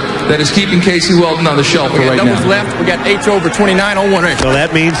shoulder that is keeping Casey Weldon on the shelf right now. Numbers left. We got 8 over 29 on 1. So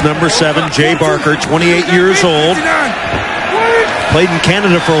that means number 7, Jay Barker, 28 years old. Played in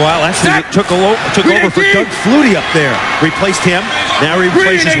Canada for a while. Actually, took over for Doug Flutie up there. Replaced him. Now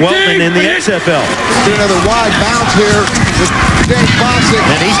replaces Weldon in the XFL. Do another wide bounce here with James Bostic.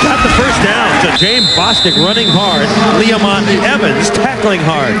 And he's got the first down. So James Bostic running hard. Leamon Evans tackling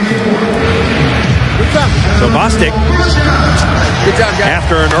hard. So Bostic,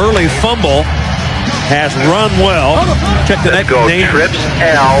 after an early fumble, has run well. Check the next name. Trips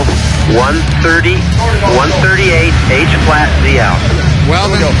L 130, 138, H flat Z out. Well,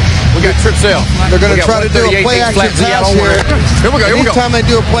 we got trips L. They're going to try to do a play action pass here. Here we go. Anytime they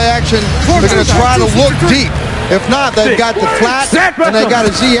do a play action, they're going to try to look deep. If not, they've got the flat and they got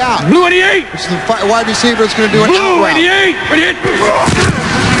a Z out. Blue 88. It's the wide receiver that's going to do an out route. Blue 88.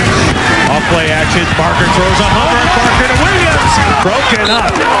 Off play action. Barker throws a homer. Barker to Williams. Broken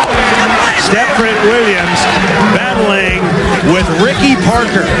up. Stepfret Williams battling with Ricky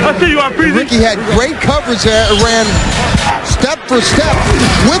Parker. Ricky had great coverage there. Ran step for step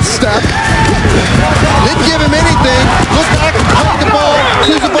with step. Didn't give him anything. Looked back and took the ball. As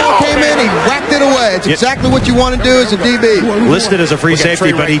soon as the ball came in, he whacked it away. It's exactly what you want to do as a DB. Listed as a free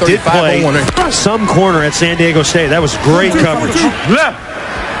safety, but he did play some corner at San Diego State. That was great coverage.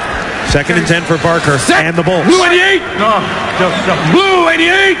 Second and 10 for Barker and the Bolts. Blue 88. No. Blue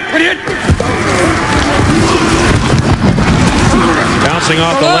 88. Bouncing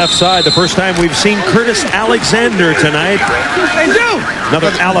off the left side. The first time we've seen Curtis Alexander tonight.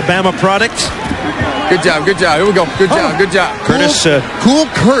 Another Alabama product. Good job. Here we go. Good job. Curtis. Cool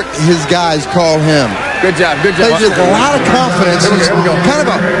Kurt, his guys call him. Good job. There's just a lot of confidence. He's kind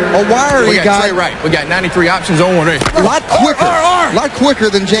of a wiry guy. Right. We got 93 options on one. A lot quicker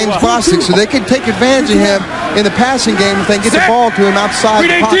than James Bostic, so they can take advantage of him in the passing game if they get the ball to him outside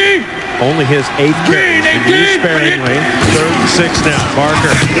the pocket. Only his 8th carry. Used sparingly. 3rd and 6 now.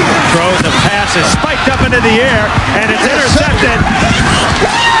 Barker throws the pass is spiked up into the air, and it's intercepted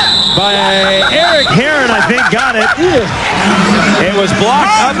by Eric Heron. I think got it. It was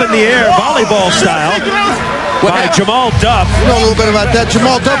blocked up in the air, volleyball style, by Jamal Duff. You know a little bit about that.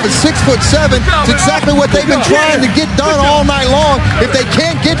 Jamal Duff is 6'7". It's exactly what they've been trying to get done all night long. If they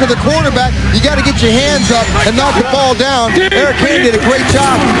can't get to the quarterback, you got to get your hands up and knock the ball down. Eric Heron did a great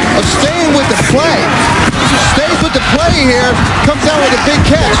job of staying with the play. Stays with the play here, comes down with a big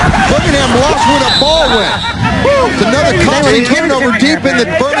catch. Birmingham lost where the ball went. It's another costly turnover deep in the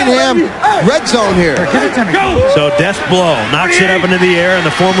Birmingham red zone here. So death blow, knocks it up into the air, and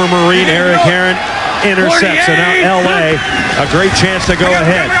the former Marine Eric Heron intercepts. So now LA, a great chance to go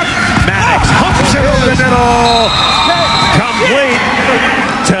ahead. Maddox humps it over the middle. Complete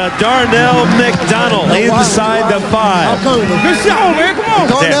to Darnell McDonald inside the 5.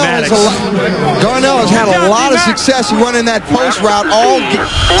 Darnell has had a lot of success running that post route all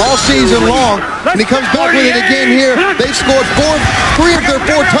season long, and he comes back with it again here. They've scored 3 of their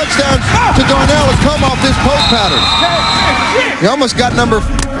 4 touchdowns to Darnell has come off this post pattern. He almost got number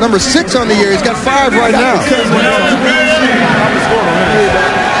 6 on the year. He's got 5 right now.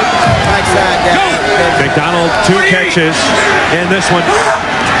 McDonald 2 catches in this one.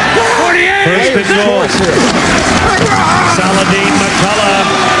 First and goal. Saladin McCullough,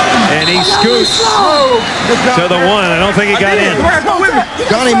 and he scoots to the 1. I don't think he got in.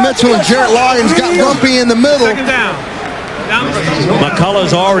 Donnie Mitchell and Jarrett Loggins got lumpy in the middle.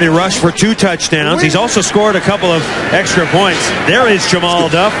 McCullough's already rushed for 2 touchdowns. He's also scored a couple of extra points. There is Jamal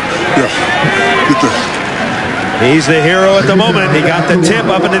Duff. He's the hero at the moment. He got the tip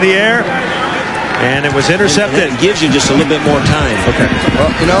up into the air, and it was intercepted. It gives you just a little bit more time. Okay.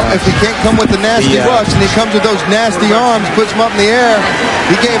 Well, you know, if he can't come with the nasty rush and he comes with those nasty arms, puts him up in the air,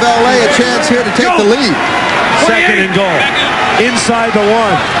 he gave LA a chance here to take the lead. 2nd and goal. Inside the 1.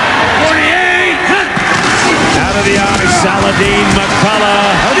 48. Out of the eye, Saladin McCullough.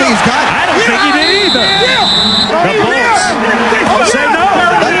 I don't think he's got it. I don't think he did either. The Bolts say no.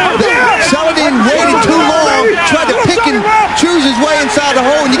 Saladin waited too long, tried to pick and choose his way inside the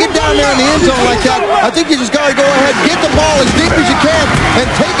hole, and you get down there in the end zone like that, I think you just got to go ahead, get the ball as deep as you can, and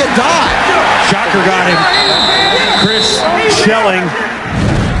take a dive. Shocker got him. Chris Schelling,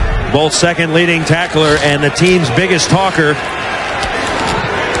 Bolt's 2nd leading tackler and the team's biggest talker.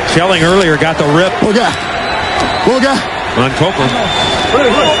 Schelling earlier got the rip on Copeland.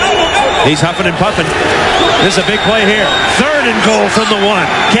 He's huffing and puffing. This is a big play here. 3rd and goal from the 1.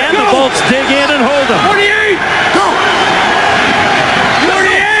 Can the Bolts dig in and hold them? 48! Go!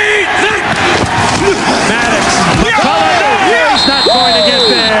 48! Maddox. McCullough. He's not going to get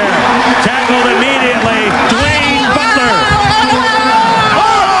there. Tackled immediately. Dwayne Butler.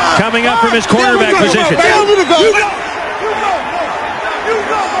 Coming up from his cornerback position. I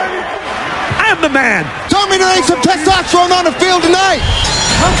am the man. Tell me there ain't some testosterone on the field tonight.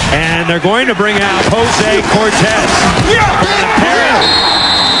 And they're going to bring out Jose Cortez. Huge.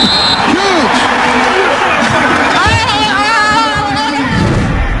 I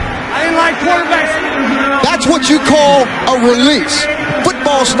didn't like quarterbacks. That's what you call a release.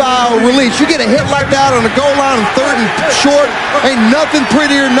 Football style release. You get a hit like that on the goal line on 3rd and short. Ain't nothing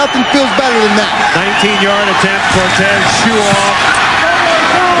prettier, nothing feels better than that. 19-yard attempt, Cortez shoe off.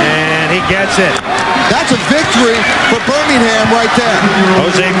 And he gets it. That's a victory for Birmingham right there.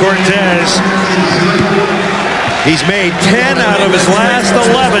 Jose Cortez. He's made 10 out of his last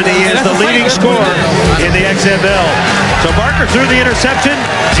 11. He is the leading scorer in the XFL. So Barker threw the interception.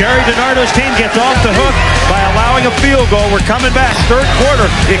 Jerry DiNardo's team gets off the hook by allowing a field goal. We're coming back. 3rd quarter.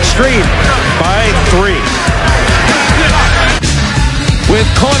 Xtreme by 3. With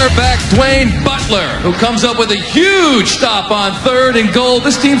cornerback Dwayne Butler, who comes up with a huge stop on 3rd and goal.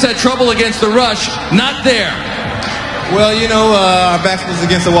 This team's had trouble against the rush. Not there. Well, you know, our backs was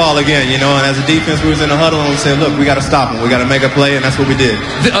against the wall again, you know, and as a defense, we was in a huddle and we said, look, we got to stop him. We got to make a play, and that's what we did.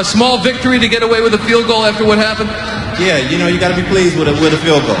 A small victory to get away with a field goal after what happened? Yeah, you know, you got to be pleased with a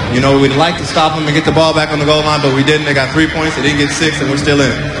field goal. You know, we'd like to stop them and get the ball back on the goal line, but we didn't. They got 3 points. They didn't get 6, and we're still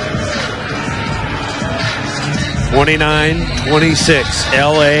in. 29-26,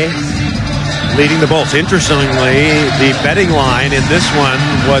 LA leading the Bolts. Interestingly, the betting line in this one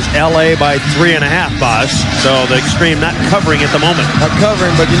was LA by 3.5, boss. So the Xtreme not covering at the moment. Not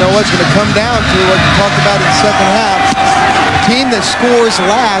covering, but you know what's going to come down to what you talked about in the second half. The team that scores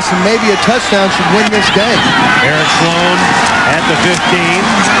last and maybe a touchdown should win this game. Eric Sloan at the 15,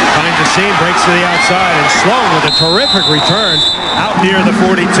 finds a seam, breaks to the outside, and Sloan with a terrific return out near the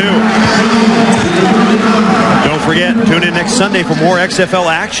 42. Don't forget, tune in next Sunday for more XFL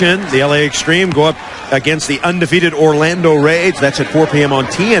action. The LA Xtreme go up against the undefeated Orlando Raids. That's at 4 p.m. on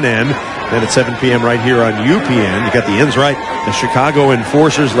TNN. Then at 7 p.m. right here on UPN. You got the ends right. The Chicago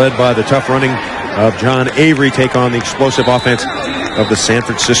Enforcers, led by the tough running of John Avery, take on the explosive offense of the San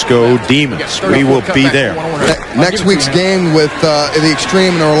Francisco Demons. We will be there. Next week's game with the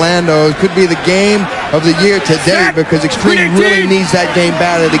Xtreme in Orlando could be the game of the year to date, because Xtreme really needs that game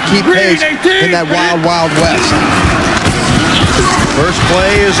badly to keep pace in that wild, wild west. First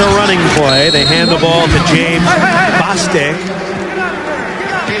play is a running play. They hand the ball to James Bostic.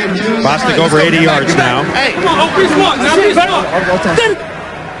 Bostic over 80 yards now. Hey, come on, open one. Now please one.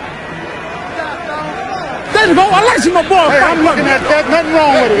 I like you, my boy. Hey, I'm looking at that. Nothing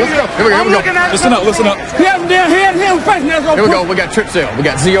wrong with it. Let's go. Here we go. Listen up, listen up. He has him down here. Here we go. We got trip sale. We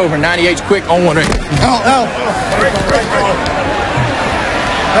got Z over 98 quick on one ring.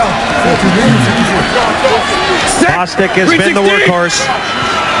 Bostic has been the workhorse.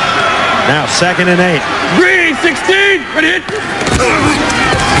 Now 2nd and 8. Green 16. Ready hit.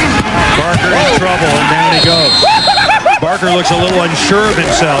 Barker in trouble, and down he goes. Barker looks a little unsure of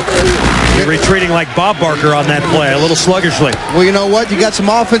himself. He's retreating like Bob Barker on that play, a little sluggishly. Well, you know what? You got some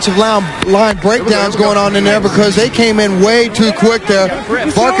offensive line breakdowns going on in there, because they came in way too quick there.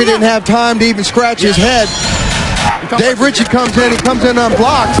 Barker didn't have time to even scratch his head. Dave Ritchie comes in. He comes in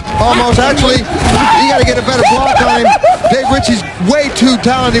unblocked. Almost, actually, you got to get a better block on him. Dave Ritchie's way too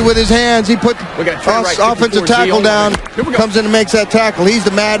talented with his hands. He put offensive tackle down, comes in and makes that tackle. He's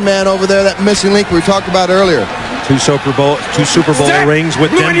the madman over there, that missing link we talked about earlier. Two Super Bowl rings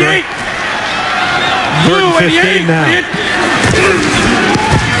with Denver. 3rd and 15 now.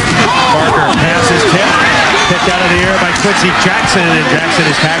 Barker passes tipped out of the air by Quincy Jackson, and Jackson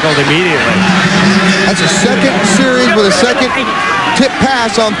is tackled immediately. That's a second series with a second tip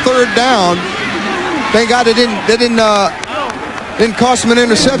pass on 3rd down. Thank God it didn't cost him an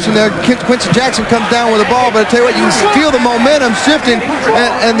interception there. Quincy Jackson comes down with the ball, but I tell you what, you can feel the momentum shifting,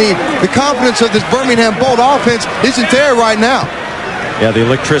 and the confidence of this Birmingham Bolt offense isn't there right now. Yeah, the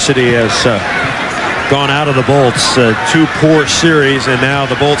electricity has gone out of the Bolts. 2 poor series, and now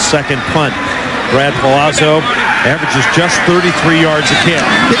the Bolts' second punt. Brad Palazzo averages just 33 yards a kick.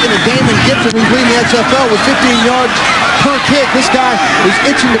 Kicking a Damon Gibson, who's leading the XFL with 15 yards per kick. This guy is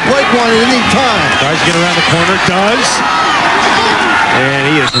itching to break one at any time. Tries to get around the corner, does.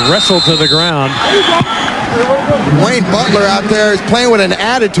 And he is wrestled to the ground. Wayne Butler out there is playing with an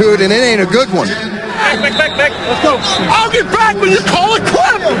attitude, and it ain't a good one. Back. Let's go. I'll get back when you call a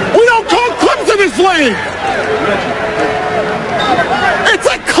clip. We don't call clips in this league. It's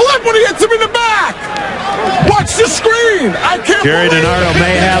a clip when he hits him in the back. Watch the screen. I can't. Jerry DiNardo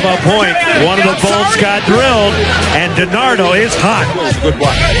may have a point. One of the Bolts got drilled, and DiNardo is hot. Good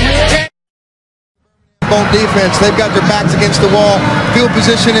watch. Bolt defense, they've got their backs against the wall. Field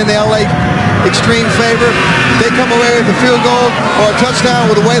position in the LA Xtreme favor. They come away with a field goal or a touchdown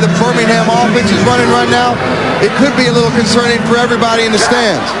with the way the Birmingham offense is running right now. It could be a little concerning for everybody in the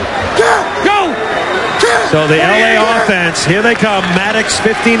stands. Go! So the LA offense, here they come. Maddox,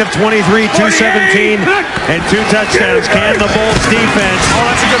 15 of 23, 217, and 2 touchdowns. Can the Bolts defense?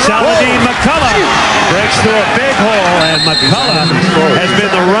 Saladin McCullough breaks through a big hole, and McCullough has been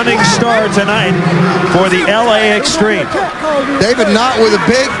the running star tonight for the LA Xtreme. David Knott with a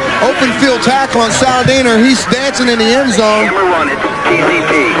big open field tackle on Saladin, or he's dancing in the end zone.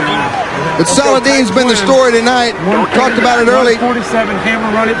 But Saladin's been the story tonight. Talked about it early. 47,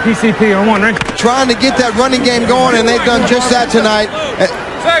 hammer run it, PCP on one, right? Trying to get that running game going, and they've done just that tonight.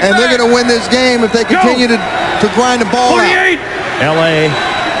 And they're going to win this game if they continue to grind the ball out. LA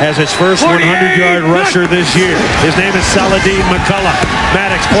has its first 100-yard rusher this year. His name is Saladin McCullough.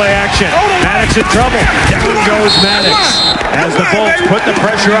 Maddox, play action. Maddox in trouble. Down goes Maddox as the Bolts put the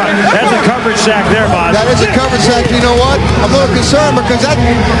pressure on. That's a coverage sack there, boss. That is a coverage sack. You know what? I'm a little concerned because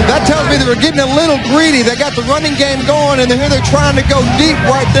that tells me that we're getting a little greedy. They got the running game going, and here they're trying to go deep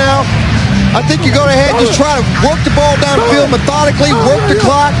right now. I think you go ahead and just try to work the ball downfield methodically, work the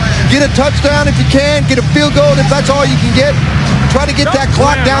clock, get a touchdown if you can, get a field goal if that's all you can get. Try to get that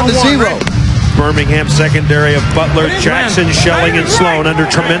clock down to 0. Birmingham secondary of Butler, Jackson, Schelling, and Sloan under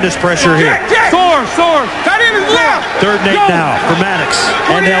tremendous pressure here. Soar. Got in his left. 3rd and 8 now for Maddox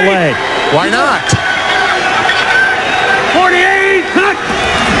and LA. Why not? 48.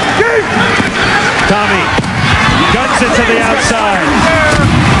 Tommy guns it to the outside.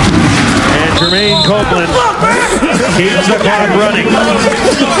 And Jermaine Copeland keeps the clock running.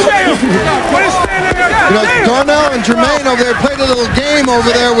 You know, Darnell and Jermaine over there played a little game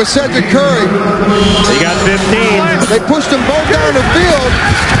over there with Cedric Curry. He got 15. They pushed them both down the field.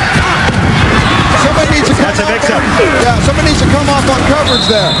 Somebody needs to come That's a mix-up. Yeah, somebody needs to come off on coverage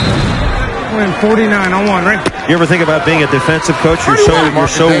there. Win 49-1, right? You ever think about being a defensive coach? You're so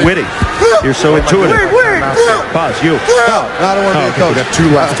witty. You're so intuitive. Pause. You. No, I don't want to be a coach. We got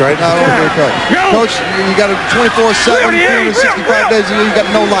 2 left, right? No, I don't want to be a coach. Coach, you got a 24/7, 365 days a year. You got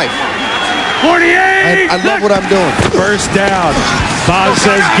no life. 48. I love what I'm doing. First down. Boz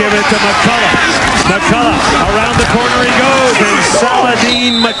says give it to McCullough. McCullough around the corner he goes, and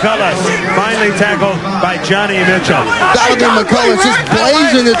Saladin McCullough finally tackled by Johnny Mitchell. Saladin McCullough is just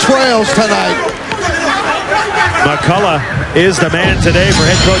blazing the trails tonight. McCullough is the man today for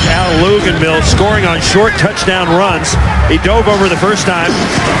head coach Al Luganville, scoring on short touchdown runs. He dove over the first time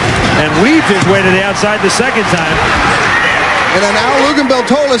and weaved his way to the outside the second time. And then Al Luganville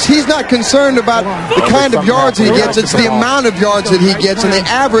told us he's not concerned about the kind of yards that he gets. It's the amount of yards that he gets. And the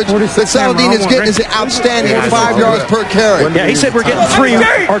average that Saladin is getting is outstanding at 5 yards per carry. Yeah, he said we're getting 3.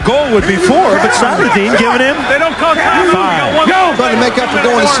 Our goal would be 4, but Saladin giving him 5. Trying to make up for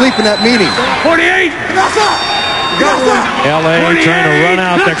going to sleep in that meeting. 48. LA trying to run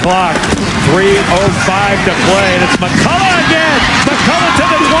out the clock. 3:05 to play. And it's McCullough again. McCullough to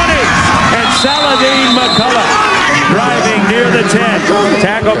the 20. And Saladin McCullough driving near the 10.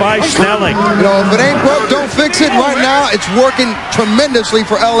 Tackle by Snelling. You know, if it ain't broke, don't fix it. Right now, it's working tremendously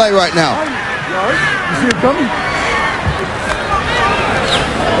for LA right now. You see it coming?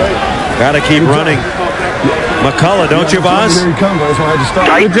 Got to keep running. McCullough, don't you, Boz? Here he comes. That's why I had to stop.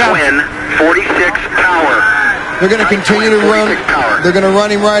 Tight twin, 46 power. They're going to continue to run. They're going to run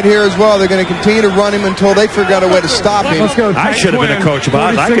him right here as well. They're going to continue to run him until they figure out a way to stop him. I should have been a coach,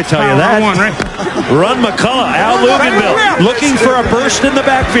 Boz. I could tell you that. Run McCullough. Al Luganville looking for a burst in the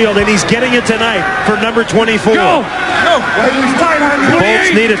backfield, and he's getting it tonight for number 24. The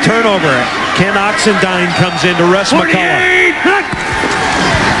Bolts need a turnover. Ken Oxendine comes in to rest McCullough.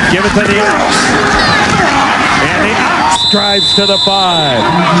 Give it to the Ox. And the Ox drives to the 5.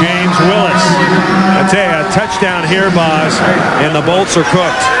 James Willis. I tell you, a touchdown here, Boz, and the Bolts are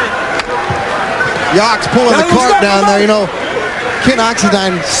cooked. The Ox pulling the cart down there. You know, Ken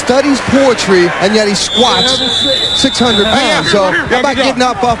Oxendine studies poetry, and yet he squats 600 pounds. So how about getting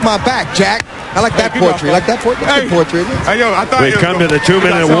up off my back, Jack? I like that poetry. Like that poetry? That's good poetry, isn't it? Hey, yo, I thought We've come to the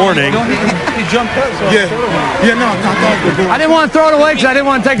 2-minute warning. He jumped up. So yeah, no. I didn't want to throw it away because I didn't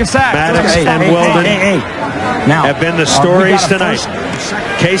want to take a sack. Maddox and Weldon have been the stories tonight.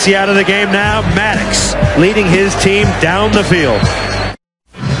 Casey out of the game now. Maddox leading his team down the field.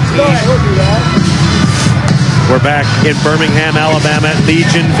 We're back in Birmingham, Alabama at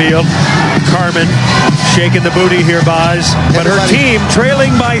Legion Field. Carmen shaking the booty here, Boz. But her team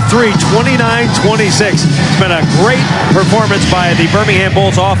trailing by 3, 29-26. It's been a great performance by the Birmingham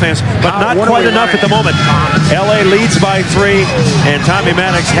Bolts offense, but not quite enough at the moment. LA leads by 3, and Tommy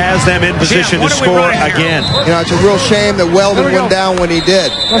Maddox has them in position to score again. You know, it's a real shame that Weldon went down when he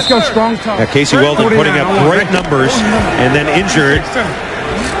did. Let's go strong top. Casey Weldon putting up great numbers and then injured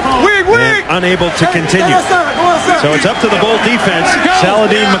and unable to continue. So it's up to the Bolt defense.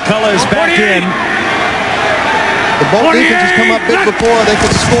 Saladin McCullough is back in. The Bolt defense has come up big before. They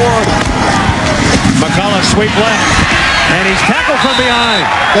could score. McCullough sweep left. And he's tackled from behind.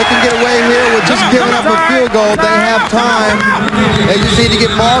 They can get away here with just giving up a field goal. They have time. They just need to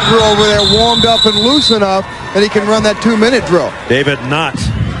get Barker over there warmed up and loose enough that he can run that 2-minute drill. David Knott,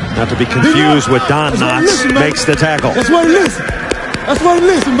 not to be confused with Don Knotts, makes the tackle. That's why he listen. That's why he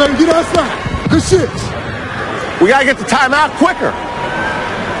listen, baby. Get outside. Good shit. We got to get the timeout quicker.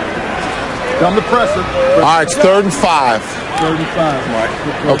 I'm the presser. All right, it's 3rd and 5. 3rd and 5, Mike.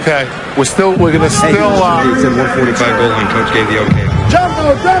 Okay. We're going to still... It's in 145 goal line. Coach gave the okay.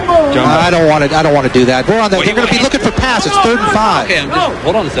 Jumbo! I don't want to do that. We're on the. They're going to be looking for pass. It's 3rd and 5. Okay,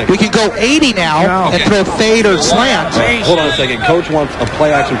 hold on a second. We can go 80 now and throw fade or slant. Hold on a second. Coach wants a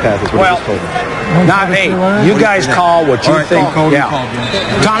play action pass. That's what he just told me. Not me. You guys call what you think. Yeah.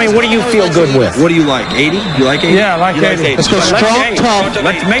 Tommy, what do you feel good with? What do you like? 80? You like 80? Yeah, I like 80. Let's go strong, tough.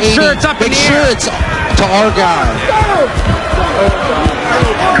 Let's make sure it's up in the air. Make sure it's to our guy.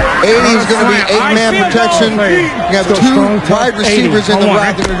 80 is going to be 8-man protection. You have 2 wide receivers in the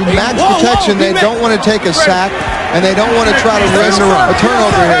right. They're going to do max protection. They don't want to take a sack, and they don't want to try to risk a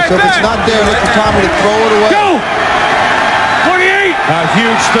turnover here. So if it's not there, look for Tommy to throw it away. Go! 48! A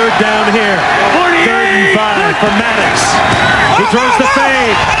huge third down here. 3rd and 5 for Maddox. He throws the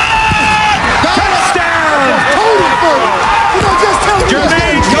fade. Touchdown!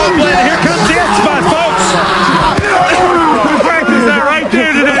 Jermaine Copeland. Here comes the X-Spot, folks. We practiced that right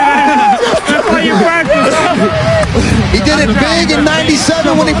there today. That's why you practice. He did it big in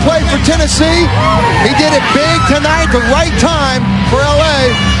 '97 when he played for Tennessee. He did it big tonight, the right time for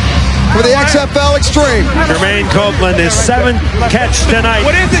LA for the XFL Xtreme. Jermaine Copeland, his 7th catch tonight.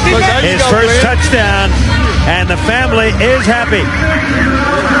 What is it, His first touchdown, and the family is happy.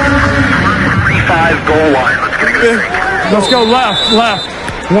 5 goal line. Let's get a good drink. Let's go left.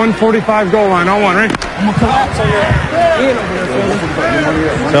 145 goal line. On one, right?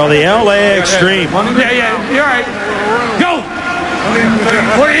 So the LA Xtreme. Yeah, you're right. Go!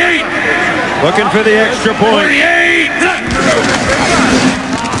 48! Looking for the extra point. 48!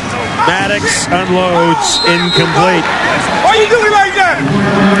 Maddox unloads, incomplete. What are you doing right there?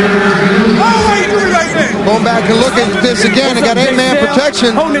 What are you doing right there? Going back and look at this again. They got 8-man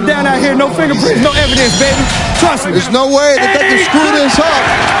protection. Holding it down out here. No fingerprints, no evidence, baby. Trust me. There's no way that they can screw this up.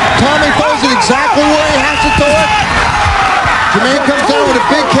 Tommy throws it exactly where he has to throw it. Jermaine comes down with a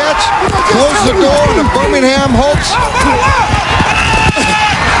big catch, closes the door, and the Birmingham hopes.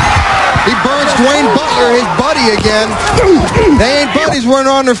 He burns Dwayne Butler, his buddy, again. They ain't buddies when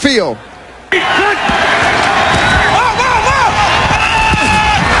they're on their field.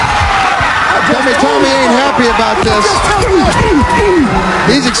 Tommy ain't happy about this.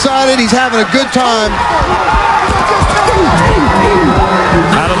 He's excited. He's having a good time.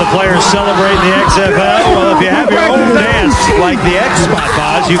 How do the players celebrate the XFL? Well, if you have your own dance like the X-Spot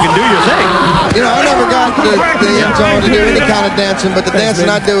Boz, you can do your thing. You know, I never got the end zone to do any kind of dancing, but the dancing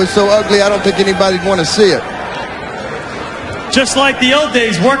I do is so ugly, I don't think anybody'd want to see it. Just like the old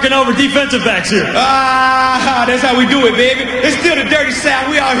days, working over defensive backs here. That's how we do it, baby. It's still the dirty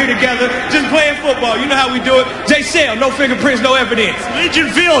South. We all here together, just playing football. You know how we do it. Jay Sell, no fingerprints, no evidence. Legion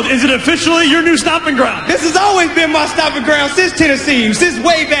Field, is it officially your new stomping ground? This has always been my stomping ground since Tennessee, since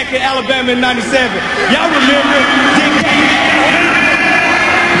way back in Alabama in '97. Y'all remember?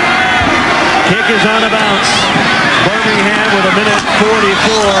 Kick is on a bounce. Birmingham with a minute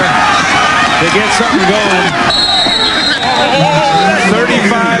 44 to get something going.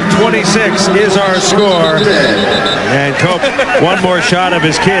 35-26 is our score. And Cope, one more shot of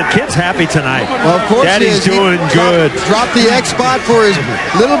his kid. Kid's happy tonight. Well, of course Daddy's doing good. Dropped the X-Spot for his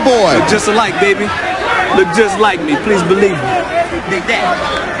little boy. Look just alike, baby. Look just like me. Please believe me. Big Dad.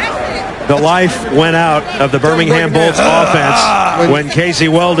 The life went out of the Birmingham Bolts offense when Casey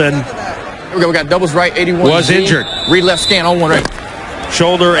Weldon We got doubles right, 81. was injured. Read left scan on one right.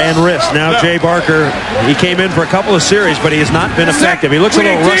 Shoulder and wrist. Now Jay Barker, he came in for a couple of series, but he has not been effective. He looks a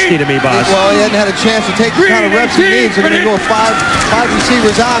little rusty to me, Boz. Well, he hadn't had a chance to take the kind of reps he needs. They're going to go five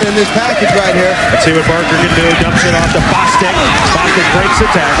receivers out in this package right here. Let's see what Barker can do. Dumps it off to Bostic. Bostic breaks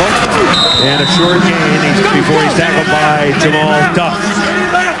the tackle. And a short gain before he's tackled by Jamal Duff.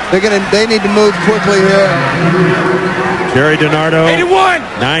 They need to move quickly here. Jerry DiNardo,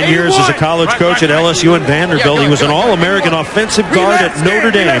 9 years as a college coach at LSU and Vanderbilt. He was an All-American offensive guard at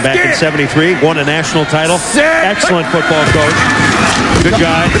Notre Dame back in '73. Won a national title. Excellent football coach. Good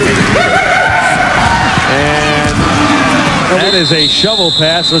guy. And that is a shovel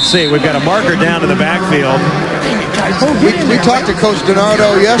pass. Let's see. We've got a marker down to the backfield. We talked to Coach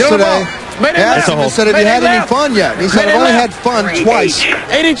DiNardo yesterday. Asked him and said, have you had any fun yet? He said, I've only had fun twice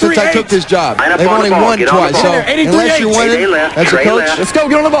since I took this job. They've only won twice. So unless you're winning as a coach, let's go,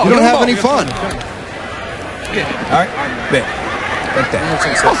 get on the ball. You don't have any fun. All right, bet.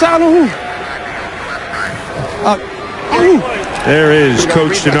 There is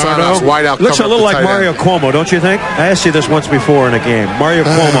Coach DiNardo. Looks a little like Mario Cuomo, don't you think? I asked you this once before in a game. Mario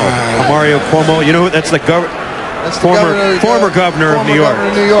Cuomo. You know, that's the former governor of New York.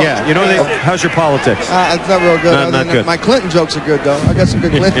 Yeah, you know, how's your politics? It's not real good. Not good. My Clinton jokes are good, though. I got some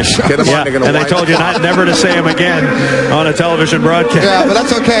good Clinton jokes. Yeah, and they told you never to say them again on a television broadcast. Yeah, but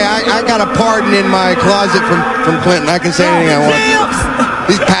that's okay. I got a pardon in my closet from Clinton. I can say anything I want.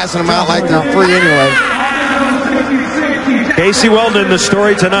 He's passing them out like they're free anyway. Casey Weldon, the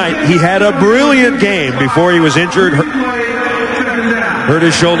story tonight. He had a brilliant game before he was injured. Hurt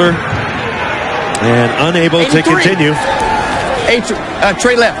his shoulder. And unable to continue.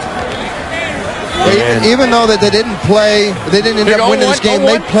 Trey left. Even though that they didn't play, they didn't end up winning this game,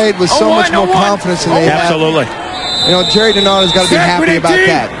 they played with so much more confidence than they had. Absolutely. You know, Jerry DiNardo's got to be happy about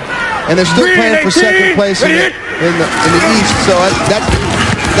that. And they're still playing for second place in the East, so that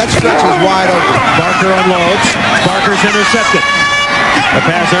stretch is wide open. Barker unloads. Barker's intercepted. The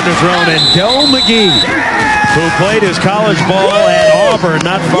pass underthrown, and Del McGee who played his college ball at Auburn,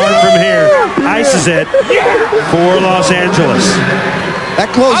 not far from here, ices it for Los Angeles. That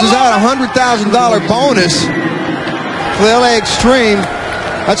closes out a $100,000 bonus for the LA Xtreme.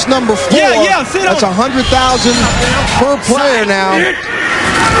 That's number 4. That's $100,000 per player now.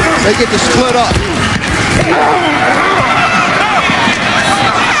 They get to split up.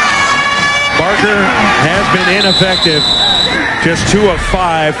 Barker has been ineffective. Just 2 of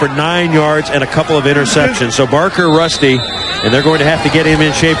 5 for 9 yards and a couple of interceptions. So Barker rusty, and they're going to have to get him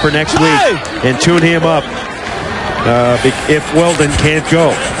in shape for next week and tune him up if Weldon can't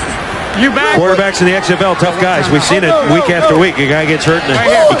go. Quarterbacks in the XFL, tough guys. We've seen it week after week. A guy gets hurt and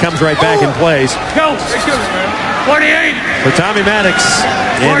he comes right back and plays. Go. 48. For Tommy Maddox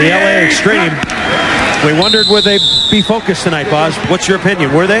and the LA Xtreme, we wondered would they be focused tonight, Boz. What's your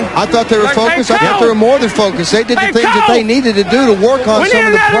opinion? Were they? I thought they were focused. I thought they were more than focused. They did the things that they needed to do to work on some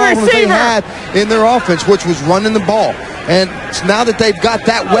of the problems they had in their offense, which was running the ball. And now that they've got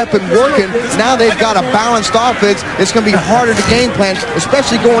that weapon working, now they've got a balanced offense. It's going to be harder to game plan,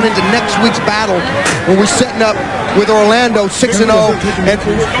 especially going into next week's battle when we're setting up with Orlando 6-0 and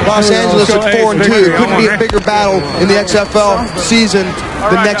Los Angeles at 4-2. It couldn't be a bigger battle in the XFL season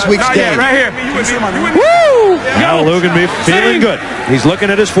the next week's game. Right here. Woo! Now Lugan be feeling good. He's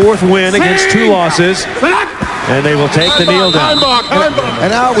looking at his 4th win against 2 losses. And they will take the kneel down.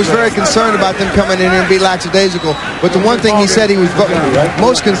 And I was very concerned about them coming in and be lackadaisical. But the one thing he said he was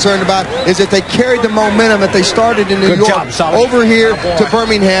most concerned about is that they carried the momentum that they started in New York over here to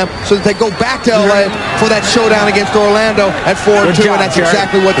Birmingham so that they go back to LA for that showdown against Orlando at 4-2. And that's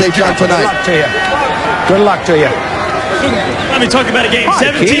exactly what they've done tonight. Good luck to you. Let me talk about a game.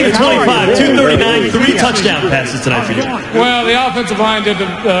 17-25, 239, 3 touchdown passes tonight for you. Well, the offensive line did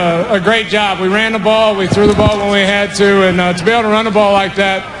a great job. We ran the ball, we threw the ball when we had to, and to be able to run the ball like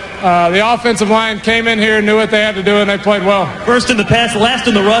that, the offensive line came in here, knew what they had to do, and they played well. First in the pass, last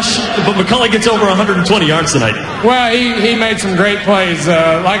in the rush, but McCullough gets over 120 yards tonight. Well, he made some great plays.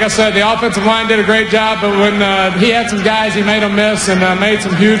 Like I said, the offensive line did a great job, but when he had some guys, he made them miss and made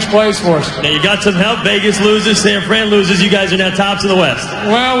some huge plays for us. Now, you got some help. Vegas loses, San Fran loses. You guys are now tops in the West.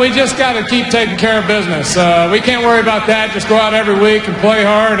 Well, we just got to keep taking care of business. We can't worry about that. Just go out every week and play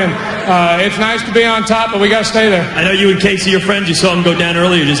hard, and it's nice to be on top, but we got to stay there. I know you and Casey, your friends, you saw him go down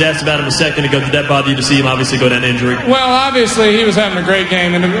earlier. Just asked about him a second ago. Did that bother you to see him obviously go down to injury? Well, obviously he was having a great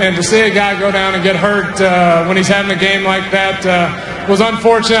game, and to see a guy go down and get hurt when he's having a game like that was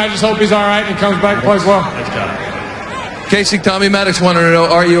unfortunate. I just hope he's all right and he comes back and plays well. Nice job. Casey, Tommy Maddox wanted to know,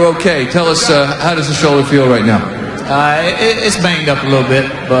 are you okay? Tell us, how does the shoulder feel right now? It's banged up a little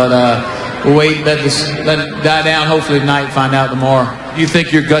bit, but we'll wait, let it die down. Hopefully tonight, find out tomorrow. Do you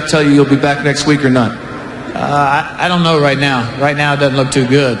think your gut tell you you'll be back next week or not? I don't know right now. Right now it doesn't look too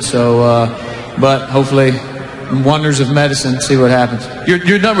good. So, but hopefully, wonders of medicine. See what happens.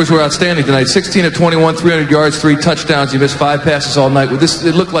 Your numbers were outstanding tonight. 16 of 21, 300 yards, 3 touchdowns. You missed 5 passes all night.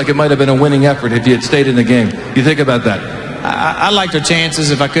 It looked like it might have been a winning effort if you had stayed in the game. You think about that? I liked our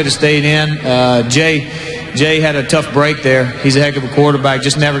chances if I could have stayed in. Jay had a tough break there. He's a heck of a quarterback.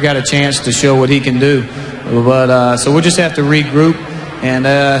 Just never got a chance to show what he can do. But so we'll just have to regroup. And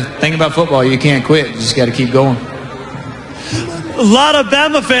think about football. You can't quit. You just got to keep going. A lot of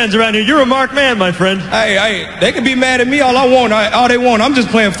Bama fans around here. You're a marked man, my friend. Hey, they can be mad at me all they want. I'm just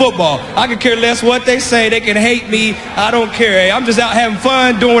playing football. I can care less what they say. They can hate me. I don't care. Hey, I'm just out having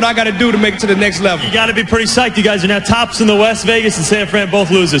fun, doing what I got to do to make it to the next level. You got to be pretty psyched. You guys are now tops in the West. Vegas and San Fran both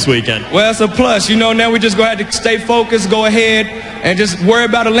lose this weekend. Well, it's a plus. Now we just going to have to stay focused, go ahead, and just worry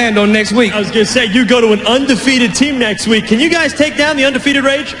about Orlando next week. I was going to say, you go to an undefeated team next week. Can you guys take down the undefeated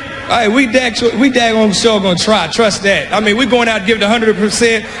Rage? Hey, we daggone sure going to try. Trust that. I mean, we're going out to give it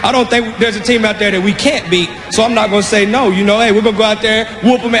 100%. I don't think there's a team out there that we can't beat, so I'm not going to say no. Hey, we're going to go out there,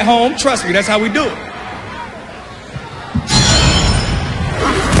 whoop them at home. Trust me, that's how we do it.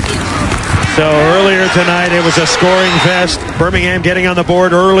 So earlier tonight, it was a scoring fest. Birmingham getting on the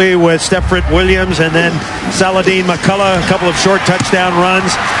board early with Stepfret Williams and then Saladin McCullough, a couple of short touchdown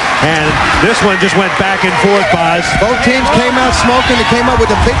runs. And this one just went back and forth, Boz. Both teams came out smoking. They came up with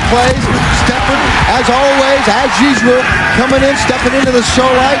the big plays. Stepfret, as always, as usual, coming in, stepping into the show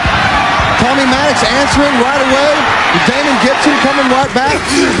light. Tommy Maddox answering right away. Damon Gibson coming right back.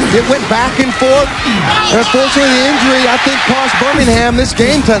 It went back and forth. And unfortunately, the injury, I think, cost Birmingham this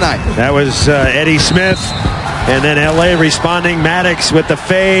game tonight. That was Eddie Smith. And then LA responding. Maddox with the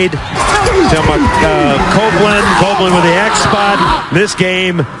fade to Copeland. Copeland with the X spot. This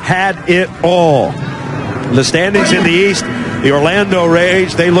game had it all. The standings in the East. The Orlando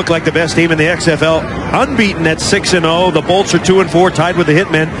Rage, they look like the best team in the XFL, unbeaten at 6-0. The Bolts are 2-4, tied with the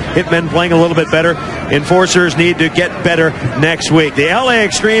Hitmen. Hitmen playing a little bit better. Enforcers need to get better next week. The LA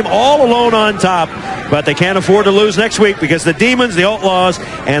Xtreme all alone on top, but they can't afford to lose next week because the Demons, the Outlaws,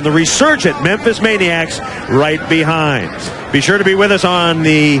 and the resurgent Memphis Maniacs right behind. Be sure to be with us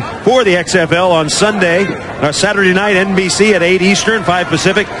for the XFL on Saturday night, NBC at 8 Eastern, 5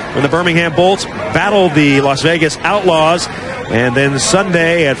 Pacific, when the Birmingham Bolts battle the Las Vegas Outlaws. And then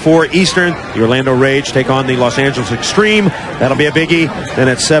Sunday at 4 Eastern, the Orlando Rage take on the Los Angeles Xtreme. That'll be a biggie. Then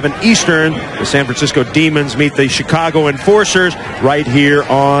at 7 Eastern, the San Francisco Demons meet the Chicago Enforcers right here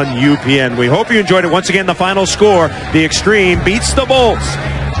on UPN. We hope you enjoyed it. Once again, the final score, the Xtreme beats the Bolts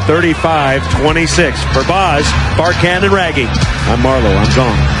 35-26. For Boz, Barkan, and Raggy, I'm Marlo. I'm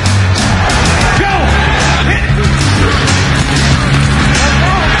gone.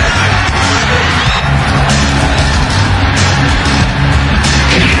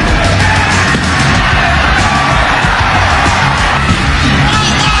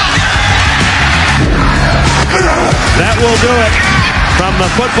 That will do it from the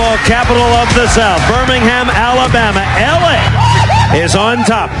football capital of the South, Birmingham, Alabama. LA is on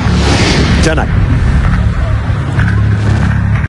top tonight.